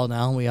 We fall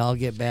down, we all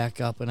get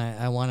back up, and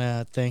I want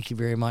to thank you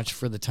very much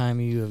for the time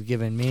you have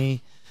given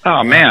me.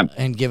 Oh man,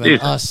 and given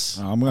us.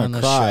 I'm gonna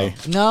cry.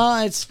 Show.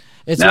 No, it's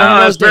one of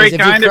no, those it's very days.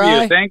 kind if you of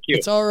cry, you. Thank you.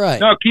 It's all right.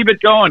 No, keep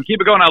it going.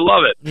 Keep it going. I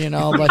love it. You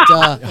know, but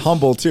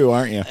humble too,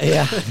 aren't you?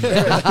 Yeah.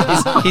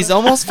 he's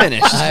almost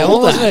finished. I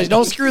almost finished.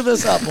 Don't screw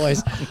this up,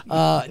 boys.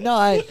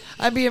 No,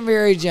 I'm being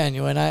very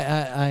genuine.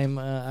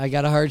 I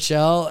got a hard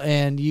shell,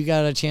 and you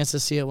got a chance to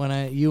see it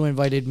when you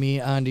invited me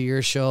onto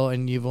your show,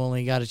 and you've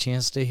only got a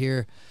chance to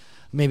hear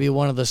maybe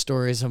one of the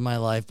stories of my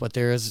life, but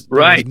there's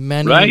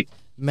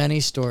many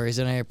stories,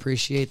 and I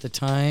appreciate the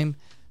time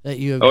that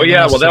you have. Oh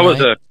yeah, well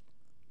tonight.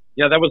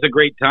 that was a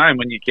great time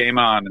when you came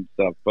on and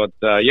stuff. But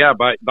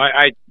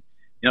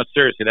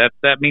seriously,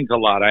 that means a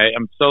lot. I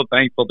am so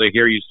thankful to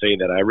hear you say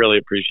that. I really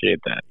appreciate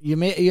that.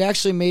 You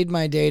actually made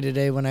my day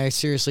today when I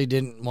seriously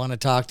didn't want to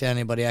talk to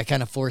anybody. I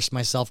kind of forced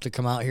myself to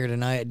come out here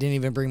tonight. I didn't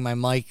even bring my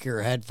mic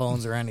or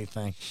headphones or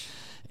anything.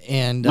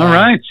 And all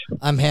right,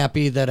 I'm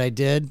happy that I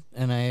did,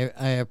 and I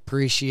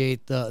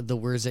appreciate the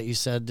words that you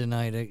said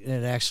tonight.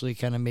 It actually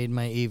kind of made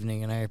my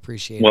evening, and I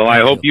appreciate it. Well,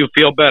 I hope you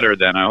feel better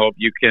then. I hope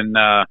you can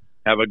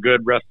have a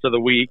good rest of the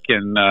week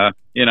and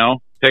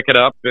pick it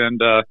up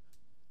and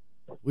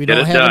we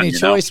don't have any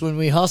choice when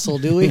we hustle,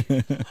 do we?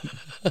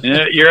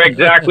 Yeah, you're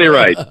exactly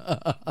right.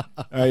 All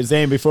right,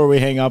 Zane, before we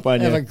hang up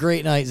on have a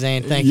great night,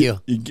 Zane. Thank you.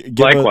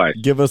 Likewise.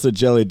 Give us a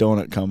jelly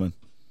donut coming.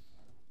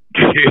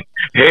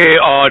 Hey,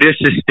 this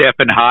is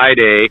Stephen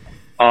Hyde.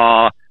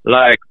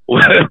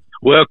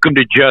 Welcome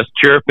to Just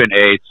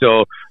Chirping,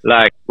 So,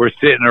 we're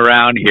sitting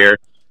around here,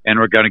 and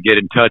we're going to get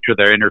in touch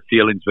with our inner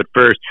feelings. But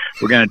first,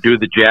 we're going to do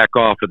the jack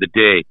off of the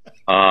day.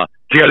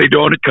 Jelly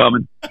donut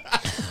coming.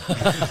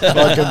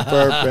 Fucking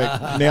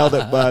perfect. Nailed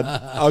it, bud.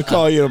 I'll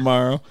call you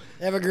tomorrow.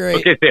 Have a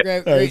great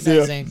right, night,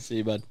 Zane. See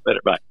you, bud. Later,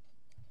 bye.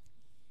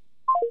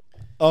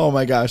 Oh,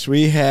 my gosh.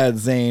 We had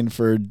Zane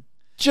for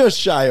just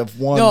shy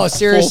of one. No,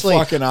 seriously.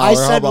 Full fucking hour. I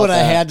said what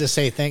that? I had to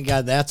say. Thank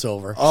God that's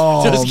over.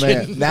 Oh, just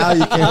man. kidding. Now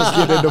you can just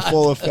get into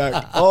full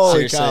effect.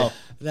 Holy cow.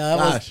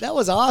 No, that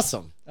was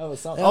awesome. That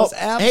was something. That was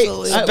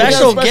absolutely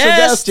special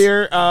guest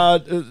here.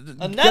 Another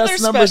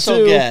guest number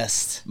special 2.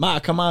 guest. Ma,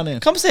 come on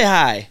in. Come say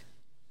hi.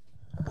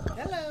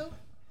 Hello.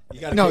 You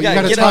gotta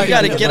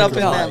get up in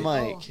that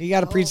mic. You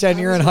gotta pretend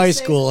you're in high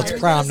school. It's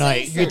prom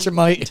night. Get your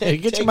mic.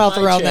 Get your mouth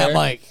around that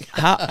mic.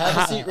 Have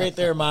a seat right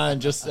there, Ma,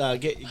 and just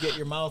get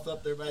your mouth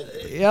up there.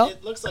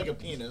 It looks like a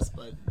penis,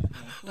 but.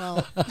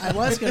 Well, I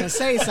was going to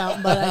say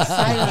something, but I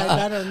decided I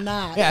better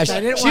not. Yeah,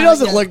 she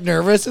doesn't look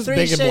nervous. It's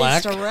big and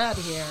black. 3 shades to red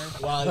here.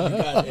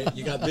 Well,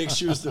 you got big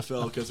shoes to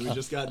fill because we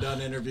just got done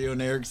interviewing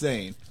Eric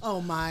Zane.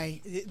 Oh my,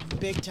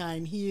 big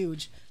time,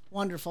 huge,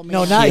 wonderful man.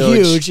 No, not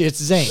huge.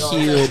 It's Zane.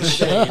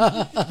 Huge.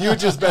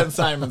 Huge is Ben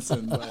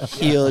Simonson. But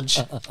huge.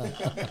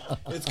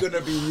 It's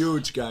gonna be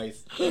huge,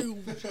 guys.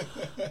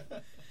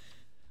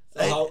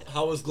 So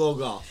how was Glow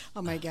Golf?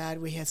 Oh my God,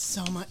 we had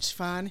so much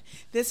fun.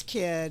 This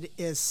kid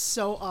is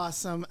so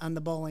awesome on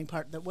the bowling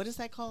part. What is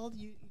that called?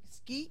 You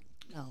ski?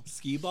 No.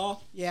 Ski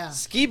ball? Yeah.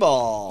 Ski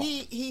ball.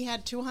 He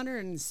had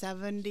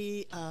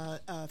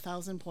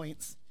 270,000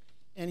 points,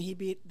 and he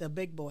beat the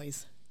big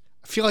boys.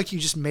 I feel like you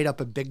just made up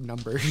a big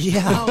number.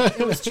 Yeah. No, it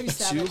was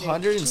 270.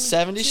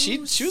 270? She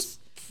was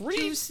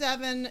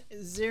 27000.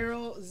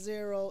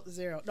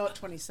 No,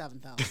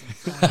 27,000.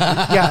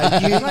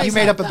 Yeah, you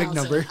made up a big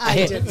number.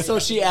 I did. So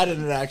she added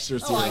an extra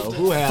zero.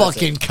 Who has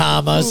fucking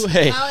commas?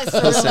 Hey, now it's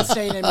the real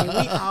estate in me.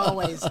 We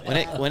always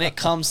when it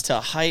comes to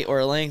height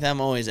or length,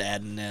 I'm always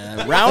adding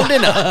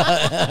rounding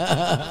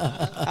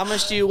up. How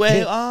much do you weigh?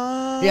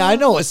 Yeah, I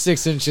know what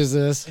 6 inches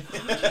is.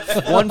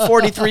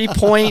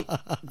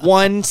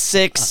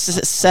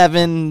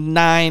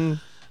 143.1679.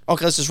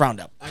 Okay, let's just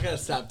round up. I gotta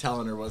stop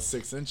telling her what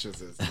 6 inches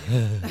is.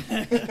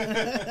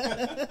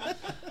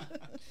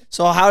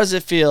 So how does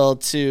it feel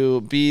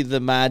to be the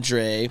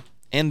madre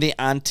and the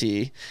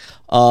auntie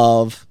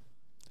of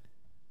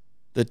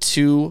the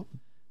 2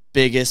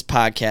 biggest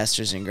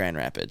podcasters in Grand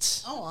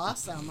Rapids? Oh,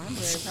 awesome. I'm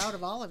very proud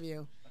of all of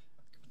you.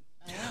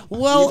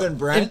 Well, even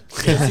Brent,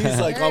 because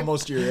he's like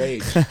almost your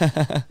age.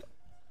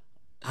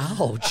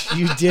 Ouch!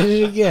 You did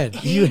it again.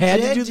 You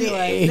had to do the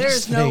age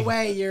There's no thing.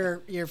 way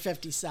you're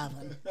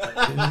 57.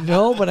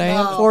 No, but I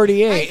am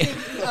 48.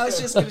 I was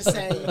just gonna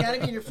say you got to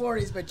be in your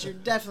 40s, but you're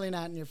definitely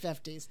not in your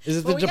 50s. Is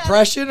it the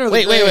depression or the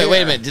wait gray a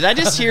hair? minute? Did I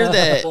just hear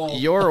that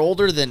you're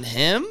older than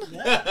him?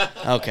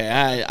 Okay,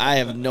 I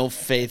have no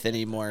faith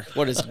anymore.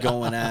 What is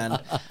going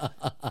on?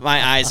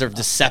 My eyes have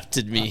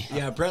decepted me.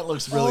 Yeah, Brent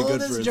looks really Old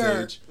good as for his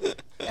dirt. age.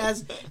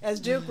 As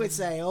Duke would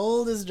say,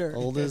 old as dirt.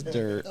 Old as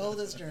dirt.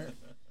 Old as dirt.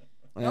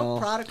 Well,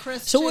 proud of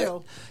Chris So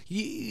too.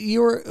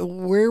 you were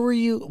where were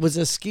you? Was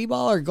it skee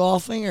ball or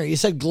golfing? Or you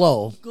said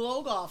glow?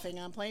 Glow golfing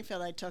on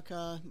Plainfield. I took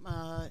a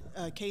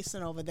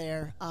casing over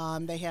there.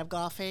 They have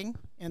golfing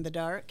in the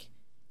dark.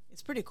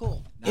 It's pretty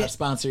cool. Not a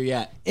sponsor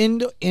yet.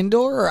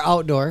 Indoor or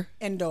outdoor?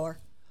 Indoor.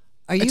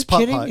 Are you It's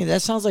kidding putt-putt. me?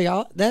 That sounds like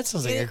a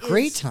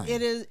great time.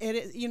 It is. It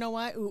is. You know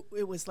what?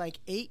 It was like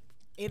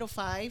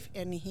 8:05,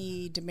 and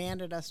he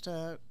demanded us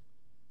to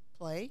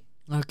play.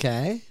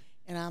 Okay.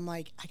 And I'm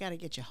like, I got to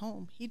get you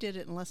home. He did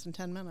it in less than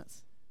 10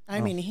 minutes. I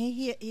mean,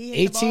 he hit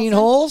 18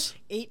 holes?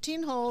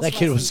 18 holes. That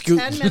kid was scooting.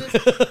 10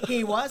 minutes.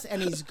 He was,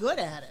 and he's good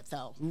at it,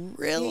 though.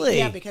 Really?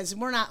 Yeah, because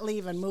we're not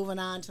moving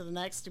on to the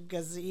next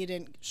because he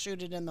didn't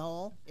shoot it in the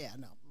hole. Yeah,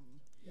 no.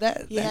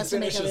 He has to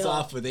make finishes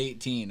off with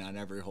 18 on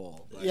every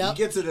hole. Like, Yep.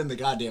 He gets it in the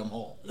goddamn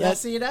hole.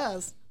 Yes, he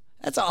does.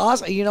 That's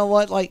awesome. You know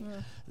what? Like,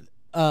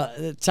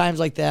 times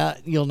like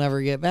that, you'll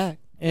never get back.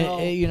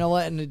 And, you know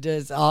what? And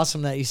it's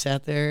awesome that you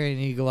sat there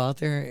and you go out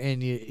there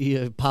and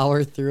you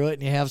power through it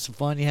and you have some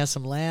fun, you have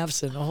some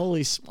laughs, and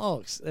holy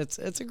smokes, it's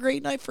a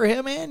great night for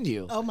him and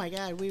you. Oh my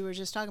God, we were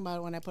just talking about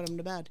it when I put him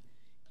to bed.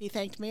 He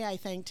thanked me. I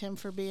thanked him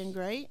for being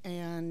great,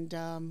 and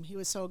he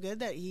was so good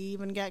that he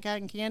even got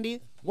cotton candy.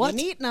 What? He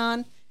didn't eat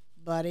none,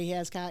 but he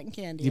has cotton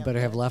candy. You up better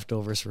there. have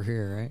leftovers for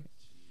here, right?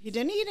 He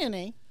didn't eat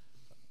any.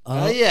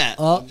 Yeah.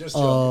 Oh.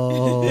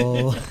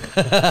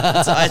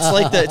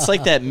 It's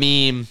like that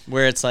meme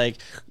where it's like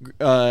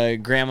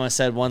grandma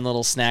said one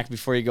little snack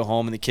before you go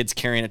home and the kid's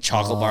carrying a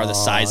chocolate bar the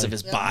size of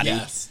his body.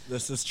 Yes,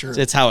 this is true.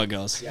 It's how it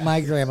goes.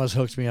 My grandma's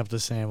hooked me up the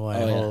same way.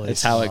 Oh, yeah. Holy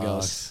It's how it smokes.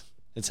 goes.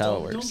 It's how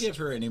it works. Don't give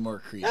her any more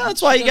credence. No,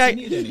 that's why you got. She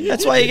doesn't need any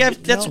That's more. why you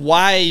got. That's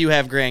why you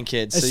have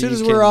grandkids. As so soon you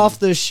as can- we're off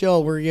this show,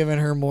 we're giving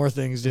her more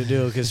things to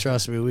do because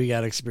trust me, we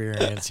got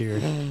experience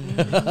here.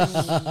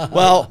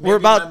 Well, Maybe we're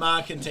about. my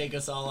mom can take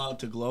us all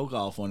out to glow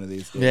golf one of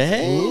these days. Yeah.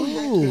 Hey.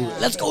 Ooh,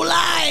 let's go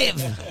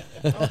live.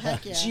 Oh,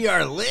 heck yeah.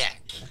 GR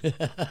lick.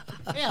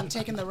 Yeah, I'm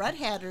taking the Red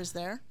Hatters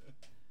there.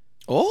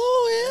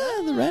 Oh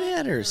yeah, the Red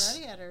Hatters.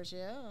 Red Hatters,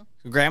 yeah.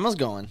 Grandma's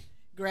going.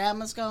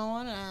 Grandma's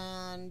going,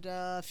 and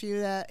a few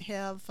that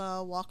have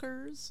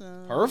walkers.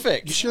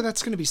 Perfect. You sure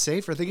that's going to be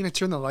safe? Are they going to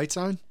turn the lights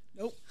on?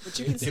 Nope, but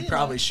you can see They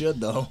probably should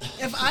though.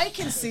 If I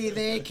can see,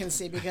 they can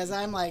see because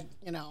I'm like,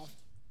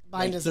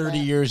 blind as 30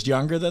 that. years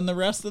younger than the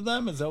rest of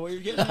them? Is that what you're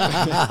getting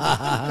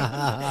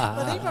at?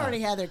 But they've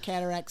already had their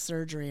cataract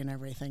surgery and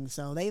everything,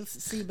 so they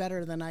see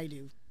better than I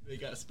do. They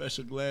got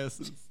special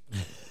glasses.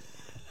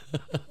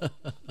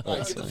 All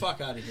right, get the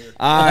fuck out of here.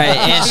 All right,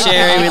 Aunt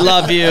Sherry, we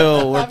love you.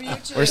 Love you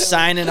too. We're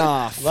signing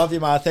off. Love you,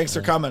 Ma. Thanks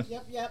for coming.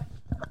 Yep.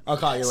 I'll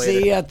call you later.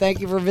 See ya.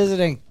 Thank you for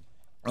visiting.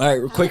 All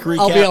right, quick recap.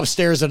 I'll be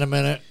upstairs in a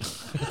minute.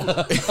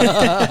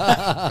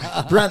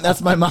 Brent,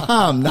 that's my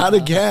mom. Not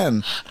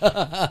again.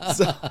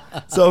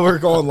 So we're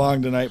going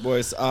long tonight,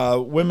 boys.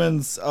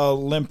 Women's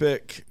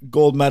Olympic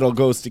gold medal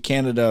goes to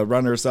Canada.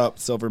 Runners up,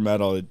 silver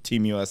medal,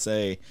 Team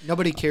USA.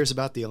 Nobody cares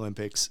about the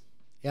Olympics.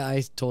 Yeah,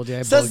 I told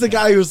you. Says the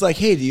guy who was like,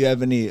 "Hey, do you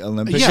have any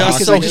Olympic?" Yeah, Just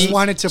because so I just he-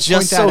 wanted to point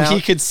Just that so out.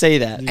 he could say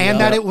that. And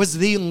that it was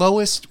the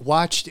lowest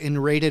watched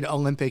and rated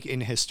Olympic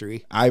in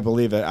history. I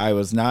believe it. I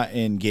was not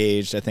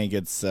engaged. I think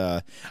it's.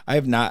 I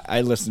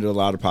listened to a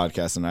lot of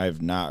podcasts, and I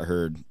have not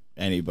heard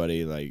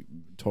anybody like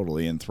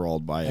totally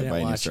enthralled by I it didn't by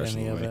any watch stretch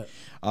any of of the way.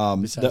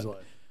 it. Besides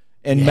what?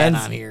 And you had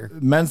men's on here.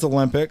 men's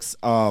Olympics,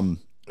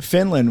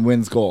 Finland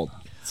wins gold.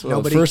 So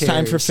Nobody first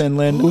time for cares.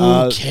 Finland. Who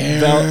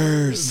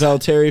cares?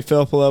 Valtteri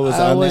Filppula was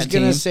I on was that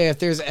going to team. say, if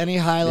there's any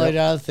highlight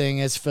out of the thing,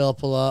 it's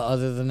Filppula.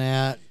 Other than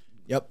that,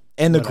 Yep,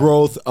 and the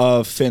growth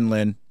of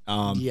Finland.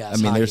 Yes,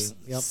 I mean, they're hockey.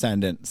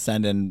 Yep.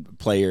 sending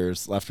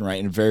players left and right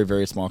in a very,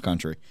 very small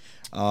country.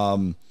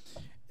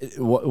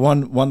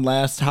 One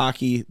last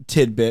hockey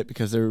tidbit,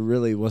 because there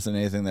really wasn't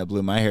anything that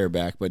blew my hair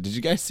back. But did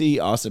you guys see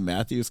Austin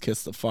Matthews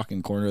kiss the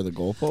fucking corner of the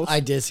goalpost? I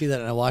did see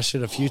that, and I watched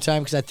it a few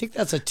times because I think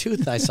that's a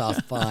tooth I saw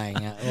flying.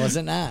 Was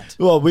it not?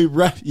 Well,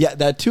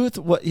 that tooth.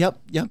 What? Yep.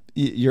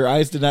 Your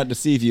eyes did not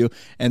deceive you,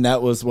 and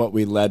that was what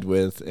we led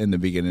with in the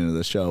beginning of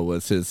the show.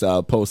 Was his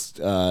post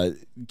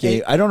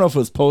game? I don't know if it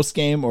was post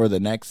game or the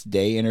next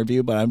day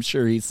interview, but I'm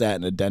sure he sat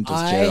in a dentist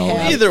chair. all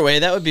day. Either way,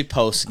 that would be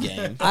post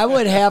game. I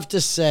would have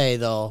to say,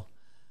 though,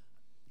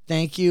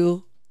 thank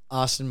you,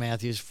 Austin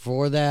Matthews,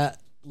 for that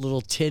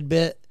little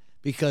tidbit,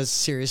 because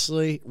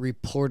seriously,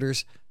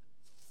 reporters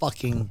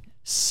fucking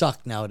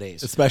suck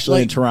nowadays.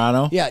 Especially in Like,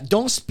 Toronto. Yeah,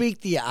 don't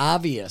speak the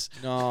obvious.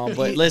 No,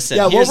 but listen.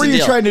 Yeah, what here's were the you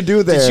deal. trying to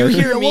do there? Did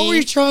you hear me? What were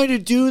you trying to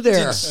do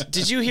there?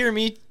 Did you hear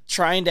me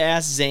trying to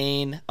ask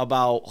Zane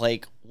about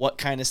like what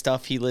kind of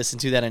stuff he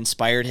listened to that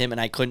inspired him, and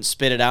I couldn't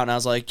spit it out, and I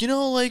was like,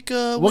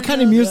 What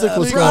kind of music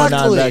was going on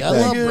broccoli. back I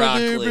then?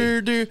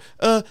 love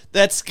broccoli.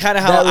 That's kind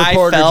of how That I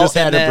reporter felt. just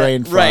had and a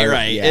brain fart,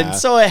 right, yeah. and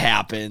so it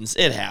happens.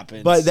 It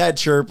happens. But that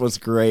chirp was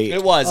great.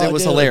 it was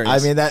dude. hilarious.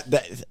 I mean,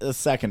 that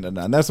second to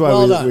none. That's why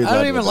Well we done. led I don't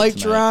with even it like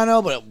tonight.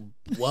 Toronto, but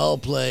well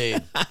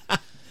played.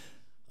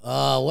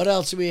 What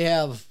else do we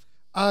have?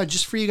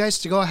 Just for you guys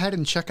to go ahead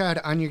and check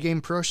out On Your Game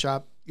Pro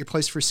Shop, your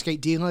place for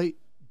skate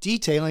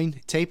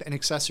detailing, tape, and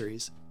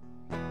accessories.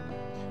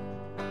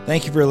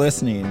 Thank you for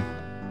listening.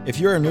 If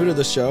you are new to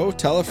the show,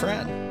 tell a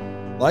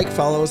friend. Like,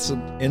 follow,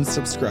 and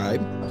subscribe.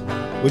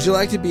 Would you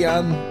like to be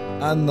on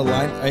the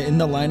line in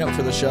the lineup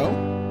for the show?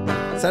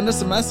 Send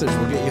us a message.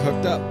 We'll get you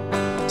hooked up.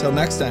 Till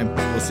next time,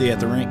 we'll see you at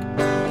the rink.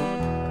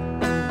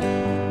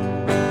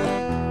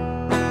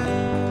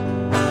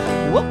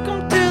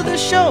 Welcome to the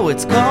show.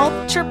 It's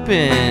called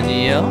Chirpin',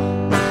 yo.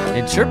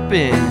 And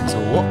chirpin's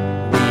what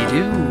we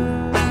do.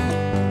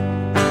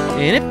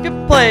 And if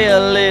you play a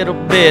little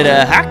bit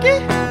of hockey,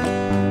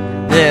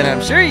 then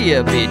I'm sure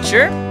you'll be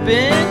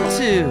chirping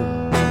too.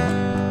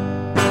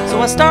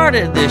 So I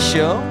started this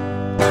show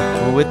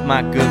with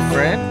my good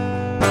friend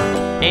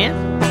and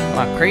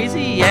my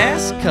crazy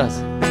ass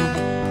cousin.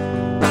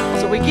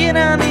 So we get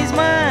on these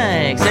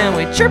mics and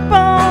we chirp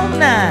all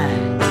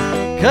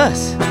night,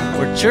 'cause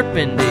we're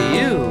chirping to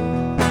you.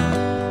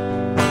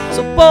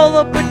 So pull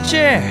up a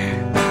chair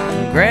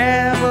and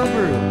grab a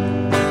brew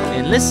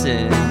and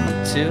listen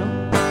to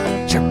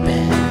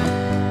chirping.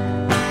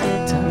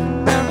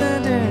 Talking about the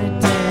dirty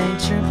day,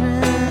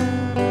 chirping.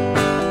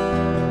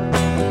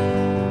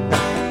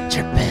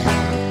 Chirping.